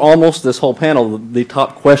 for almost this whole panel, the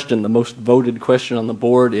top question, the most voted question on the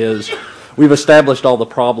board is, we've established all the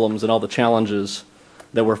problems and all the challenges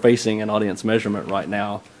that we're facing in audience measurement right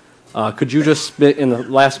now. Could you just, in the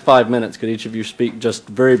last 5 minutes, could each of you speak just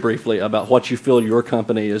very briefly about what you feel your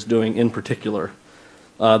company is doing in particular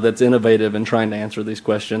that's innovative in trying to answer these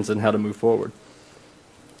questions and how to move forward?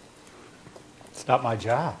 It's not my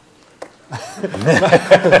job.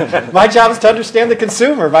 My job is to understand the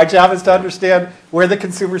consumer. My job is to understand where the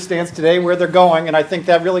consumer stands today, where they're going, and I think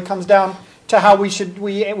that really comes down to how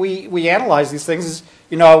we analyze these things. Is,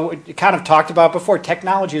 you know, kind of talked about before,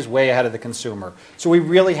 technology is way ahead of the consumer. So we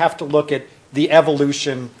really have to look at the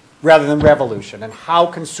evolution rather than revolution and how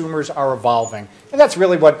consumers are evolving. And that's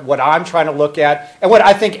really what I'm trying to look at and what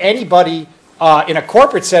I think anybody in a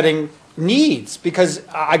corporate setting needs, because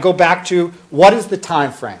I go back to what is the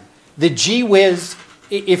time frame? The GWiz,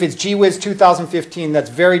 if it's GWiz 2015, that's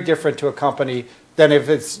very different to a company than if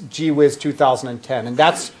it's GWiz 2010. And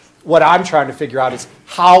that's what I'm trying to figure out, is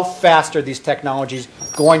how fast are these technologies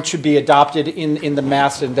going to be adopted in the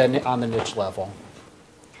mass and then on the niche level.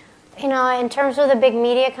 You know, in terms of the big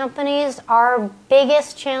media companies, our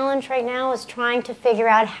biggest challenge right now is trying to figure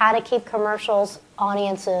out how to keep commercials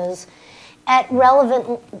audiences at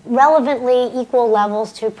relevantly equal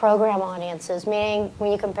levels to program audiences, meaning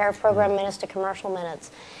when you compare program minutes to commercial minutes.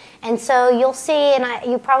 And so you'll see,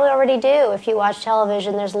 and you probably already do if you watch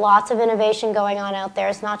television, there's lots of innovation going on out there.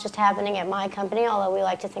 It's not just happening at my company, although we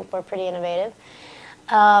like to think we're pretty innovative.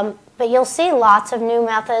 But you'll see lots of new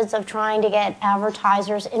methods of trying to get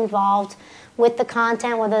advertisers involved with the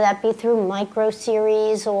content, whether that be through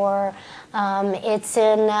micro-series or it's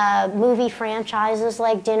in movie franchises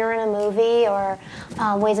like Dinner and a Movie, or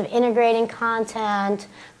ways of integrating content,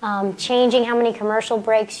 changing how many commercial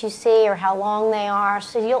breaks you see or how long they are.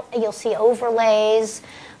 So you'll see overlays,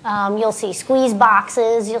 you'll see squeeze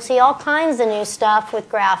boxes, you'll see all kinds of new stuff with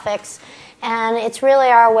graphics. And it's really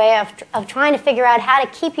our way of trying to figure out how to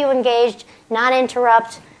keep you engaged, not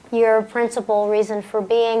interrupt your principal reason for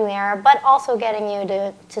being there, but also getting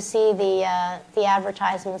you to see the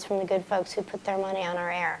advertisements from the good folks who put their money on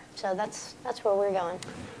our air. So that's where we're going.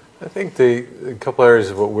 I think a couple areas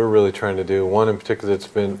of what we're really trying to do, one in particular that's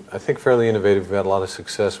been, I think, fairly innovative, we've had a lot of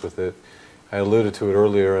success with it. I alluded to it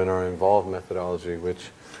earlier in our involved methodology, which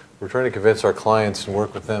we're trying to convince our clients and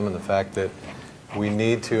work with them in the fact that we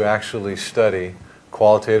need to actually study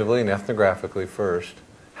qualitatively and ethnographically first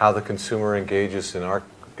how the consumer engages in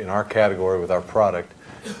our category with our product,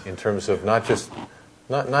 in terms of not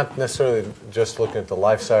necessarily just looking at the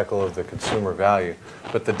life cycle of the consumer value,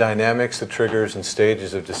 but the dynamics, the triggers, and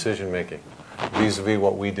stages of decision making vis-a-vis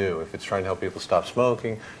what we do. If it's trying to help people stop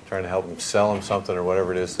smoking, trying to help them sell them something, or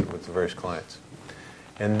whatever it is with the various clients.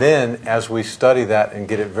 And then, as we study that and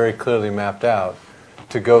get it very clearly mapped out,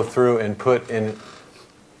 to go through and put in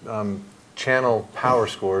channel power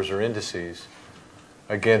scores or indices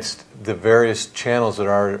against the various channels that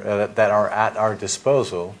are at our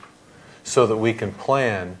disposal, so that we can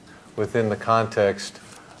plan within the context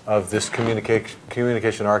of this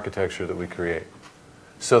communication architecture that we create,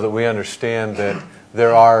 so that we understand that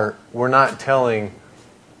we're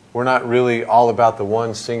not really all about the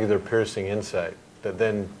one singular piercing insight that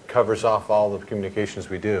then covers off all the communications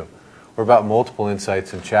we do. We're about multiple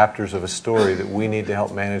insights and chapters of a story that we need to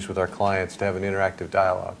help manage with our clients to have an interactive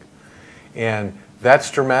dialogue. And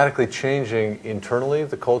that's dramatically changing internally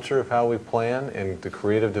the culture of how we plan and the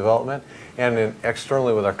creative development, and then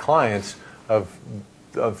externally with our clients of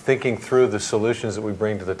thinking through the solutions that we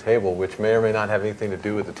bring to the table, which may or may not have anything to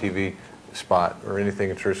do with the TV spot or anything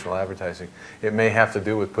in traditional advertising. It may have to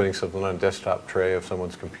do with putting something on a desktop tray of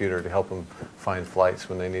someone's computer to help them find flights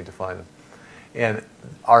when they need to find them. And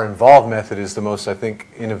our involved method is the most, I think,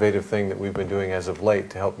 innovative thing that we've been doing as of late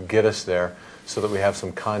to help get us there, so that we have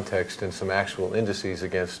some context and some actual indices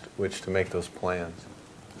against which to make those plans.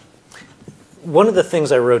 One of the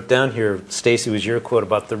things I wrote down here, Stacy, was your quote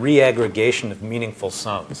about the reaggregation of meaningful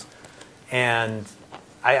sums. And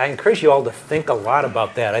I encourage you all to think a lot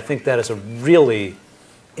about that. I think that is a really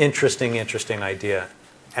interesting idea.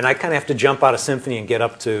 And I kind of have to jump out of Symphony and get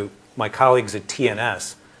up to my colleagues at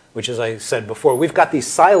TNS, which, as I said before, we've got these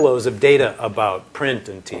silos of data about print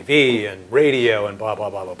and TV and radio and blah,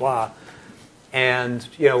 blah, blah, blah, blah. And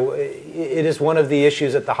you know, it is one of the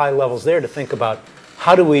issues at the high levels there to think about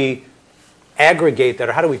how do we aggregate that,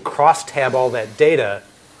 or how do we cross-tab all that data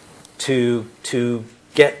to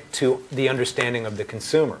get to the understanding of the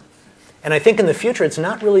consumer. And I think in the future it's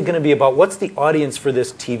not really going to be about what's the audience for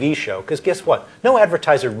this TV show, because guess what? No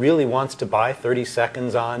advertiser really wants to buy 30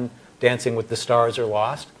 seconds on Dancing with the Stars or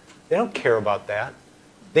Lost. They don't care about that.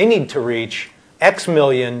 They need to reach X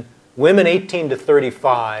million women 18 to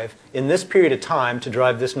 35 in this period of time to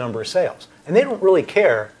drive this number of sales. And they don't really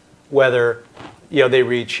care whether they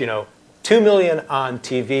reach 2 million on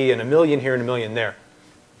TV and 1 million here and 1 million there.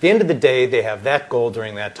 At the end of the day, they have that goal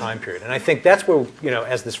during that time period. And I think that's where,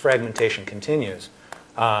 as this fragmentation continues,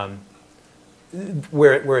 where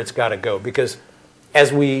it's got to go. Because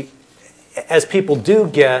as people do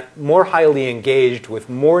get more highly engaged with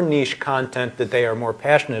more niche content that they are more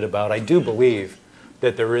passionate about, I do believe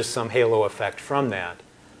that there is some halo effect from that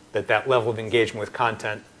level of engagement with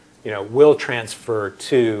content, will transfer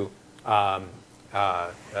to the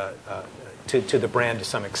brand to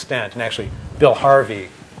some extent. And actually, Bill Harvey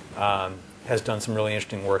has done some really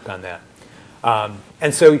interesting work on that.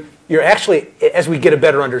 And so you're actually, as we get a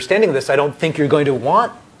better understanding of this, I don't think you're going to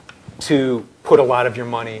want to put a lot of your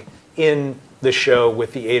money in the show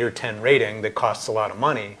with the 8 or 10 rating that costs a lot of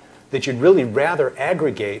money, that you'd really rather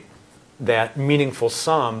aggregate that meaningful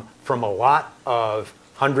sum from a lot of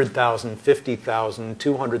 100,000, 50,000,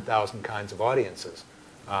 200,000 kinds of audiences,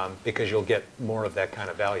 because you'll get more of that kind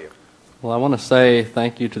of value. Well, I want to say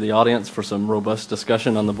thank you to the audience for some robust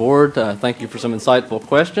discussion on the board. Thank you for some insightful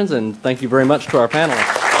questions, and thank you very much to our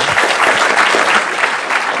panelists.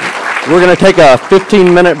 We're going to take a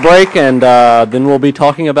 15-minute break, and then we'll be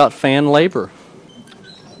talking about fan labor.